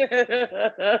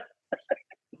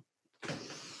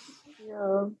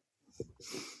 Yeah.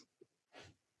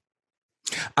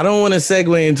 I don't want to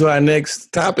segue into our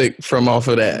next topic from off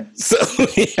of that. So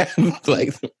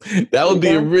like that would be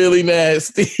a really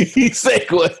nasty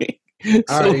segue.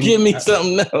 So give me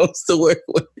something else to work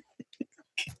with.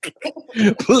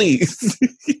 Please.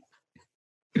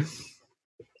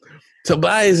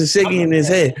 Tobias is shaking his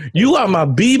head. You are my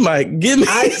B mic. Give me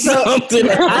something.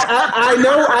 I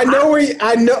know where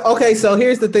I know. Okay, so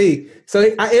here's the thing.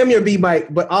 So I am your B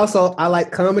mic, but also I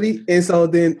like comedy, and so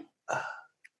then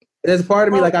there's a part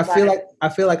of me like I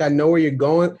feel like I know where you're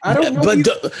going. I don't know.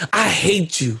 But I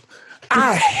hate you.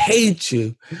 I hate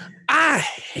you.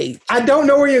 I don't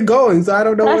know where you're going, so I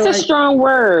don't know. That's a strong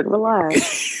word.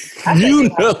 Relax. You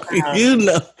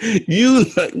know.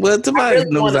 Well, Tobias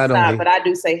really knows I don't hate. But I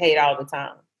do say hate all the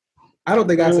time. I don't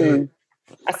think I say it.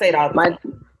 I say it all the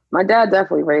time. My dad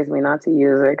definitely raised me not to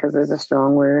use it because it's a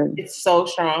strong word. It's so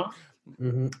strong.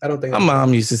 Mm-hmm. I don't think my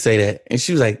mom used to say that, and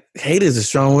she was like, "Hate is a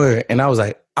strong word," and I was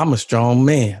like, "I'm a strong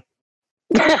man."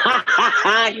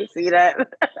 I can see that.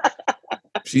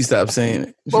 She stopped saying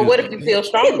it. But what if you feel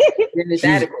strongly? Then it's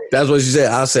adequate. That's what she said.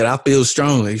 I said, I feel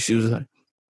strongly. She was like,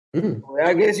 well,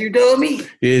 I guess you told me.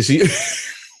 yeah, she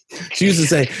used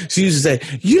to say,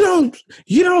 you don't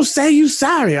say you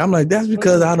sorry. I'm like, that's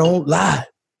because I don't lie.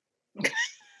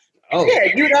 Oh.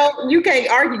 Yeah, you can't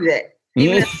argue that.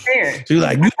 Even as a parent. She was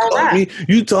like,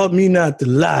 you taught me not to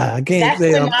lie. I can't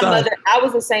say I'm sorry. I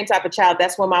was the same type of child.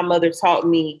 That's when my mother taught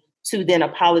me to then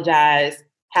apologize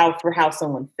for how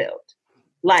someone felt.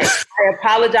 Like, I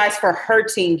apologize for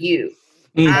hurting you.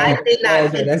 I did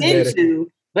not intend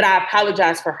to, but I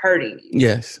apologize for hurting you.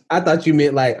 Yes. I thought you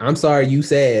meant like, I'm sorry you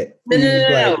said.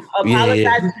 No.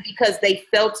 Apologize because they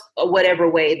felt whatever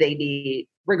way they did,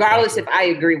 regardless if I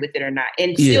agree with it or not.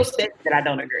 And still said that I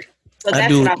don't agree. So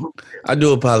I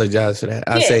do apologize for that.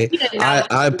 I say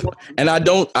I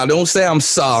don't say I'm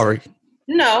sorry.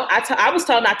 No, I was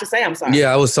told not to say I'm sorry.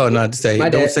 Yeah, I was told not to say.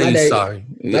 Don't say you're sorry.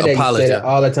 Apologize. Say that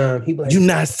all the time. He like, you're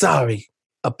not sorry.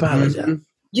 Apologize. Mm-hmm.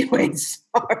 You ain't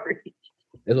sorry.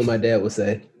 That's what my dad would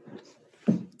say.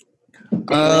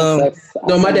 No,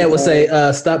 my dad would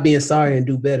say, stop being sorry and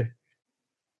do better.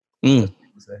 One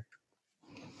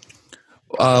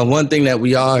thing that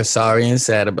we are sorry and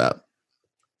sad about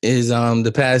is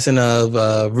the passing of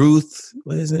Ruth.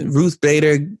 What is it? Ruth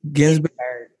Bader Ginsberg.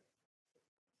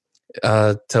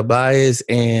 Tobias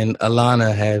and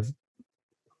Alana have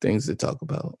things to talk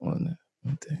about on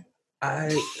that thing.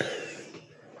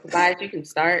 Tobias, you can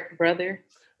start, brother.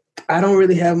 I don't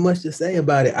really have much to say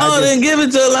about it. Then give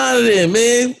it to Alana then,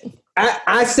 man.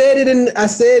 I said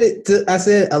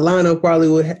Alana probably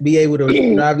would be able to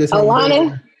drive this.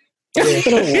 Alana? Yeah.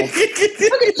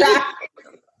 Look at John.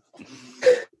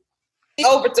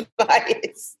 Over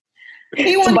Tobias.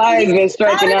 Tobias been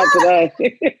striking out today.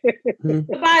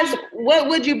 Tobias, what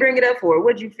would you bring it up for?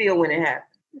 What did you feel when it happened?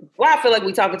 Why I feel like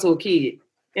we talking to a kid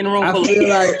in a room full of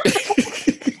like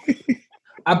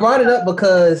I brought it up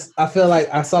because I feel like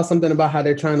I saw something about how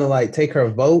they're trying to like take her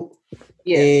vote.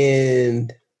 Yeah.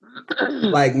 And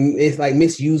like it's like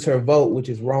misuse her vote, which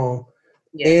is wrong.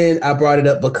 Yeah. And I brought it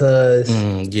up because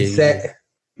And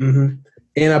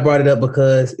I brought it up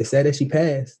because it said that she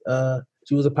passed.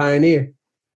 She was a pioneer.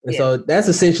 And so that's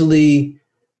essentially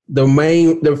the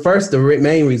main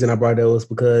reason I brought it up was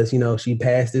because, you know, she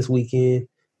passed this weekend,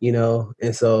 you know,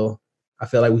 and so I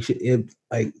feel like we should,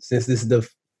 since this is the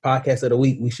podcast of the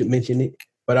week, we should mention it.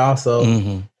 But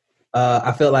also,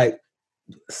 I feel like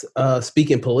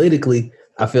speaking politically,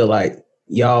 I feel like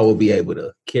y'all will be able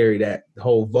to carry that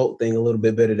whole vote thing a little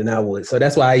bit better than I would. So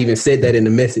that's why I even said that in the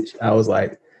message. I was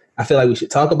like, I feel like we should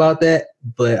talk about that,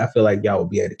 but I feel like y'all will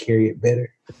be able to carry it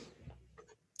better.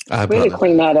 Way to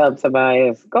clean that up,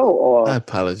 Tobias. Go off. I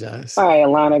apologize. All right,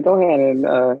 Alana, go ahead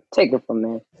and take it from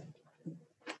there.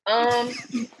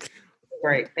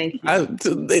 Great, thank you.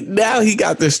 Now he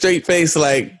got the straight face,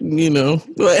 like, you know,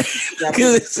 like,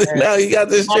 now he got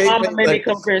the straight face. My mama made me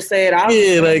come here and say it.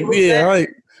 Like,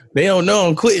 they don't know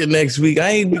I'm quitting next week. I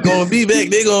ain't gonna be back.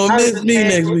 They gonna miss me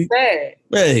next week. Hey,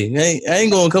 I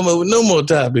ain't gonna come up with no more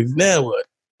topics. Now what?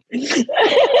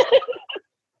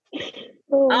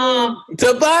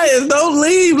 Tobias, don't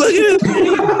leave. Look at him.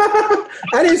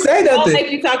 I didn't say nothing. Don't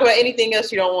make you talk about anything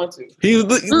else you don't want to.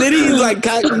 Did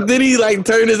he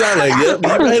turn his eye like, yep, you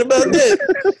right about that?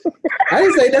 I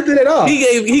didn't say nothing at all.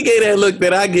 He gave that look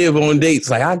that I give on dates.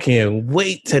 Like, I can't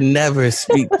wait to never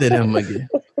speak to them again.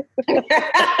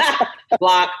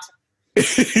 Blocked.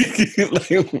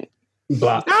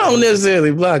 Blocked. I don't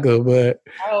necessarily block her, but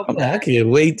I can't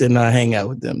wait to not hang out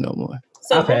with them no more.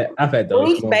 So I've had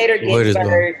those. Ruth Bader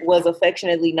Ginsberg was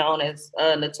affectionately known as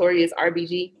Notorious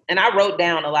RBG, and I wrote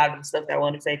down a lot of the stuff that I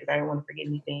wanted to say because I didn't want to forget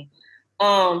anything.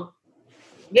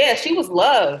 She was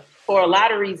loved for a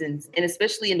lot of reasons, and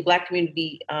especially in the Black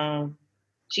community.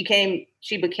 She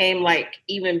became like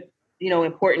even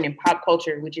important in pop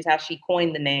culture, which is how she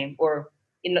coined the name, or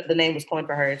the name was coined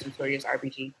for her as Notorious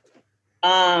RBG.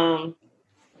 Backstory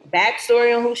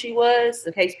on who she was,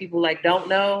 in case people don't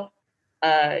know.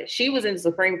 She was in the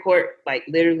Supreme Court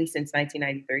literally since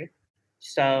 1993.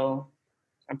 So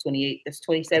I'm 28. That's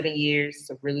 27 years.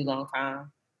 It's a really long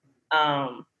time.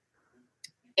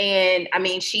 And I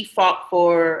mean, she fought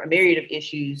for a myriad of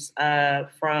issues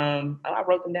from, I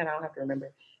wrote them down. I don't have to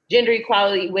remember. Gender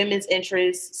equality, women's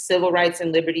interests, civil rights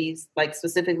and liberties,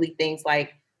 specifically things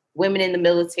like women in the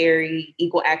military,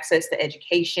 equal access to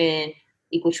education,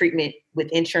 equal treatment with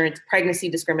insurance, pregnancy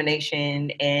discrimination,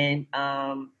 and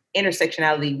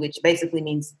intersectionality, which basically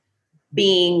means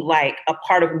being a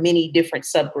part of many different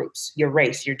subgroups, your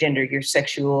race, your gender, your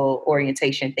sexual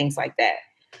orientation, things like that.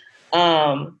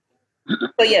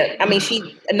 So yeah, I mean,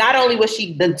 she not only was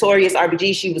she the notorious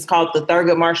RBG, she was called the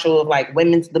Thurgood Marshall of like the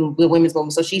women's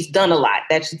movement. So she's done a lot.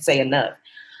 That should say enough.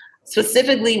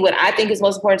 Specifically, what I think is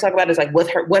most important to talk about is like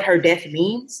what her death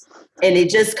means, and it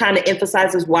just kind of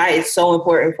emphasizes why it's so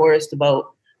important for us to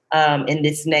vote in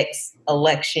this next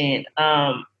election.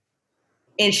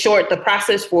 In short, the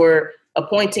process for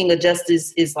appointing a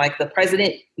justice is like the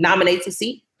president nominates a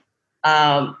seat,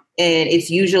 and it's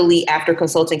usually after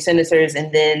consulting senators,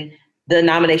 and then the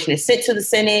nomination is sent to the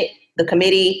Senate, the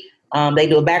committee. They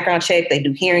do a background check. They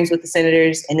do hearings with the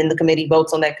senators, and then the committee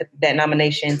votes on that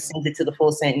nomination, sends it to the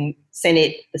full Senate.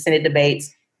 The Senate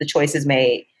debates. The choice is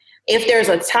made. If there's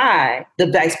a tie,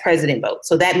 the vice president votes.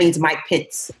 So that means Mike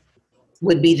Pence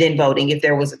would be then voting if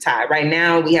there was a tie. Right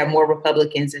now, we have more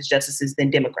Republicans as justices than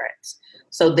Democrats.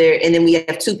 So and then we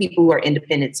have two people who are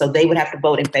independent. So they would have to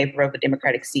vote in favor of a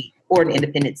Democratic seat or an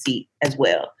independent seat as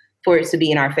well for it to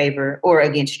be in our favor or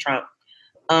against Trump.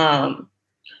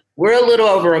 We're a little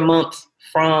over a month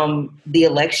from the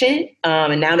election.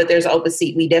 And now that there's an open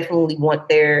seat, we definitely want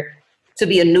there to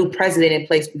be a new president in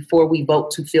place before we vote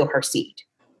to fill her seat.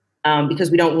 Because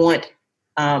we don't want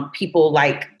people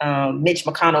like Mitch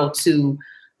McConnell to,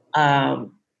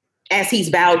 as he's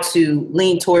vowed to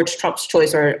lean towards Trump's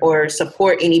choice or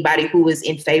support anybody who is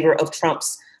in favor of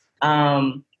Trump's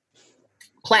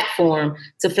platform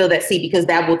to fill that seat, because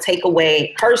that will take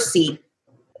away her seat,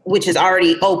 which is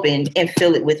already open, and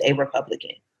fill it with a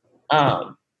Republican,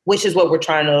 which is what we're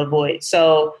trying to avoid.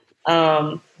 So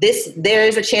there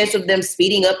is a chance of them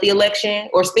speeding up the election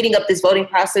or speeding up this voting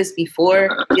process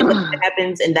before the election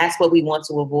happens, and that's what we want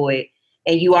to avoid.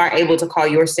 And you are able to call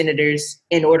your senators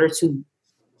in order to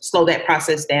slow that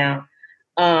process down.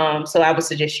 So I would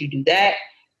suggest you do that.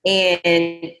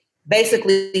 And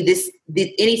basically,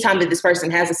 anytime that this person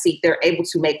has a seat, they're able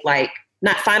to make like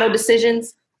not final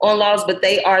decisions on laws, but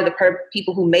they are the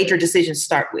people who major decisions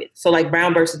start with. So like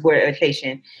Brown versus Board of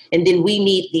Education. And then we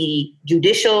need the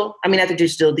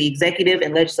the executive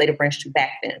and legislative branch to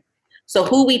back them. So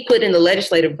who we put in the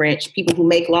legislative branch, people who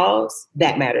make laws,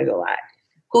 that matters a lot.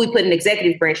 Who we put in the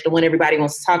executive branch, the one everybody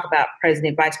wants to talk about,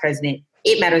 president, vice president,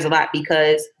 it matters a lot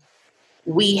because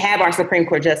we have our Supreme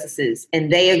Court justices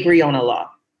and they agree on a law.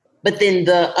 But then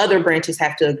the other branches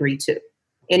have to agree too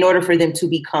in order for them to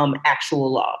become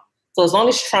actual law. So as long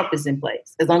as Trump is in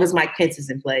place, as long as Mike Pence is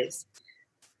in place,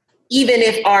 even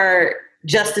if our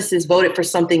justices voted for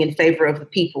something in favor of the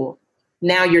people,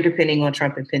 now you're depending on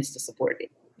Trump and Pence to support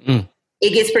it.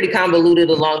 It gets pretty convoluted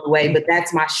along the way, but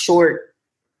that's my short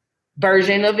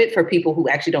version of it for people who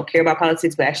actually don't care about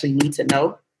politics but actually need to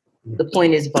know. The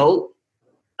point is vote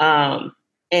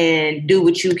and do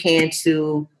what you can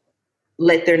to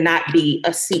let there not be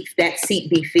that seat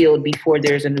be filled before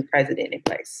there's a new president in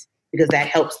place, because that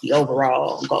helps the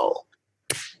overall goal.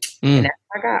 And that's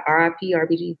what I got. R.I.P.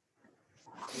 RBG.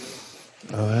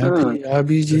 R.I.P.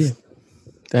 RBG.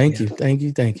 Thank you.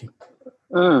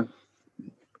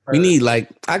 We need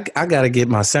I gotta get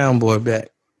my soundboard back.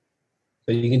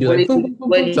 So you can do it.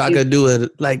 So I could do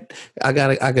it like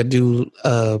I could do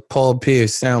Paul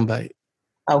Pierce soundbite.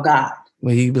 Oh God.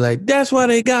 When he'd be like, "That's why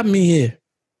they got me here."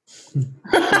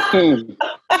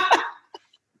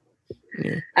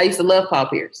 Yeah. I used to love Paul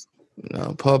Pierce.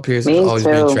 No, Paul Pierce has always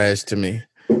been trash to me.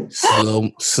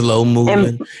 Slow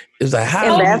moving. It was like,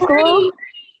 how?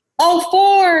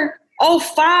 04,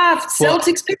 05,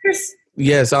 Celtics Pierce.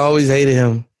 Yes, I always hated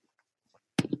him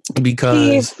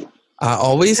because I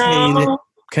always hated.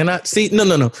 Cannot see. No.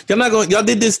 Y'all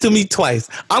did this to me twice.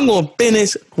 I'm gonna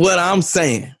finish what I'm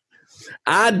saying.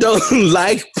 I don't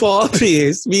like Paul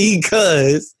Pierce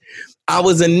because I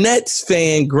was a Nets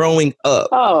fan growing up.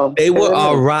 Oh, they were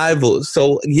our rivals.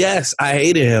 So yes, I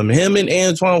hated him. Him and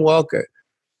Antoine Walker.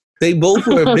 They both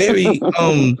were very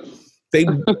they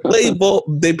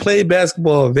played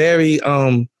basketball very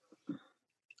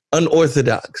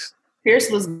unorthodox. Pierce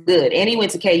was good. And he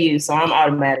went to KU, so I'm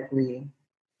automatically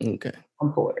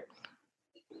on board.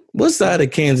 What side of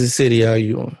Kansas City are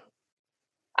you on?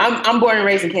 I'm born and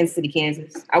raised in Kansas City,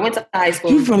 Kansas. I went to high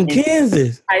school. You from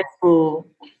Kansas? High school.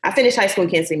 I finished high school in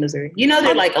Kansas City, Missouri. You know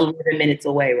they're like 11 minutes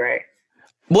away, right?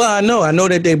 Well, I know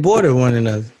that they border one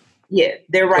another. Yeah,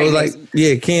 they're right.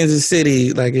 So Kansas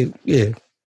City, yeah.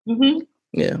 Mm-hmm.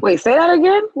 Yeah. Wait, say that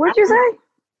again? What'd you say?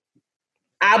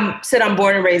 I said I'm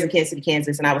born and raised in Kansas City,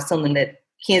 Kansas, and I was telling them that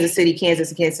Kansas City, Kansas,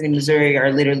 and Kansas City, Missouri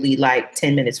are literally like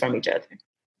 10 minutes from each other.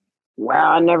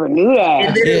 Wow, I never knew that.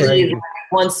 It literally is like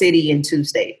one city in two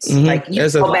states. Mm-hmm. Like you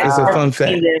that's go back a fun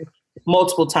fact.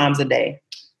 Multiple times a day,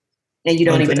 and you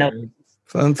don't even know.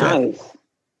 Fun fact. Nice.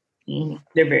 Mm-hmm.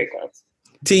 They're very close.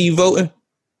 T, you voting?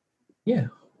 Yeah.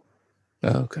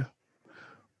 Oh, okay.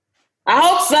 I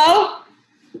hope so.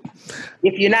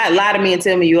 If you're not, lie to me and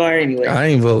tell me you are anyway. I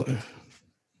ain't voting.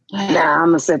 Nah, I'm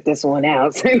gonna sit this one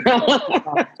out.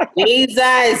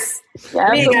 Jesus.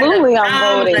 Absolutely,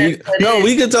 I'm voting.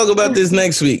 We can talk about this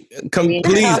next week.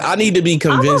 Please, I need to be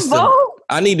convinced.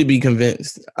 I need to be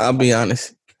convinced. I'll be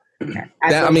honest.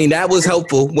 That was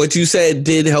helpful. What you said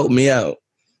did help me out.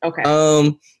 Okay.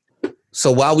 So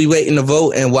while we waiting to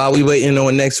vote and while we waiting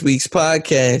on next week's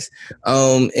podcast,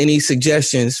 any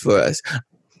suggestions for us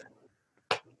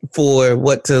for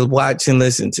what to watch and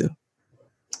listen to?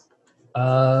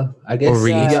 I guess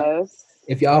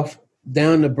if y'all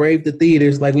down to brave the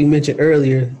theaters, like we mentioned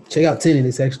earlier, check out Tenet.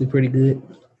 It's actually pretty good.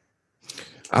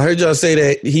 I heard y'all say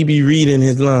that he be reading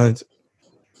his lines.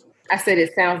 I said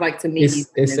it sounds like to me.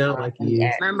 It sounds like he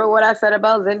is. Remember what I said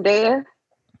about Zendaya?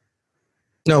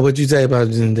 No, what'd you say about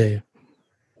Zendaya?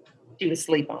 She was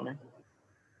asleep on her.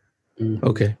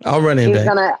 Okay, I'll run it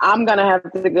back. I'm gonna have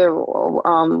to get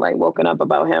woken up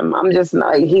about him. I'm just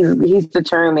he's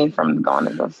deterring me from going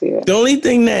to go see it. The only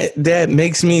thing that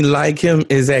makes me like him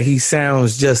is that he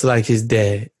sounds just like his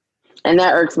dad, and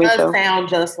that irks me too. Sound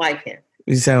just like him.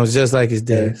 He sounds just like his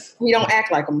dad. He don't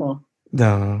act like him, huh?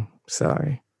 No,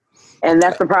 sorry. And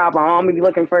that's the problem. I'm gonna be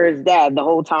looking for his dad the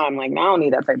whole time. Like, I don't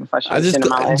need that type of frustration in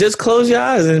my life. Just close your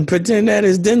eyes and pretend that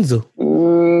it's Denzel.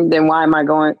 Then why am I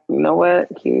going? You know what,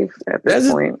 Keith? At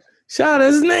this point, shout out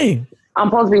his name. I'm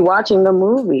supposed to be watching the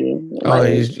movie. Oh,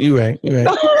 you're right. You're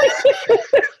right.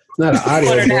 It's not an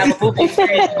audio.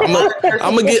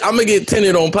 I'm gonna get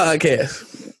Tenet on podcast.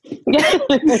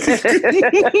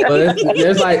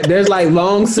 There's like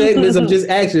long segments of just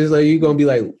action, so you're gonna be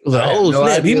like, oh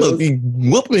snap, he must be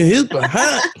whooping his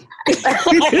behind. Listen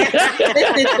to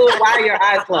it while your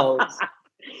eyes closed.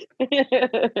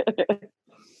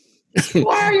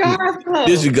 Why are your eyes closed?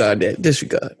 Disregard that.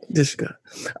 Disregard.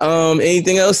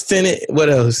 Anything else, Tenet? What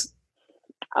else?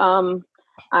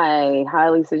 I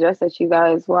highly suggest that you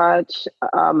guys watch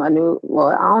a new.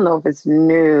 Well, I don't know if it's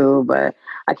new, but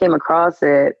I came across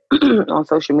it on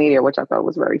social media, which I thought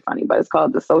was very funny. But it's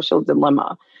called The Social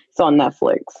Dilemma. It's on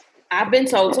Netflix. I've been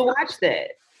told to watch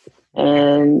that,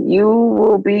 and you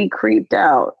will be creeped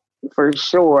out for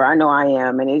sure. I know I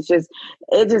am, and it just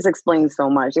explains so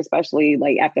much, especially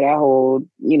like after that whole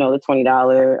the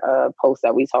 $20 post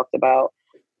that we talked about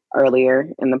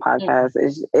earlier in the podcast.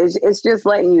 It's just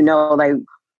letting you know, like,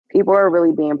 people are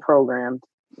really being programmed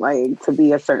like to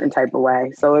be a certain type of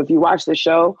way. So if you watch the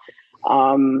show,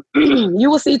 you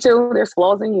will see too there's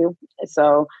flaws in you.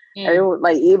 So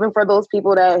like, even for those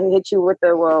people that hit you with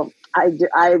the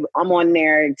I'm on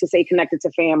there to stay connected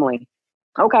to family.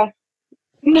 Okay.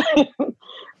 We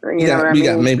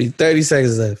got maybe 30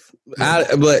 seconds left.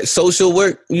 But social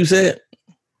work, you said?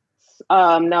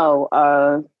 No,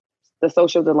 The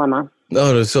Social Dilemma.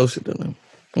 Oh, The Social Dilemma.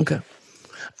 Okay.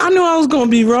 I knew I was going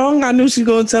to be wrong. I knew she was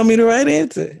going to tell me the right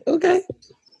answer. Okay.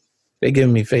 They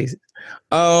giving me faces.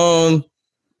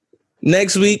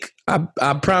 Next week,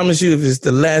 I promise you, if it's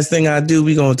the last thing I do,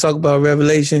 we're going to talk about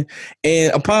Revelation.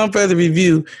 And upon further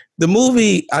review, the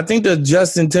movie, I think the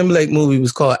Justin Timberlake movie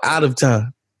was called Out of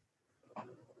Time.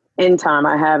 In Time,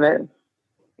 I have it.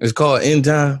 It's called In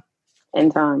Time?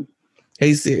 In Time.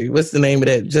 Hey Siri, what's the name of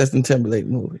that Justin Timberlake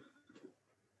movie?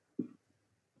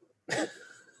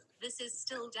 This is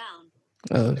still down.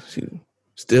 Oh, shoot.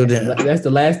 Still down. That's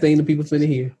the last thing the people finna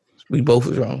hear. We both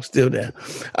was wrong. Still down.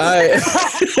 All right.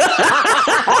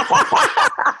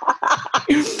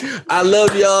 I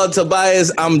love y'all,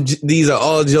 Tobias. These are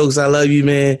all jokes. I love you,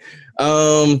 man.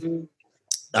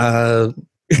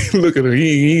 Look at him.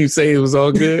 He didn't say it was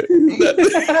all good. He's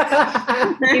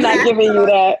not giving you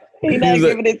that. He's not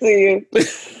giving it to you.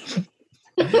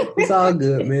 It's all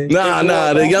good, man.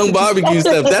 Nah, the young barbecue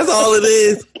stuff. That's all it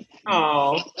is.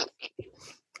 Oh.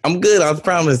 I'm good, I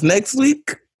promise. Next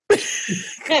week. All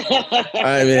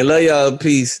right, man. Love y'all.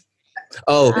 Peace.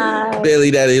 Oh, Bailey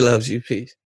Daddy loves you. Peace.